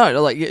 But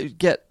no, like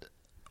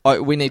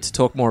we need to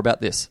talk more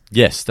about this.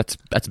 Yes, that's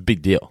a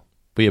big deal.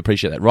 We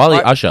appreciate that. Riley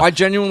Usher. I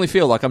genuinely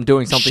feel like I'm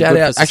doing something shout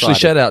good out, for society. Actually,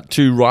 shout out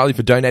to Riley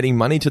for donating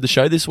money to the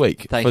show this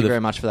week. Thank you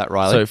very much for that,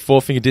 Riley. So,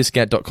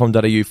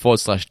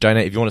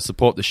 4fingerdiscount.com.au/donate. If you want to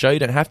support the show, you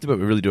don't have to, but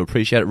we really do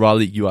appreciate it.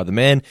 Riley, you are the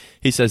man.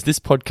 He says, this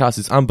podcast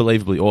is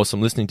unbelievably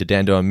awesome. Listening to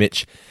Dando and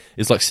Mitch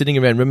is like sitting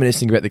around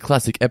reminiscing about the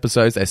classic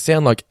episodes. They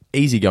sound like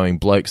easygoing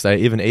blokes. They are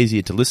even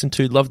easier to listen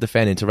to. Love the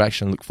fan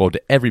interaction. Look forward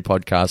to every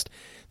podcast.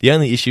 The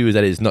only issue is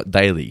that it is not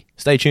daily.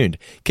 Stay tuned.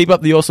 Keep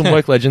up the awesome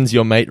work, legends.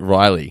 Your mate,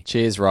 Riley.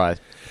 Cheers, Riley.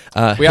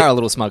 We are a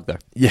little smug, though.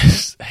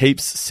 Yes.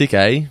 Heaps sick,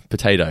 eh?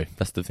 Potato.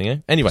 That's the thing, eh?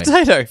 Anyway.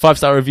 Potato.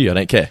 5-star review. I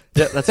don't care.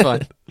 Yeah, that's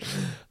fine.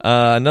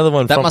 Another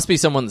one That must be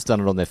someone that's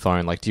done it on their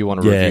phone. Like, do you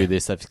want to review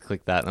this? They've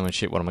clicked that, and I went,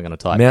 shit, what am I going to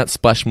type? Mount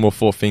Splashmore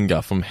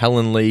 4-finger from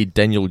Helen Lee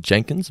Daniel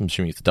Jenkins. I'm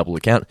assuming it's a double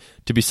account.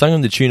 To be sung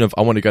on the tune of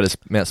I want to go to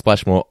Mount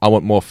Splashmore. I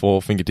want more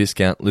 4-finger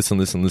discount. Listen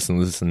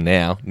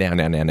now.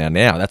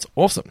 Now. That's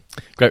awesome.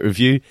 Great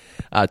review.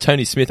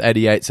 Tony Smith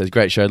 88 says,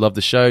 great show. Love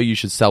the show. You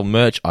should sell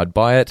merch. I'd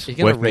buy it. You're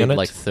going to Working read on it.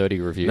 like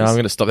 30 reviews. No, I'm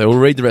going to stop there. We'll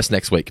read the rest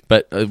next week.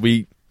 But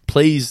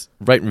please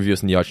rate and review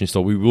us in the iTunes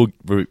store. We will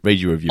read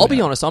your review. I'll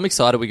be honest, I'm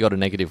excited we got a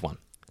negative one.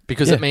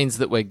 Because it means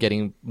that we're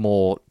getting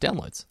more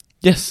downloads.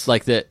 Yes.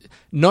 Like that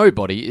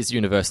nobody is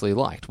universally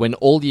liked. When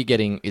all you're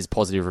getting is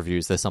positive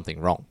reviews, there's something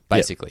wrong,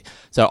 basically. Yep.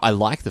 So I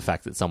like the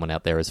fact that someone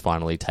out there has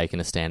finally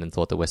taken a stand and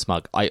thought that we're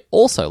smug. I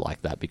also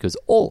like that because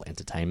all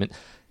entertainment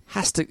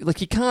has to...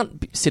 Like, you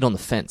can't sit on the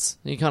fence.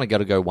 You kind of got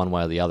to go one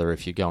way or the other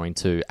if you're going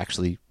to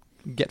actually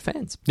get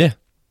fans. Yeah.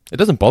 It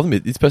doesn't bother me.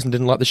 This person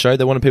didn't like the show.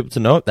 They wanted people to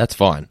know it. That's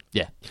fine.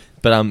 Yeah.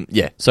 But,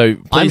 yeah. So,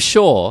 please... I'm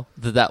sure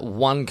that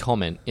one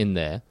comment in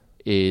there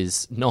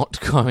is not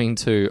going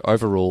to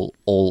overrule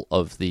all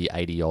of the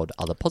 80-odd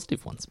other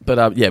positive ones.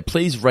 But, yeah,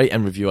 please rate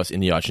and review us in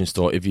the iTunes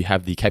store if you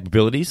have the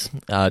capabilities.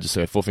 Just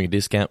so a 4-finger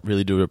discount.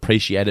 Really do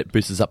appreciate it.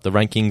 Boosts us up the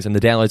rankings, and the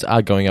downloads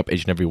are going up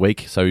each and every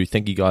week. So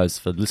thank you guys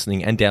for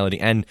listening and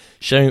downloading and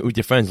sharing it with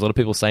your friends. A lot of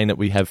people saying that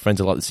we have friends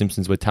that like The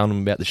Simpsons. We're telling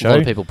them about the show. A lot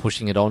of people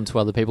pushing it on to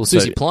other people.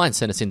 Susie Pline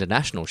sent us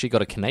international. She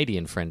got a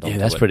Canadian friend on. Yeah,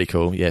 that's pretty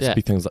cool. Yes, yeah.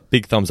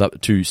 Big thumbs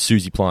up to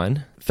Susie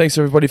Pline. Thanks,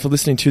 everybody, for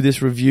listening to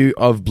this review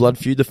of Blood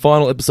Feud, the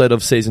final episode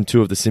of Season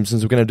 2 of The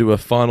Simpsons. We're going to do a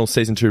final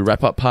Season 2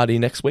 wrap-up party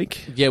next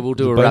week. Yeah, we'll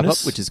do a wrap-up,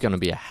 which is going to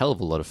be a hell of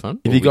a lot of fun.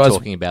 We'll be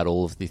talking about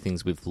all of the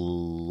things we've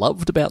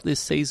loved about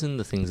this season,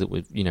 the things that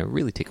we've,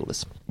 really tickled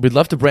us. We'd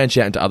love to branch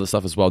out into other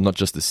stuff as well, not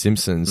just The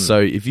Simpsons. So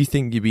if you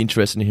think you'd be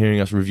interested in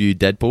hearing us review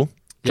Deadpool,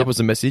 drop us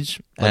a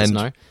message. Let us and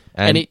know.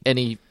 And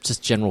Any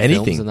just general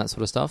anything. films and that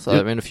sort of stuff. Yep.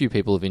 I mean, a few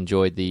people have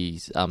enjoyed the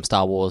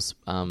Star Wars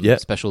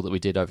special that we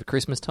did over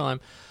Christmas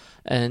time.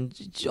 And,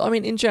 I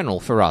mean, in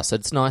general, for us,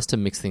 it's nice to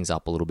mix things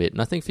up a little bit.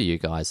 And I think for you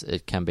guys,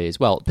 it can be as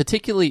well.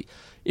 Particularly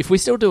if we're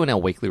still doing our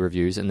weekly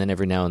reviews and then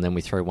every now and then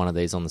we throw one of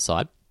these on the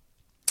side.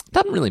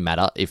 Doesn't really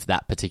matter if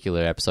that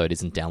particular episode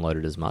isn't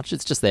downloaded as much.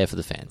 It's just there for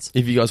the fans.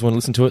 if you guys want to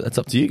listen to it, that's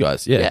up to you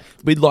guys. Yeah.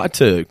 We'd like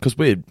to, because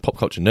we're pop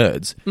culture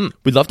nerds,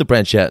 we'd love to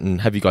branch out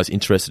and have you guys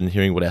interested in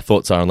hearing what our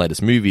thoughts are on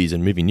latest movies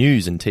and movie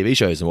news and TV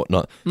shows and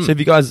whatnot. So if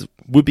you guys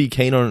would be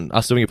keen on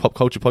us doing a pop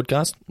culture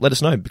podcast, let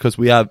us know, because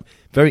we are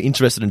very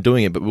interested in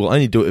doing it, but we'll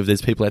only do it if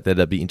there's people out there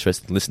that'd be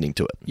interested in listening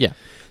to it. Yeah.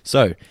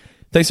 So,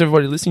 thanks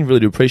everybody for listening.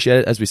 Really do appreciate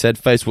it. As we said,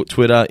 Facebook,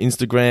 Twitter,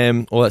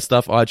 Instagram, all that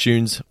stuff,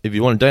 iTunes. If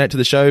you want to donate to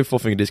the show,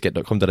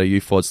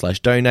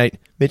 fourfingerdiscount.com.au/donate.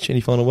 Mitch,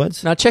 any final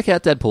words? Now, check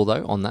out Deadpool,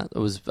 though, on that. It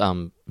was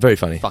very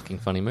funny. Fucking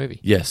funny movie.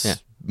 Yes. Yeah.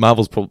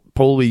 Marvel's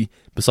probably,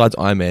 besides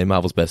Iron Man,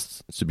 Marvel's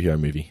best superhero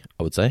movie,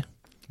 I would say.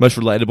 Most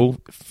relatable,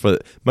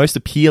 most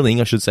appealing,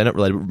 I should say, not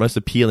relatable, most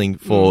appealing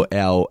for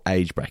our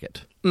age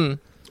bracket.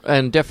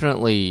 And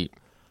definitely,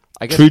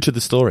 I guess, True to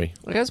the story.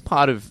 I guess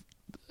part of...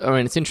 I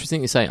mean, it's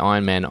interesting you say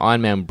Iron Man. Iron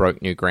Man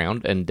broke new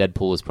ground, and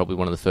Deadpool is probably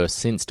one of the first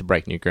since to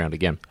break new ground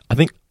again. I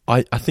think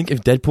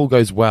if Deadpool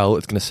goes well,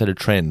 it's going to set a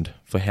trend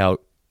for how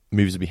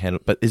movies will be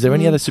handled. But is there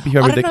any other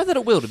superhero movie? I don't know that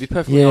it will, to be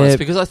perfectly honest,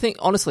 because I think,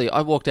 honestly,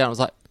 I walked out and was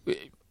like,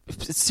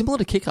 it's similar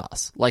to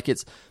Kick-Ass. Like,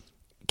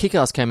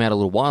 Kick-Ass came out a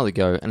little while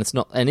ago,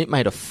 and it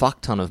made a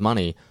fuck ton of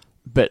money,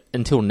 but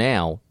until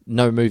now,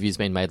 no movie has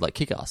been made like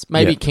Kick-Ass.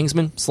 Maybe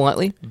Kingsman,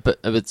 slightly, but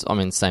it's,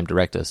 same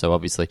director, so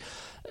obviously...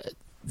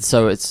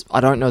 So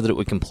I don't know that it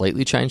would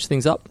completely change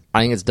things up.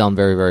 I think it's done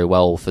very, very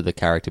well for the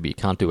character, but you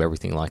can't do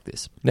everything like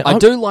this. Now, I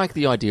do like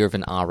the idea of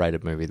an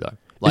R-rated movie, though.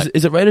 Like,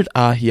 is it rated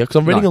R here? Because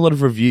I'm reading a lot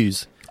of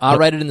reviews.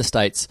 R-rated in the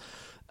States.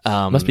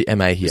 Must be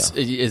MA here.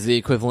 Is the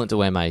equivalent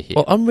to MA here.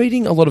 Well, I'm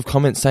reading a lot of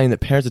comments saying that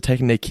parents are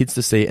taking their kids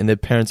to see it and their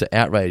parents are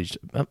outraged.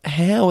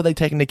 How are they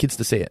taking their kids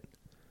to see it?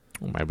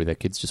 Well, maybe their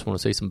kids just want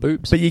to see some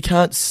boobs. But you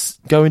can't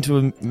go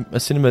into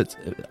a cinema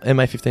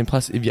MA 15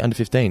 plus if you're under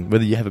 15,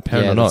 whether you have a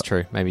parent or not. Yeah, that's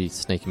true. Maybe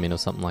sneak them in or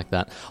something like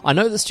that. I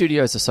know the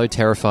studios are so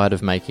terrified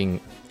of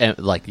making, an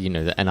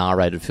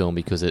R-rated film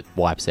because it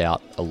wipes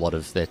out a lot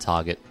of their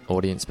target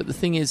audience. But the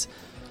thing is,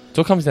 it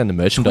all comes down to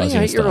merchandising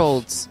and stuff.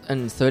 28-year-olds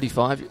and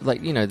 35,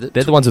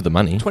 they're the ones with the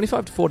money.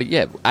 25 to 40,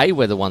 yeah.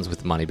 We're the ones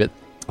with the money, but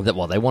they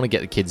want to get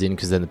the kids in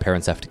because then the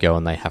parents have to go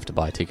and they have to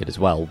buy a ticket as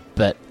well.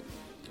 But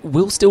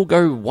we'll still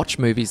go watch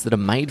movies that are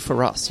made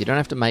for us. You don't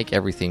have to make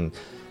everything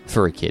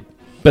for a kid.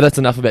 But that's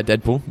enough about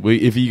Deadpool.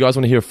 If you guys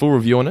want to hear a full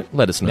review on it,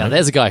 let us know. Now,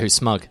 there's a guy who's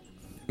smug.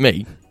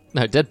 Me?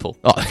 No, Deadpool.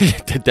 Oh,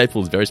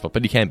 Deadpool is very smug,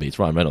 but he can be. It's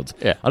Ryan Reynolds.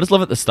 Yeah. I just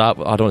love at the start,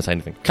 but I don't want to say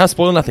anything. Can't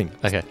spoil nothing.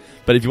 Okay.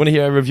 But if you want to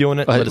hear a review on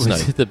it, let us know.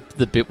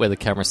 The bit where the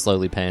camera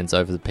slowly pans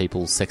over the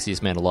people's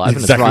sexiest man alive.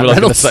 Exactly and it's what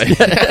Ryan I was going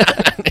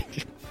to say.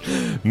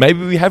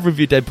 Maybe we have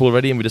reviewed Deadpool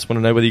already and we just want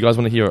to know whether you guys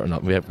want to hear it or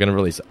not. We're going to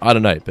release it. I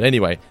don't know. But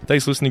anyway,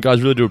 thanks for listening,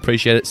 guys. Really do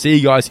appreciate it. See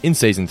you guys in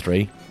Season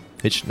 3.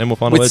 Hitch, no more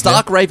final words with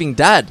Stark now? Raving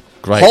Dad.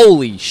 Great.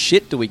 Holy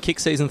shit, do we kick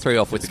Season 3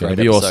 off with a great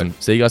episode. It's going to be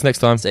awesome. See you guys next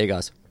time. See you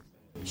guys.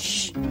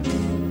 Shh.